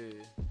 Niggas is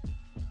here.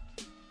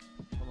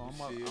 Hold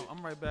You on, see it?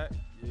 I'm right back.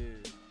 Yeah.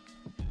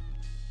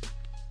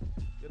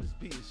 Yo, this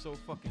beat is so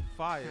fucking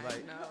fire.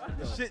 Like, No.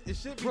 it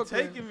should be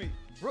Brooklyn. taking me.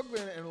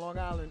 Brooklyn and Long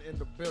Island in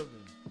the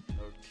building.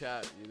 No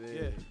cap. You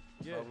there?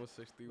 Yeah. Almost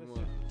 61.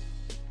 Listen.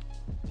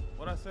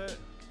 What I said?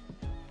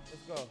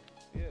 Let's go.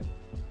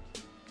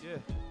 Yeah.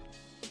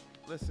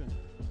 Listen.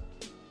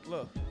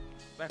 Look.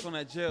 Back on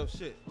that jail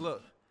shit.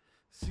 Look.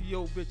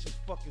 CO bitch is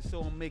fucking,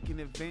 so I'm making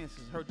advances.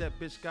 Heard that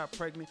bitch got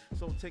pregnant,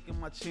 so I'm taking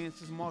my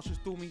chances. Marshals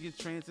threw me in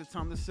transit,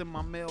 time to send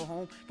my mail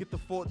home. Get the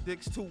 4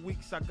 dicks, 2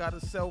 weeks, I got a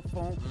cell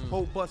phone.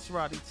 Whole bus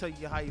ride, he tell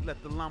you how he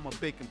let the llama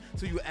bake him.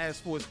 Till you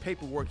ask for his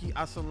paperwork, he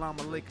assalamu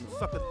alaikum.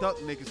 Suck a duck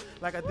niggas,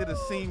 like I did a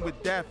scene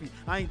with Daffy.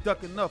 I ain't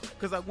duck enough,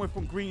 cause I went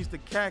from greens to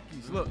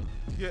khakis. Look,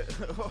 yeah.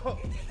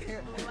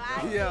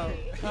 Yo,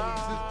 this is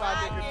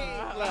my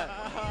nigga Black.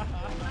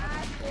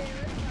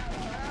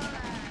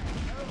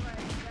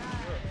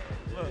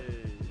 Look,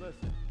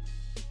 listen.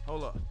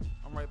 Hold up.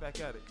 I'm right back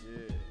at it.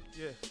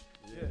 Yeah.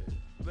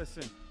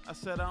 Listen, I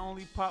said I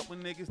only pop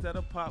with niggas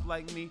that'll pop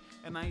like me,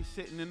 and I ain't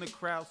sitting in the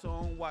crowd, so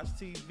I don't watch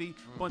TV.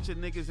 Bunch of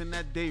niggas in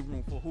that day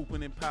room for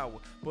hooping in power,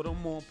 but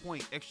I'm on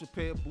point. Extra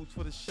pair of boots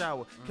for the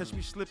shower. Catch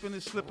me slipping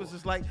in slippers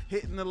is like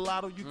hitting the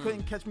lotto. You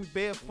couldn't catch me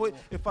barefoot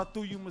if I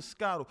threw you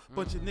Moscato.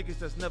 Bunch of niggas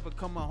that's never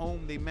coming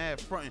home, they mad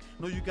frontin'.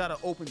 Know you got an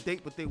open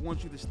date, but they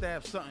want you to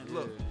stab something.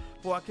 Look,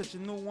 before I catch a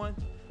new one,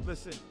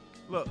 listen,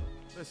 look.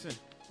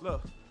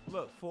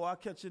 Before I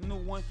catch a new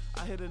one,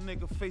 I hit a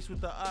nigga face with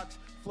the ox,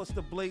 flush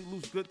the blade,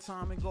 lose good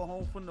time, and go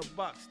home from the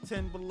box.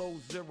 10 below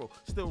 0,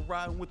 still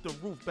riding with the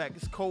roof back.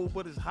 It's cold,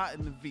 but it's hot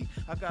in the V.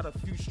 I got a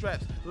few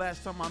straps.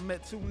 Last time I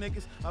met 2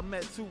 niggas, I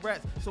met 2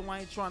 rats, so I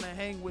ain't trying to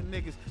hang with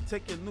niggas.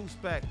 Take your noose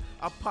back.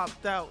 I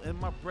popped out and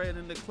my bread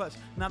in the clutch.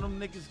 Now them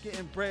niggas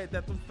getting bread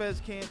that them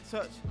feds can't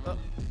touch. I'm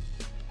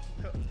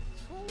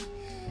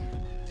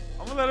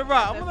gonna let it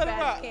rock.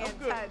 I'm Can't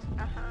good. touch.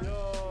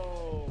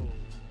 Yo.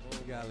 You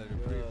gotta let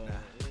it breathe now.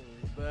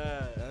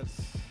 Bad.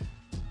 That's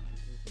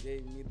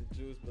Gave me the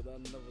juice, but I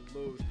never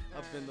lose.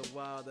 I've been the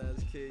wild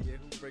ass kid, yeah,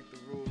 who break the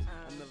rules.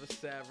 I never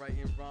sat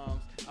writing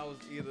rhymes. I was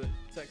either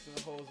texting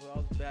hoes or I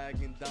was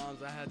bagging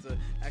dimes. I had to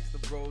ask the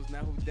bros, now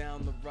who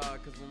down the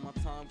ride? Cause when my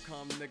time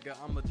come, nigga,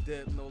 I'm a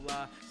dip, no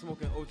lie.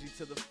 Smoking OG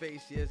to the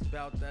face, yeah, it's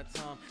about that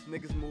time.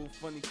 Niggas move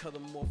funny, cut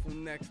them off, who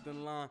next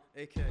in line?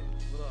 AK,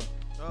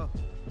 what up?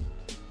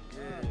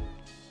 Yeah.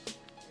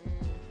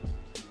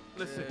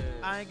 Listen,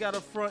 Yeah. I ain't got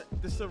a front.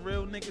 This a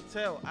real nigga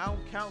tell. I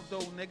don't count though,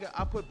 nigga.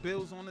 I put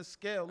bills on the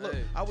scale. Look,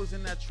 Hey. I was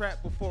in that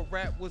trap before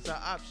rap was an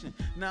option.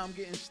 Now I'm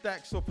getting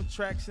stacks off of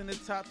tracks in the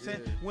top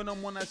 10. Yeah. When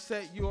I'm on that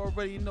set, you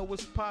already know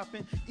what's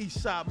poppin'.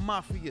 Eastside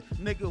Mafia,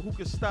 nigga, who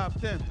can stop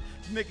them?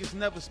 Niggas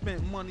never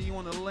spent money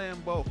on a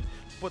Lambo,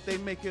 but they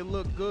make it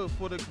look good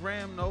for the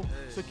gram, though. Hey.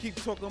 So keep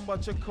talking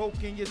about your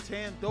coke and your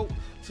tan dope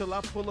till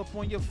I pull up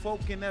on your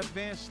folk in that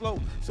van slow.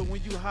 So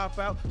when you hop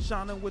out,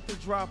 shining with the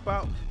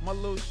dropout, my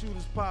little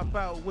shooters pop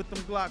out with them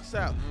Glocks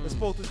out.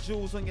 Expose the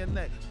jewels on your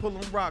neck, pull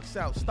them rocks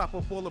out, stop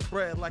up all the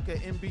bread like an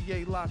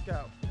NBA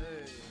lockout.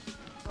 Hey,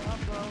 pop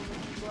out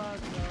with the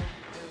blocks out.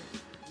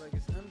 Hey, like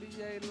it's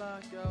NBA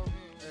lockout.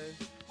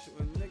 Hey,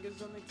 shooting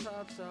niggas on their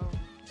tops out.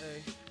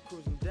 Hey,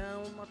 cruising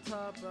down with my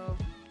top out.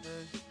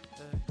 Hey,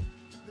 hey,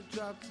 the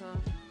drop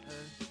time.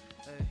 Hey,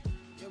 hey,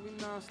 yeah we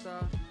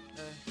non-stop.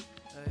 Hey,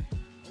 hey,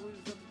 always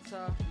at the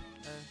top.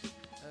 Hey,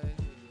 hey,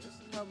 this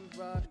is how we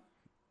ride.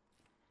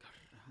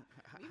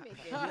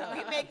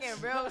 We making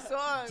real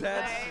songs.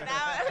 That's- like,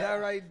 that, that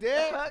right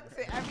there. hooks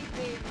and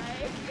everything. Like,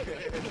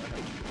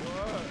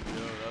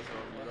 Yo, that's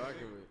what I'm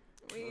rocking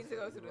with. we need to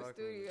go to the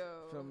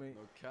studio. Feel me?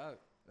 No cap.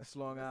 That's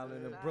Long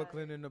Island and Nice.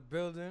 Brooklyn in the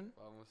building.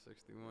 Almost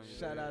 61.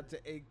 Shout out to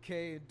AK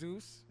and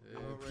Deuce. Yeah.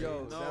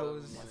 No. That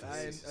was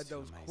Nice. that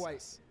was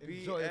quite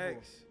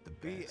enjoyable.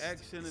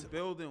 BX in the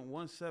building,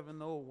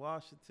 170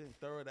 Washington,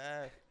 3rd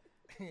Ave.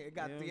 It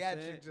got You know what I'm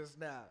theatric saying? just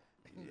now.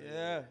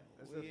 Yeah,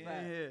 That's we a in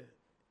fact. here.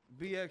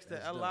 BX to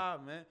That's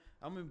LI, man.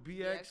 I'm in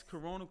BX, BX.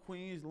 Corona,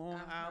 Queens,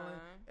 Long Island,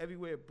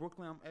 everywhere.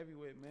 Brooklyn, I'm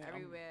everywhere, man.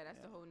 Everywhere. That's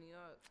the whole New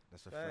York.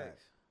 That's a Facts.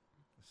 fact.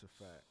 That's a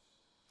fact.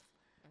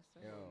 That's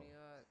the Yo. whole New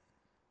York.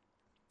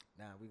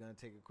 Now we're gonna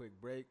take a quick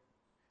break.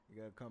 We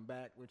gotta come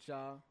back with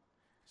y'all.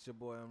 It's your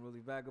boy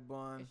Unruly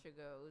Vagabond, It's your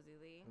girl Uzi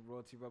Lee. the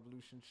Royalty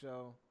Revolution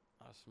Show.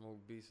 I smoke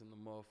beats in the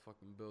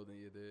motherfucking building,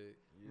 you dig?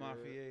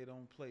 Mafia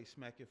don't play.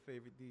 Smack your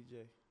favorite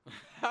DJ.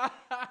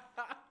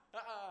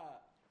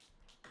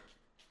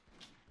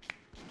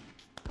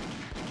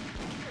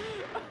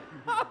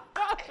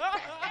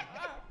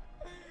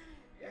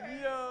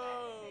 Yo!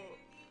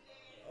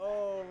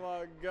 Oh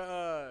my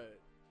God!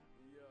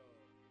 Yo!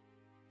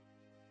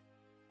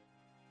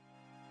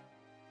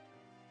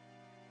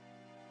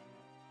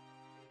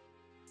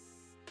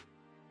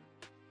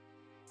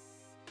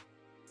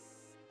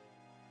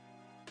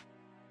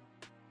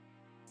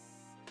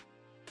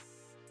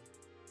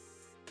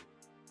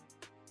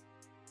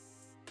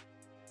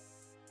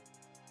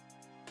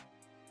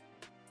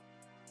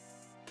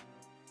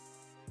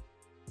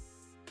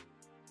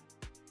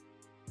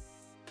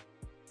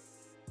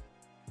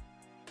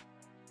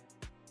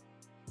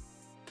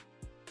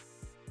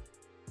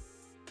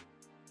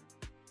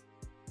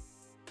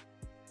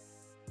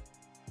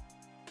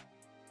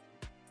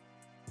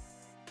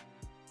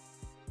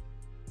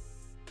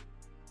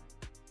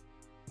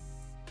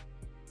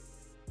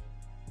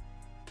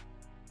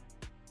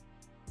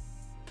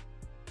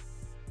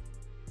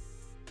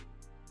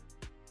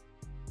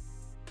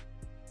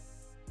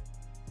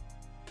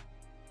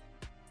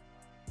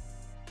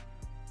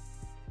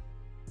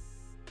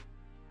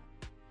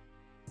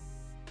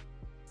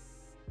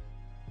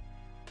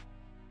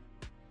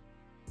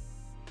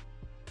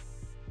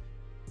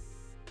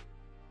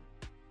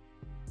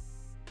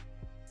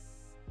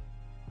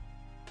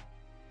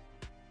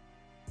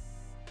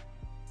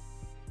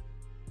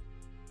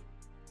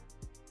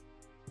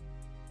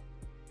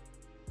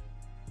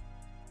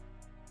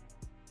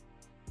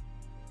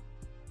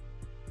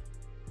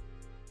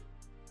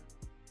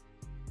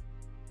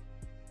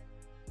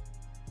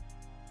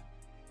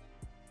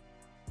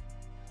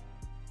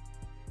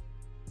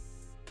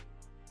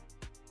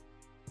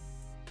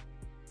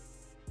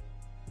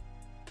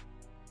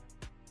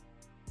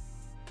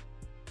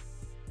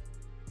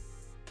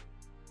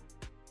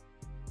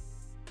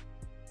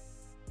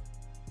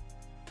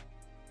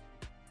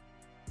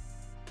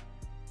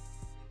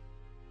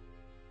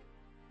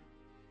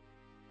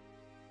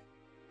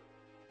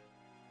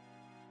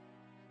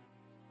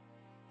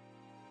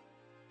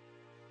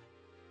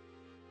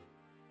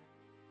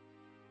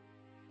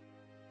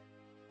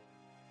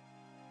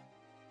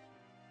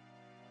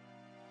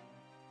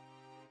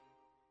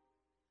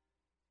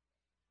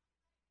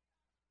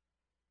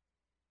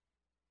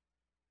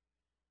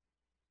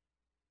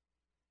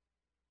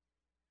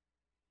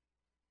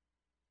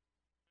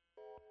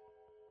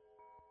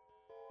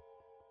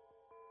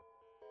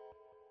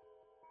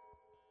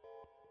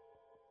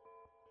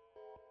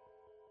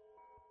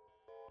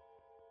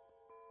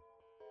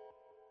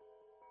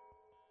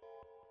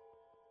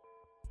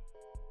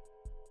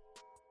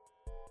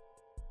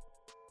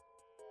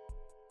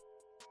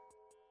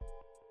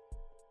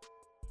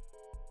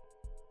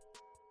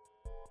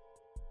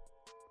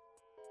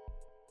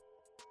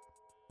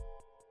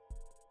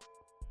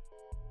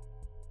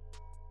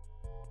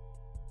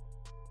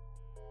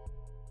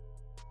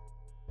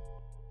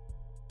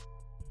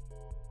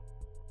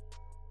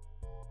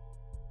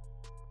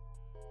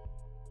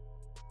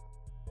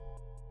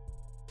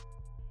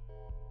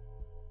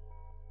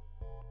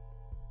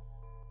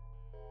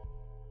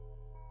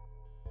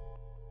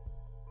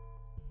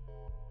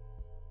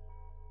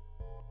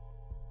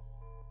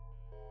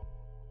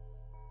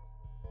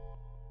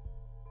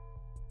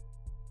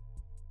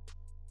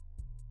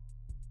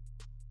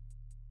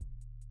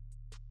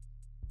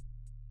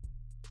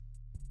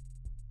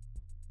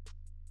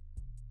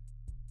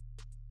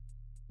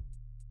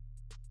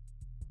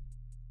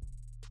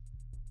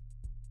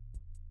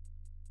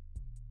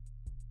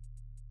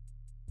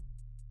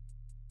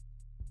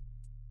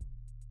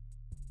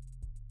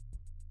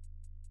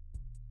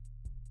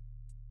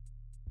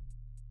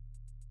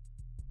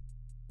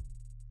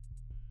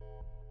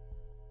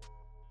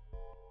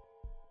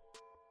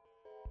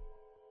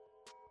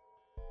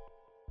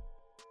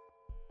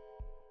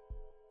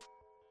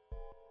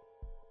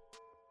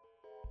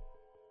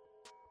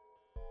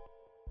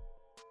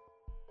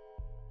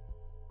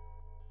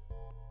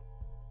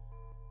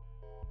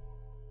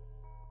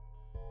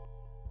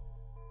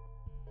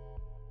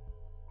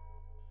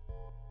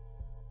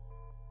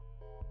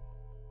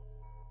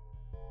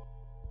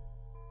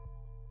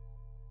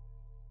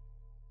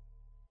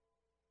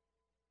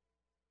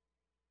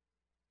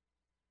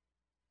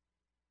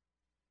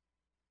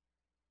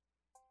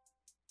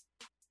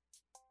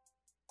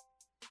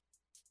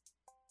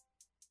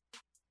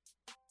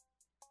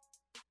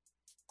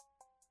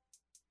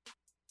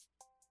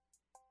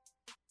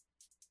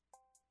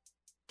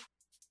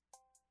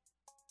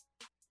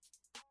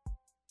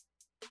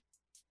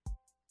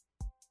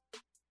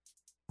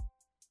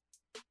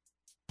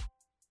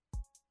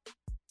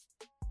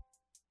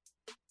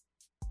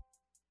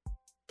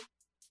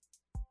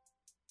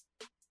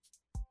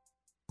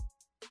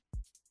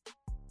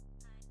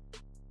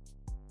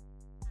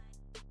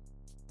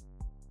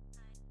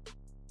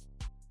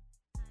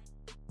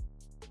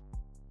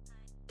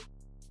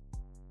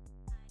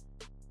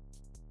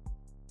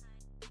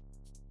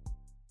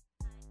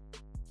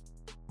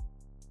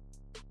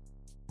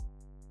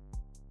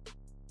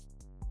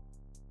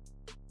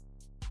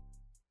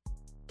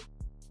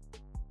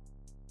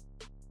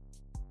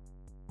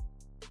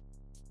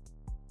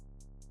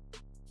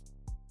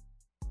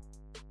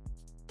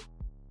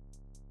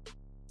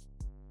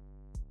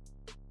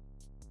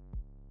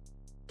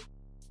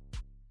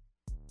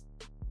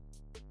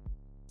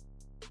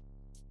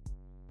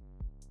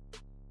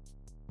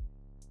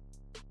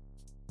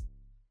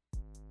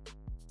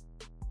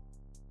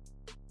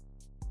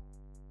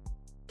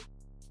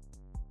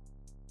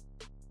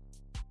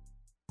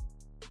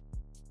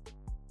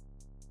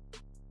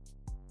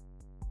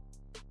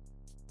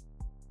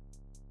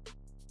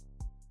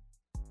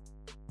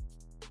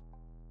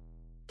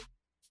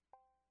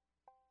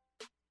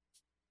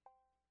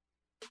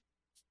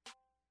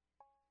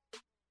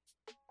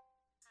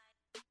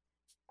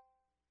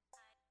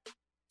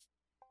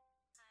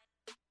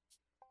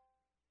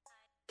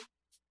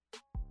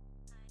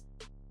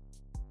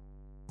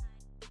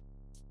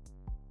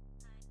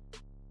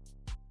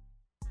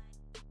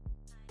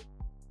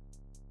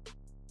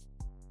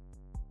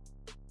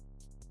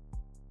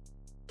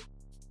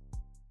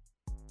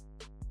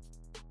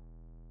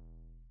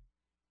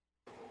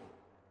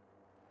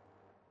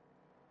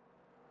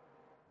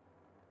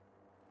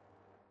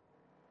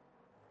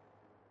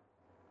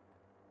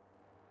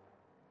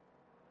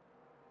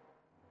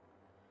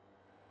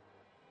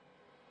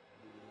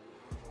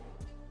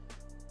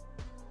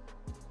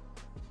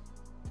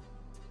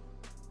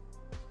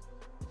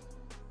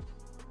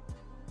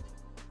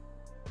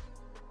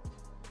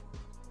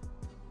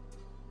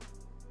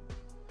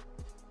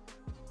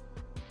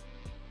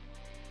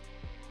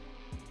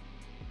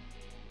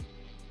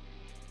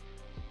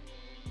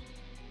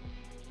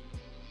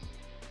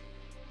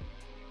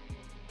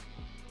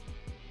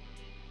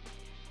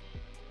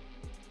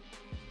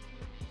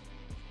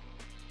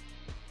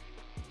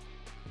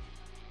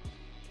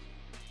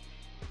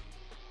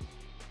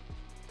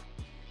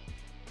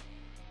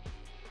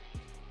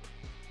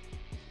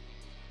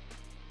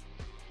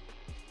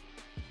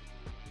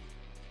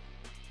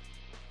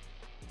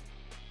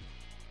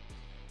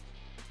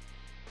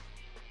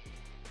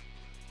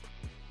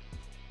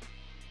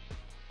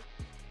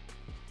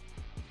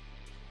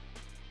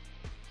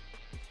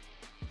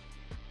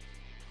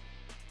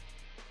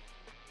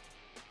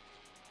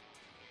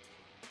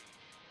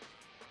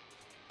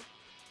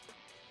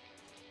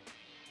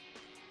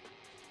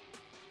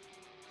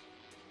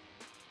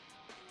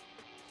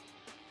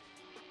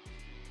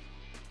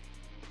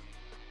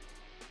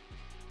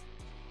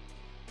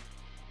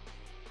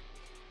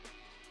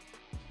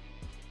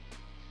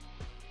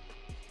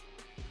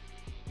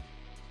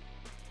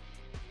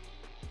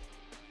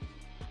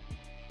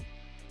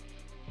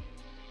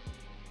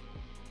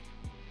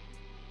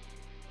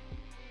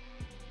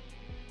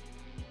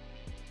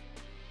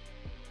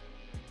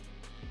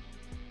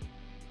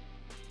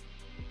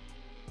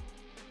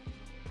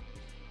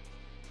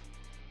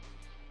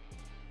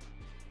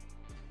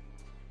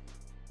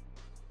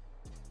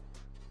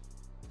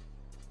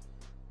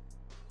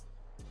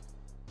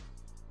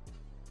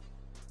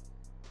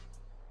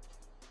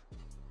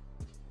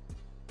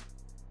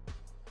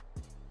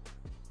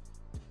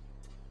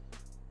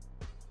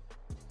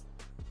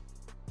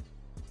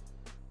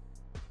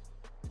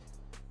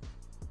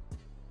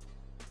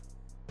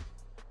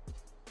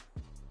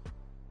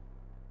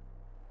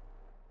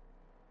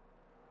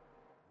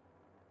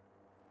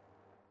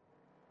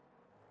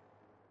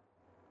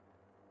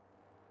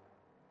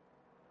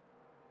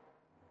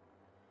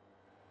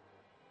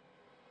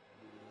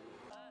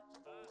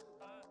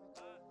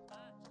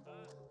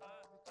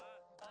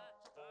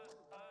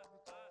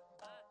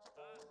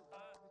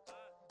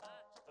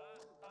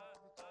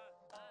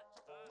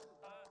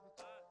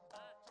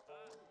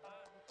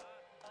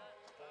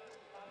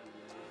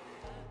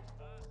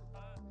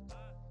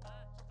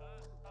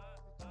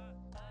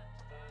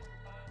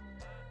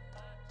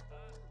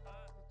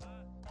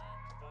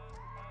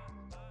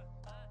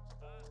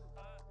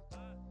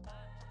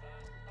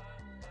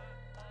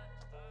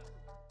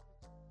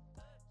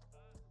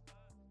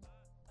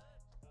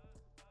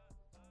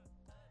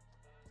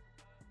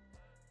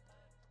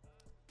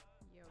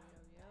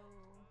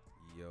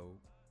 Yo,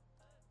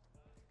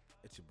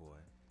 it's your boy,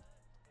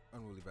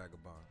 Unruly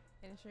Vagabond,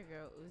 And it's your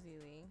girl Uzi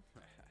Lee.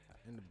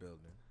 in the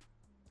building.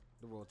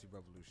 The Royalty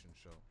Revolution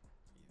Show.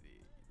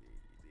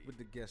 With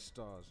the guest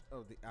stars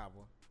of the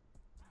hour,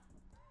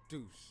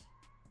 Deuce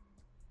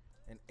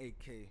and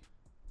AK.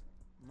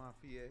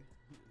 Mafia.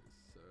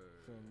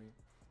 Feel me?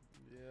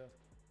 Yeah.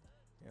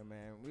 Yeah,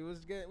 man. We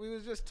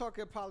was just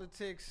talking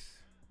politics.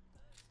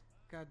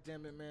 God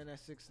damn it, man. That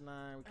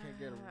 6ix9ine. We can't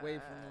get away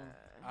from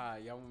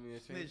him. Y'all want me to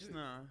change Snitch it?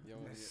 nine. Y'all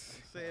want me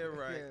Say it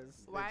right. Yes,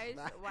 Why?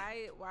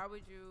 6ix9ine. Why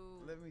would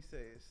you Let me say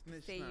it.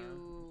 Snitch say nine.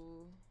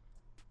 you?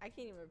 I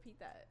can't even repeat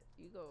that.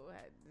 You go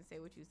ahead and say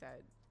what you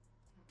said.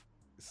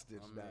 Stitch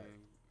I that.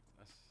 mean,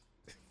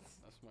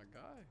 that's my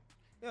guy.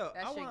 Yo,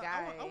 That's I your wanna,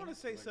 guy. I want to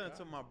say My something guy.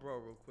 to my bro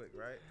real quick,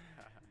 right?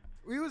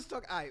 We was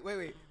talking. Alright,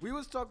 wait. We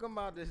was talking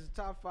about his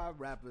top 5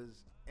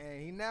 rappers,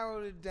 and he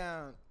narrowed it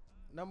down.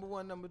 Number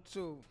 1, number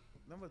 2.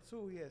 Number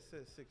 2, he had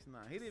said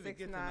 6ix9ine. He didn't even 6ix9ine.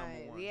 get to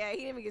number 1. Yeah, he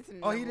didn't even get to.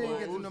 Oh, he didn't number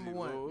get to one. number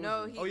 1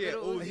 No, he. Oh, yeah,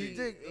 Lil Uzi. He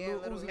did. Yeah, Lil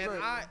Lil Uzi Uzi. And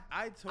Vert.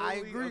 I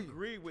totally agree.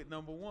 agree with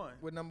number 1.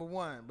 with number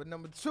 1, but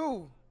number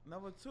 2,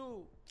 Number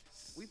 2,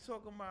 we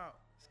talking about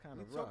it's kind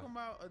we of rough. talking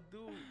about a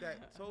dude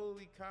that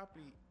totally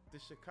copied the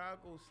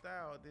Chicago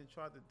style, then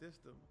tried to diss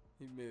them.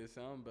 He made it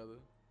sound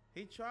better.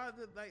 He tried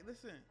to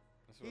listen.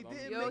 That's He what I'm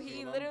did doing. Yo, make That's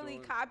he what I'm literally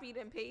doing. copied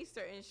and pasted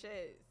certain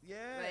shit. Yeah,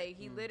 Like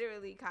he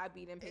literally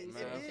copied and pasted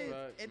Matter certain of shit.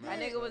 fact, It That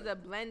did. nigga was a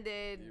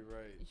blended You're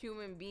right.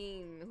 human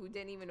being who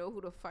didn't even know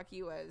who the fuck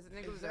he was. The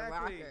nigga was a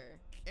Exactly.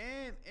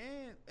 rocker.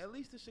 and at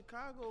least the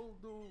Chicago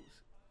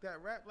dudes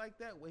that rap like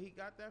that, where he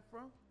got that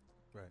from,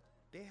 Right.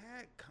 they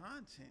had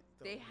content.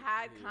 Though. They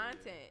had Yeah.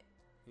 content.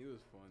 He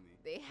was funny.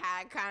 They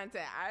had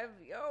content.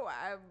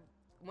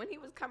 When he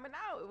was coming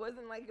out, it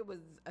wasn't like it was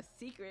a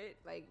secret.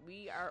 Like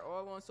we are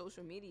all on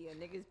social media.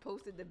 Niggas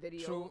posted the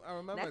video. True, I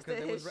remember next because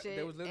to they his was shit,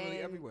 they was literally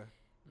and everywhere.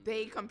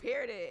 They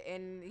compared it,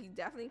 and he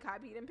definitely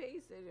copied and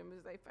pasted, and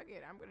was like, "Fuck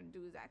it, I'm gonna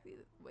do exactly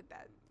what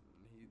that."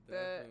 He The-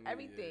 definitely,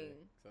 everything.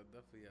 Yeah, 'cause I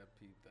definitely had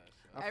peeped that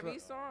shit. I Every feel-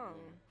 song.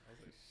 Yeah. I was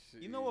like,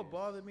 shit. You know what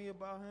bothered me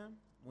about him?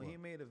 When he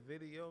What? made a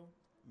video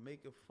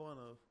making fun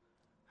of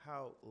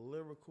how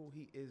lyrical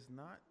he is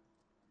not.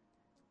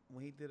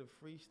 When he did a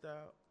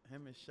freestyle,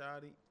 him and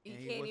Shotty, He and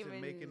he can't wasn't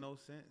even- making no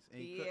sense.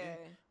 And he Yeah,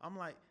 couldn't. I'm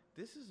like,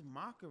 this is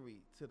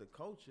mockery to the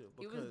culture.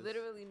 he Because, was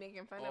literally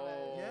making fun of Oh,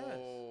 us. Yes.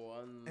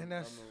 I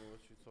that's- know what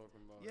you're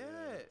talking about.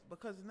 yeah,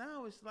 because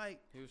now it's like,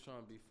 He was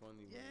trying to be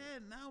funny. yeah,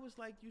 man. now it's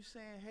like you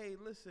saying, hey,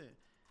 listen,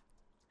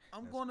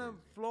 I'm That's gonna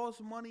crazy.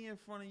 floss money in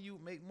front of you,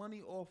 make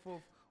money off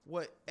of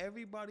what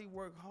everybody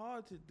worked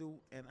hard to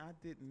do, and I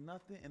did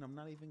nothing, and I'm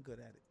not even good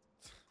at it.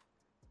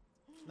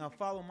 Now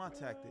follow my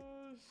tactic.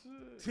 Oh,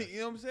 shit. You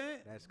know what I'm saying?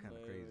 That's kind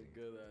of Not even crazy.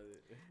 Good at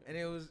it.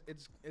 And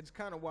it's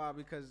kind of wild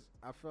because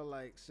I feel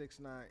like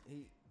 6ix9ine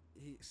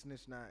he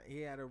Snitch 9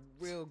 he had a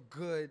real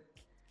good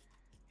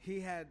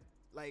he had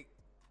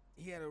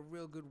a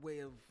real good way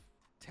of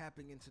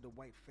tapping into the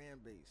white fan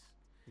base.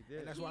 He did.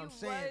 And that's He what I'm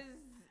saying.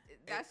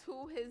 That's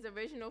who his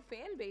original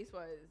fan base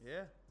was.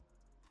 Yeah.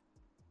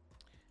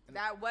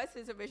 That was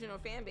his original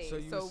fan base. So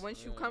So, you was-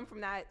 once you Yeah. come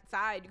from that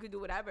side, you could do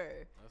whatever.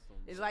 That's what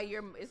I'm It's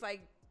saying. like it's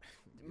like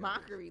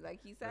mockery,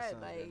 like he That said.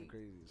 sounds kinda Like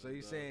crazy. So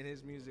you saying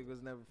his music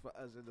was never for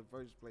us in the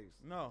first place?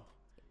 No.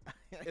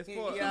 It's for.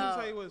 Yo. Let me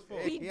tell you what it's for.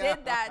 he Yeah.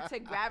 did that to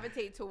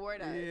gravitate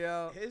toward us.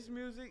 Yeah. His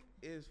music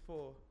is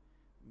for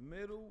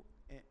middle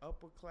and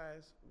upper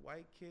class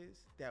white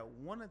kids that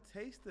want a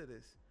taste of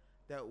this,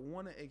 that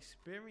want to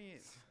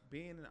experience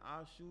being in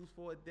our shoes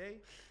for a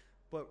day,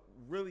 but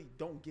really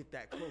don't get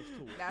that close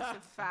to it. That's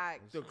a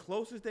fact. The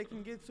closest they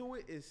can get to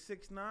it is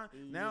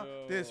 6ix9ine. Now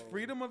there's Yo.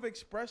 freedom of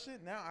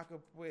expression. Now I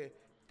could wear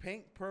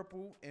pink,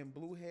 purple, and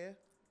blue hair,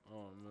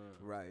 Oh man.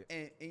 Right.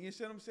 and you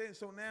see what I'm saying.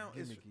 So now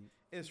Gimmicky.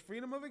 it's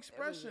freedom of It was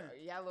expression.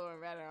 yellow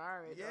and red and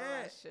orange. All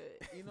Yeah. that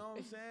shit. You know what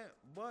I'm saying?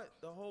 But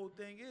the whole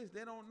thing is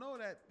they don't know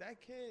that that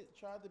kid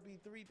tried to be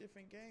 3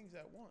 different gangs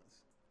at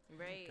once.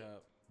 Right.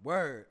 Cap.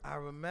 Word. I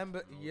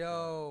remember. No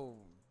Yo.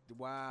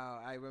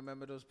 Wow. I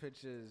remember those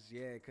pictures.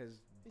 Yeah,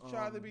 because He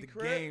tried to be the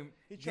Crip. game.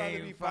 He tried to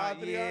game be five-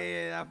 Padre.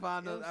 Yeah, I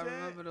found You know those. what I I'm saying?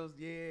 remember those.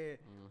 Yeah.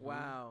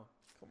 Wow.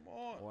 Come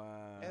on.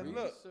 Wow. And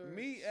look,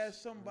 me as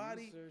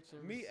somebody, research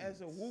and me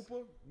as a receipts.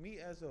 whooper, me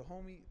as a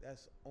homie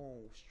that's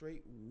on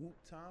straight whoop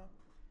time,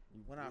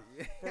 when I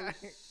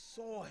first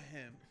saw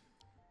him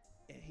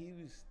and he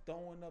was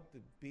throwing up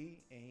the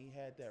beat and he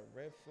had that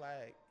red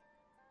flag,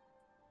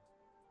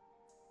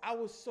 I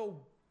was so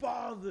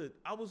bothered.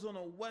 I was on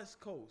the West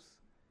Coast.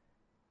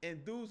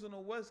 And dudes on the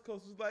West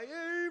Coast was like,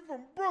 hey, he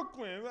from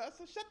Brooklyn. I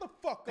said, shut the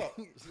fuck up.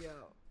 Yo.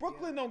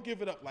 Brooklyn don't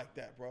give it up like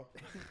that, bro.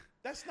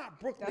 That's not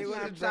Brooklyn. They That's would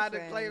not have tried to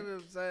Brooklyn. claim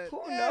him, son.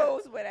 Who Yeah.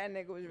 knows where that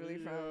nigga was really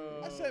from?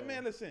 I said,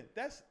 man, listen,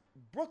 that's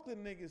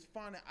Brooklyn niggas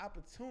finding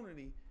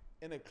opportunity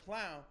in a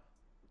clown.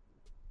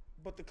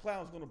 but the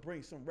clown's gonna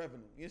bring some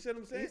revenue. You see what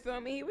I'm saying? You feel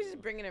me? He was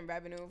just bringing in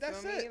revenue.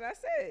 That's feel it. Me? That's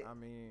it. I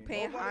mean,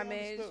 Paying Nobody homage,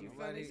 understood. you feel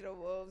Nobody- me, to the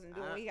wolves and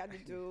doing what he had to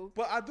do.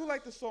 But I do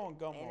like the song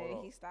Gummo. And then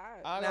though. he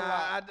stopped.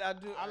 I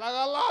do. I like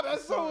a lot. That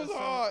song was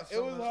hard.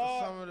 It was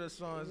hard. Some of the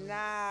songs.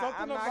 Nah,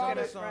 Something I'm not about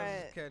gonna it. front.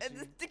 Songs is catchy.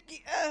 It's a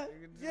sticky.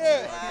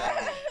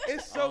 Yeah,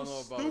 it's I don't so know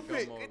about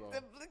stupid. Gummo, though.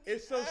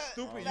 It's so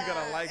stupid. You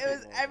gotta like it.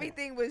 Was it.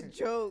 everything was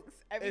jokes.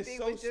 Everything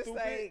so was just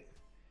stupid. like.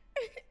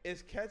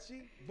 It's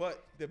catchy,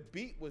 but the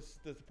beat was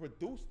the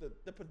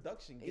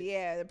production. Gets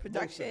Yeah, the most of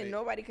production. it.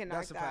 Nobody can knock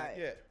That's a fact.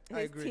 that. Yeah,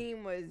 I His agree.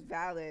 team was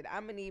valid.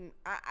 I'm gonna need.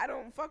 I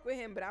don't fuck with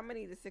him, but I'm gonna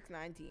need the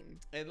 6ix9ine team.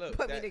 and look,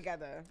 Put me that,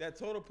 together. that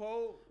Total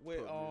Pole with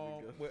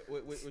Put me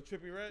together. with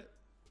Trippie Redd.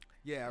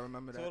 Yeah, I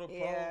remember that. Total Pole.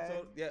 Yeah.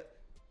 Yeah,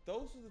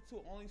 those were the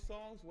two only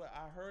songs where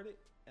I heard it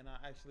and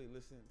I actually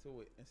listened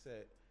to it and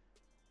said,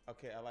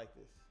 "Okay, I like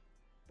this."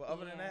 But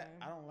other than that,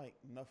 Yeah. I don't like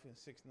nothing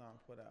 6ix9ine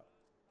put out.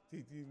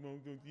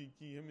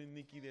 Him and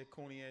Nicki, that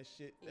corny ass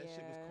shit. That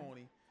shit was Yeah.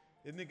 corny.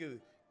 The nigga,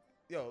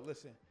 yo,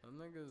 listen. Them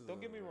niggas, Don't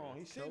get me wrong.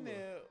 He's sitting killer.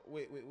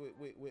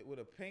 there with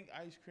a pink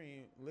ice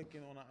cream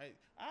licking on the ice.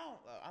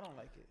 I don't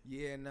like it.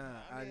 Yeah,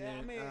 nah. I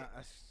mean, I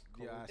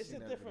It's seen a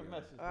that different video.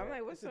 message. Oh, I'm bro.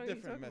 like, what It's a song are you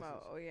different talking message.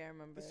 about? Oh yeah, I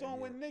remember. The song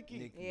with Nicki.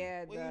 Nicki.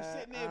 Yeah, Where you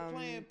sitting there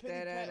playing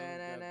Penny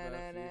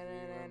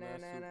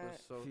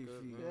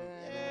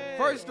Yeah.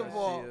 First Yeah. of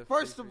all, Yeah,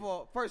 first Fifi. of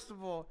all, first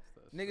of all,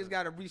 niggas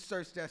gotta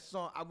research that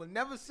song. I would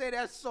never say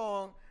that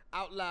song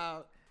out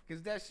loud,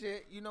 cause that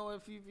shit. You know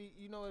what Fifi?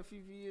 You know what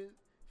Fifi is?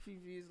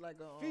 Fifi is like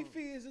a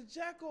Fifi is a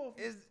jack off.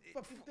 is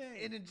fucking thing.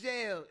 in the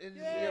jail. In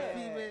Yeah. your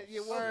female,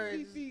 your Fuck words.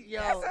 Fifi.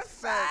 Yo, That's a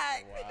son.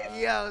 fact.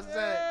 Yo, son.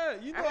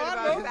 Yeah, you know I heard I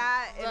about know.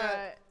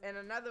 that Right. in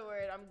another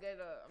word. I'm good.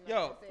 I'm not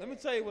Yo, gonna say let me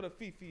it. tell you what a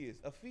Fifi is.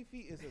 A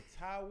Fifi is a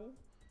towel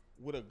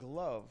with a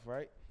glove,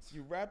 right?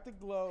 You wrap the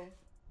glove,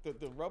 the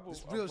rubber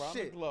It's real around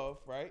shit. the glove,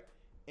 right?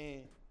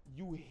 And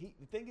you heat.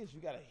 The thing is,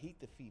 you gotta heat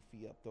the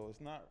Fifi up though. It's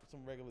not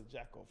some regular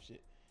jack off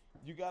shit.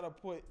 You gotta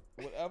put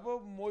whatever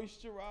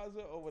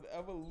moisturizer or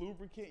whatever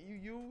lubricant you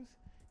use.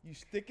 You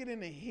stick it in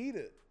the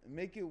heater and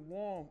make it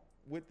warm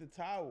with the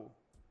towel,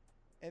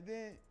 and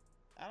then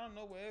I don't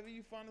know, wherever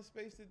you find a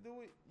space to do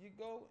it, you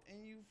go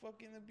and you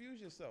fucking abuse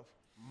yourself.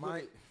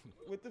 My,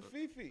 With the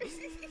Fifi.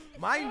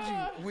 mind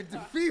you, with the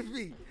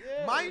Fifi,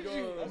 Yeah, mind that's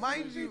you, what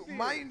mind Fifi you,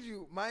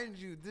 is. mind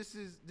you. This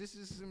is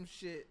some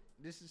shit.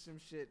 This is some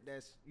shit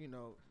that's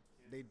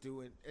they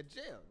do in a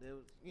jail. They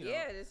was,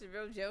 Yeah, this is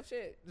real jail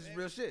shit. this is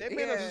real shit. They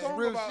made Yeah. a song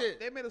real about. shit.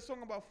 They made a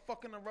song about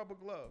fucking a rubber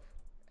glove.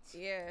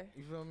 Yeah,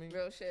 You feel me?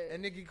 real shit.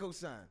 And Nicki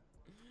co-signed.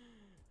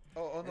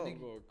 Oh no, I'm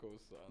gonna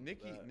co-sign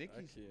Nicki- that. I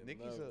Nicki's- can't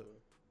Nicki's never.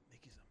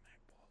 Nicki's a Mac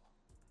baller.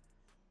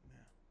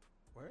 Now,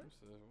 Word? Who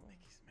said what?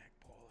 Nicki's Mac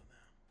baller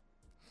now.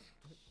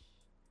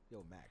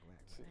 Yo, Mac.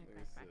 Shit, Mac, nigga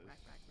Mac, said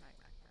Mac, Mac, Mac,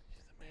 Mac, Mac.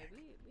 She's a Yeah, Mac.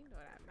 we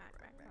know that. Mac,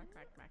 Mac, Mac,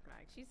 Mac, Mac,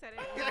 Mac. She said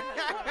it.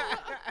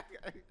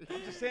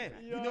 I'm just saying.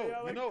 Yo, you know.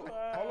 y'all Hold on.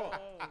 clown.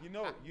 You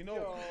know.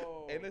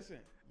 Yo. Hey, listen.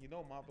 You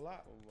know my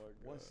block. Oh my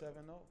god.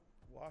 170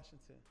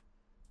 Washington,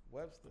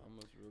 Webster. I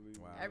must really.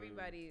 Wow.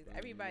 Everybody's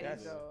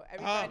That's- though.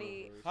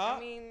 Everybody. Huh? I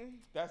mean,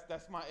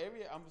 That's my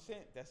area. I'm just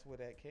saying. That's where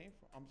that came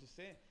from. I'm just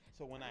saying.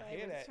 So when I I'm hear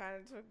even that,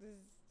 trying to talk this.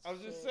 I was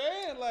just shit.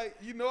 saying, like,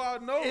 I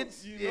know.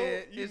 It's you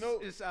yeah. know.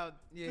 It's out.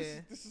 Yeah.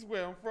 This is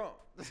where I'm from.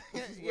 This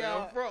is where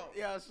I'm from.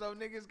 Yeah, so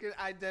niggas can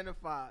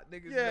identify.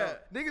 Niggas Yeah. know.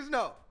 Niggas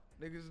know.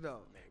 Niggas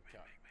know. Mac,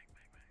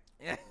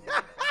 Mac, Mac,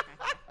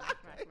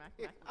 Mac,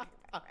 Mac.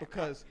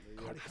 Because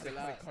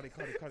Nigga,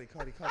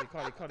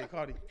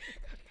 Cardi.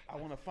 I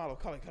want to follow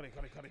Cardi.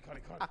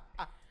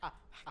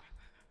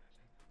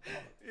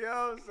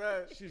 Yo,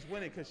 son. She's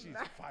winning because she's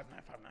 5'9".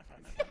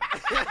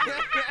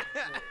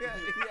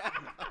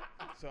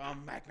 So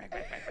I'm Mac.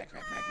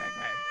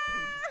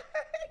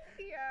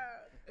 Yeah.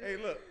 Hey,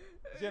 look,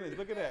 Jennings,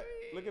 look at that.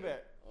 Look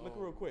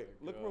Oh real quick.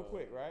 my Look real God.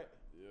 quick, right?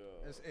 Yeah.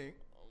 That's ink.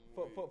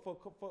 For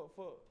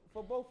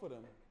both of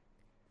them.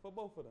 For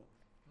both of them.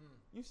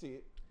 You see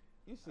it.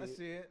 I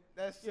see it.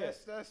 That's Yeah.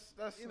 that's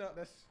You know-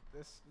 that's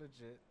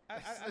legit. I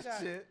That's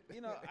got legit. I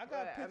got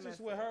Well, I pictures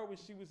messed with up. her when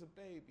she was a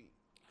baby,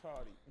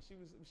 Cardi. When she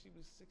was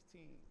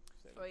 16.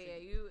 17. Oh yeah,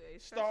 you.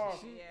 Star,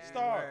 especially- yeah.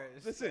 Star.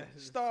 Word. Listen,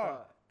 It's Star.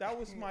 Star. That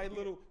was my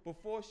little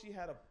before she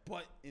had a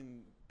butt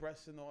and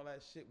breasts and all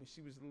that shit. When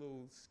she was a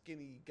little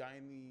skinny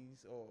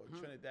Guyanese or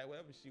Trinidad,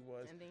 whatever she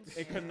was, And then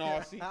in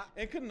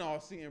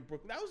Canarsie, in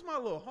Brooklyn. That was my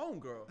little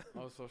homegirl.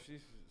 Oh, so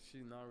she's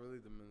not really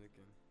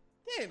Dominican.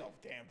 There ain't no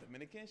damn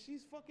Dominican.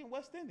 She's fucking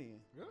West Indian.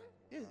 Really?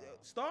 Yeah,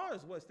 Star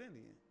is West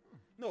Indian.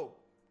 No,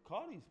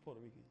 Cardi's Puerto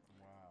Rican.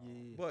 Wow.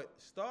 Yeah. But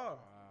Star,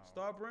 Wow.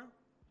 Star Brown,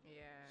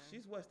 Yeah.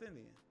 she's West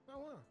Indian. Oh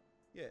wow.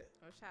 Yeah.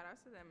 Oh, shout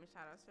outs to them and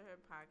shout outs to her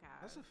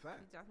podcast. That's a fact.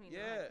 She definitely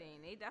Yeah. doing her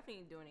thing. They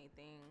definitely doing their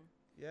thing.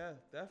 Yeah,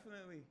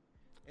 definitely.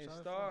 And Shout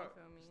out Star, You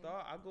feel me?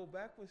 Star, I go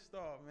back with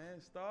Star,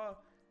 man. Star,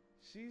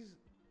 she's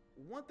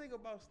one thing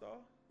about Star.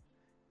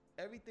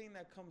 Everything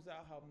that comes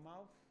out her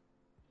mouth,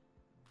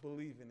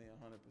 believe in it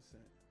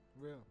 100%.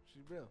 Real.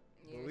 She's real.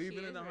 Yeah, Believe she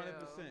in it is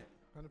 100%.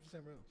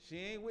 100% real. She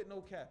ain't with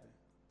no capping.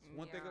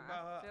 One thing Yeah,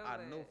 about I her,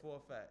 feel I know it. for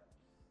a fact.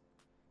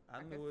 I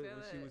I knew can it feel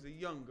when she it. was a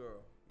young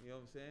girl. You know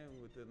what I'm saying?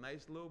 With the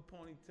nice little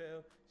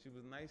ponytail, she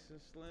was nice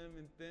and slim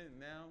and thin.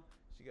 Now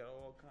she got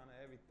all kind of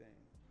everything.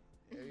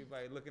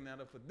 Everybody looking at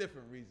her for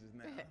different reasons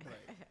now.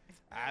 Like,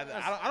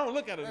 I don't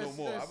look at her no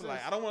more. I be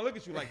like, I don't want to look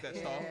at you like that,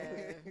 Star.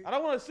 Yeah. I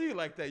don't want to see you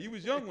like that. You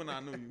was young when I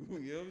knew you.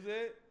 You know what I'm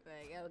saying?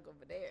 Like, I look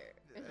over there.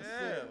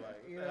 Yeah,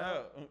 like, You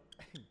know.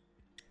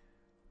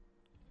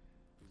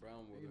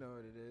 Brown water. You know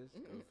what it is.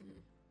 Good for you.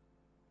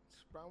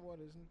 Brown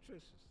water is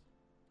nutritious.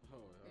 Oh,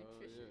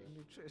 yeah.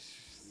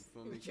 Nutritious. You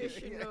feel me?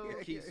 Nutritional.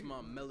 It keeps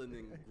my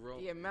melanin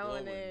growing. Your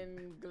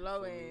melanin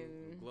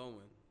glowing.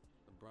 Glowing.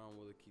 The brown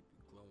water keep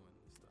you glowing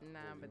and stuff. Nah,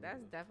 Holy but that's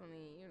water.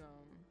 definitely, you know.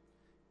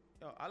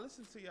 Yo, I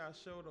listen to y'all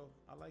show though.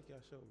 I like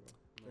y'all show, bro.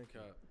 No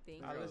cap.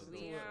 Thank I you. listen to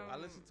We, it. I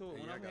listen to it And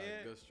when y'all I'm got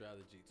here. a good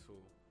strategy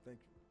too. Thank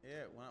you.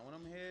 Yeah, when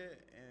I'm here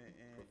and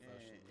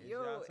Professional. it's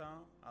Yo, y'all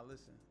time, I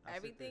listen. I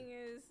sit there.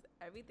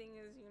 everything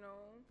is, you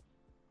know,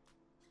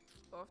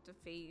 off the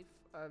faith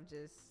of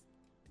just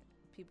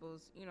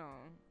people's, you know,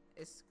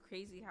 it's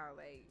crazy how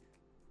like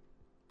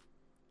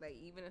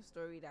even a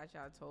story that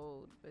y'all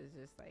told was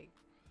just like,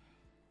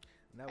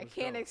 And that I was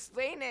can't dope.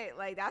 explain it.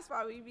 Like, that's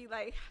why we be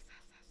like,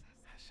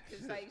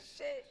 just like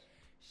shit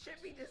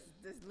be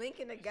just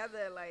linking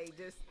together, like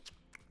just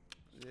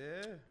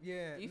Yeah.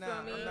 Yeah, You nah,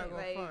 feel me? I'm not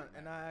gonna Like, front.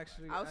 And I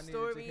actually, our I needed to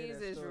hear stories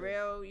that is story.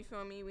 real. You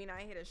feel me? We not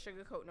here to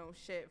sugarcoat no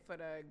shit for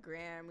the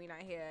gram. We not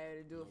here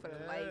to do it for the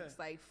Yeah. likes.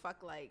 Like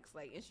fuck likes.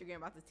 Like Instagram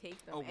about to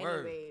take them Oh,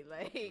 word. anyway.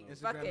 Like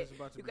Instagram fuck is it.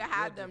 about to You be can real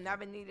have them. different.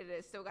 Never needed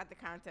it. Still got the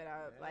content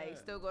up. Yeah. Like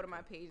still go to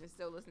my page and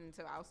still listen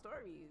to our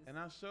stories. And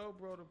I show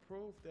bro the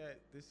proof that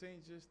this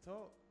ain't just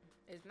talk.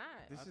 It's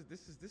not.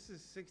 This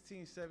is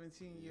 16,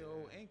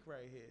 17-year-old Yeah. ink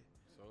right here.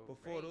 So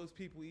Before Right. those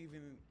people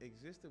even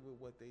existed with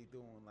what they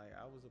doing, like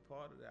I was a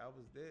part of that. I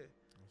was there.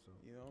 So,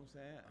 You know what I'm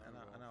saying?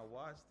 I And I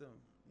watched them.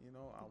 You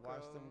know, I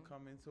watched them Grow.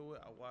 come into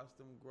it. I watched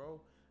them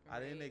grow. I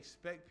didn't Right.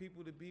 expect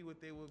people to be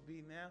what they would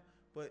be now,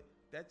 but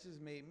that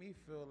just made me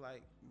feel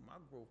like my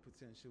growth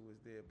potential was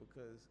there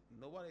because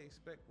nobody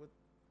expect what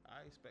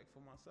I expect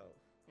for myself.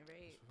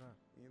 Right. that's a fact.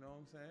 You know what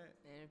I'm saying?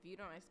 And if you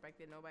don't expect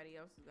it, nobody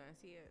else is gonna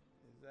see it.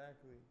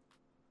 Exactly.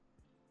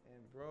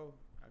 And bro,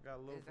 I got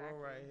a little bro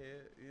Exactly. right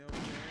here. You know what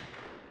I'm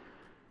saying?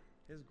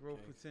 His growth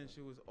Gangsta.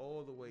 potential is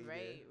all the way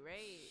Right. there.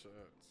 Right.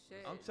 Sure.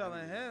 Shit. I'm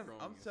telling him.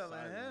 Growing I'm telling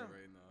inside of me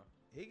him. right now.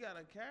 He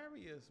gotta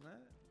carry us,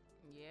 man.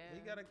 Yeah.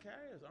 He gotta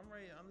carry us. I'm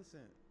ready.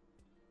 Listen,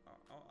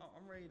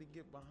 I'm ready to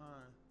get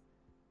behind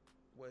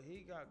what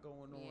he got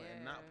going on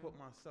and not Yeah. put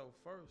myself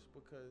first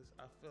because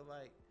I feel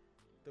like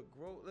the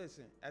growth.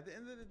 Listen, at the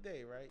end of the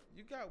day, right?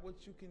 You got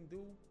what you can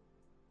do.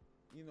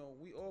 You know,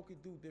 we all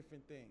could do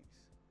different things,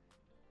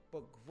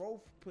 but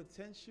growth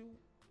potential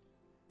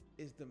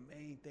is the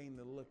main thing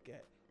to look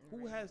at.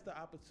 Who Right. has the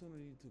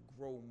opportunity to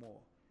grow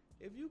more?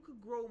 If you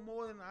could grow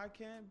more than I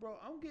can, bro,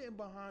 I'm getting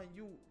behind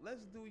you.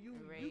 Let's do you.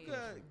 You Right.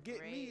 could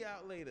get me Right.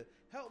 out later.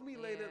 Help me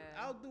later.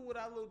 Yeah. I'll do what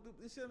I do.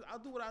 I'll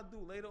do what I do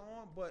later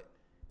on. But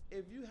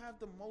if you have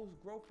the most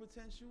growth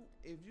potential,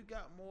 if you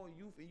got more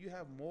youth and you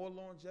have more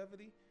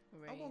longevity,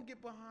 Right. I'm gonna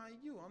get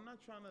behind you. I'm not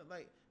trying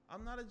to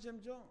I'm not a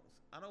Jim Jones.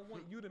 I don't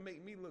want you to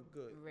make me look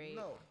good. Right.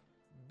 No.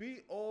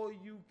 Be all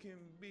you can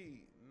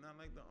be. Not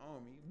like the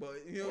army,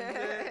 but you know what I'm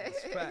saying?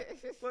 It's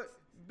fact. But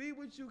be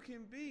what you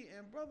can be,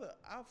 and brother,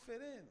 I'll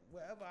fit in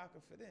wherever I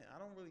can fit in. I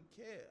don't really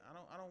care.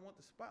 I don't want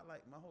the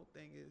spotlight. My whole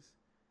thing is,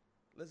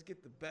 let's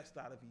get the best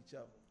out of each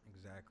other.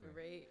 Exactly.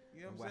 Right.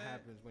 You know And what what I'm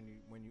saying? happens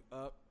when you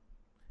up,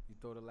 you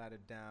throw the ladder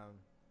down,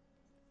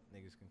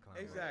 niggas can climb.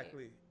 up.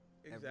 Exactly.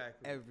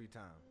 Exactly. Every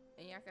time.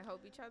 And y'all can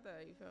help each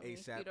other. You feel me?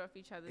 ASAP Feed off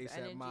each other's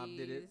ASAP Mob did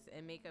it. energies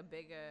and make a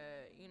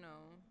bigger, you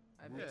know,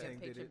 a bigger Wu-Tang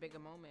did picture, it. bigger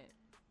moment.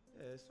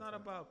 Yeah, it's not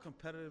about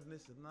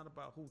competitiveness. It's not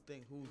about who's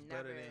Never.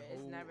 better than who.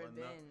 It's never or not.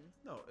 been.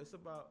 No, it's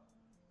about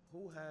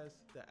who has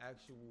the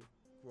actual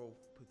growth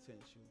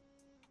potential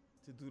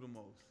to do the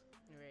most.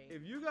 Right.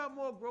 If you got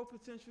more growth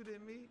potential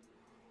than me,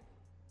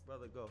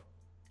 brother, go.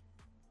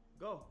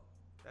 Go.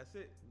 That's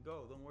it.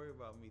 Go. Don't worry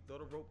about me. Throw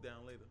the rope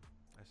down later.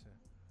 That's it.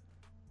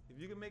 If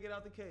you can make it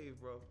out the cave,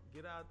 bro,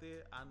 get out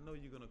there. I know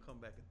you're going to come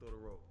back and throw the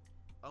rope.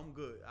 I'm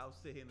good. I'll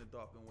sit here in the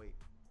dark and wait.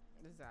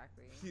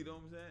 Exactly. You know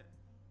what I'm saying?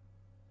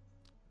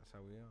 That's how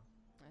we are.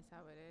 That's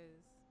how it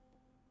is.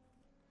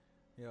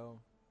 Yo,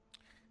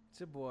 it's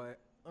your boy,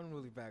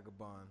 Unruly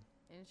Vagabond.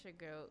 And it's your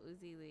girl,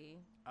 Uzi Lee.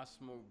 I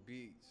smoke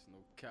beats, no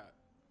cap.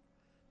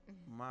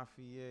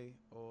 Mafia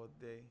all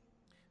day.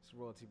 It's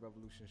Royalty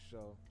Revolution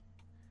show.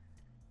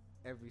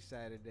 Every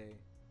Saturday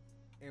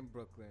in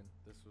Brooklyn.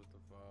 This was the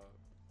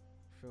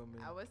vibe. Feel me?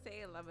 I would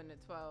say 11 to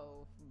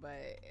 12, but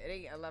it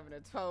ain't 11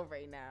 to 12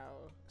 right now.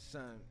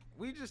 Son,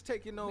 we just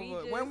taking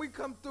over. We When we just-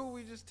 come through,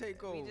 we just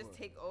take over. We just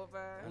take over.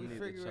 I We need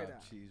figure the it chopped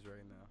out. cheese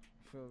right now.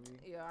 Feel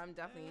me? Yo, I'm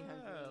definitely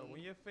hungry.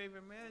 When your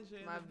favorite manager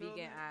in My the building.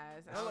 vegan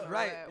eyes. I Hello. don't know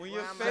Right. what- When where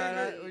your I'm favorite-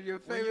 gonna eat. When your When your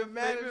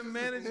favorite favorite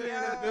manager in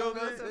Yo, the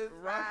building. that's a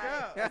Rock fact.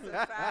 out. That's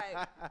a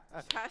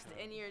fact. Trust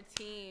in your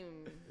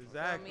team. Feel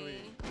Exactly.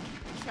 me?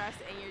 Trust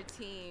in your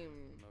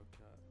team. No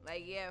cap.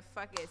 Like, yeah,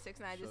 fuck it.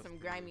 6ix9ine did Trust some me.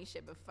 grimy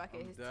shit, but fuck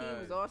it. I'm His team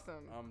dead. was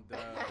awesome. I'm dead.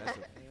 That's a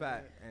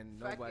fact, and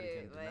Fuck nobody it.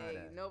 can deny Like,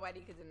 that. nobody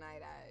could deny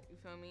that. You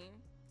feel me?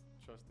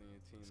 Trusting your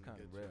team It's to kinda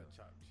get you real. a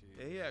chopped cheese.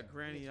 Yeah, he had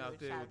Granny Get you out a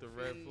there with the chopped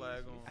red cheese,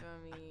 flag You on. feel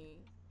me?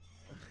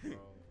 Bro.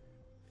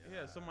 He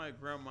had somebody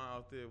grandma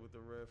out there with the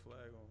red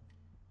flag on.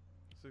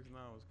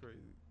 6ix9ine was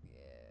crazy.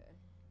 Yeah.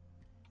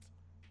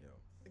 Yo,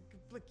 Flicky,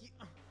 Flicky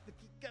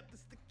got the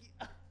sticky.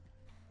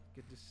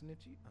 get the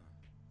snitchy.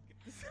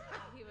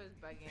 He was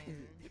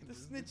bugging. Get the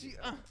snitchy.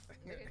 Look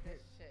at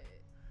this shit.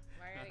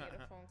 I gotta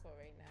get a phone call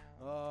right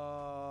now. Oh,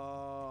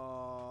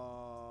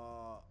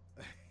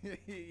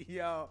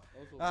 yo.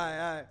 Also, All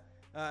right.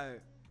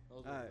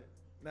 also, Alright.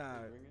 Nah.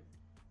 Is it ringing?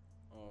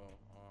 Oh,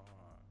 my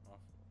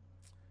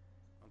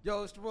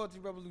Yo, it's the Royalty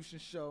Revolution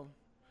show.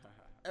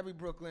 Every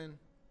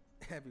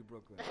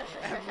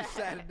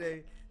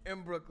Saturday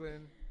in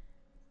Brooklyn.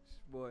 It's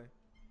your boy.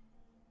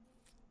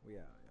 We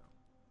out, yo.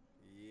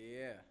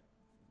 Yeah.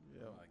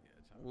 Yo. I get a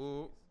chopped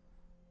Whoop. cheese.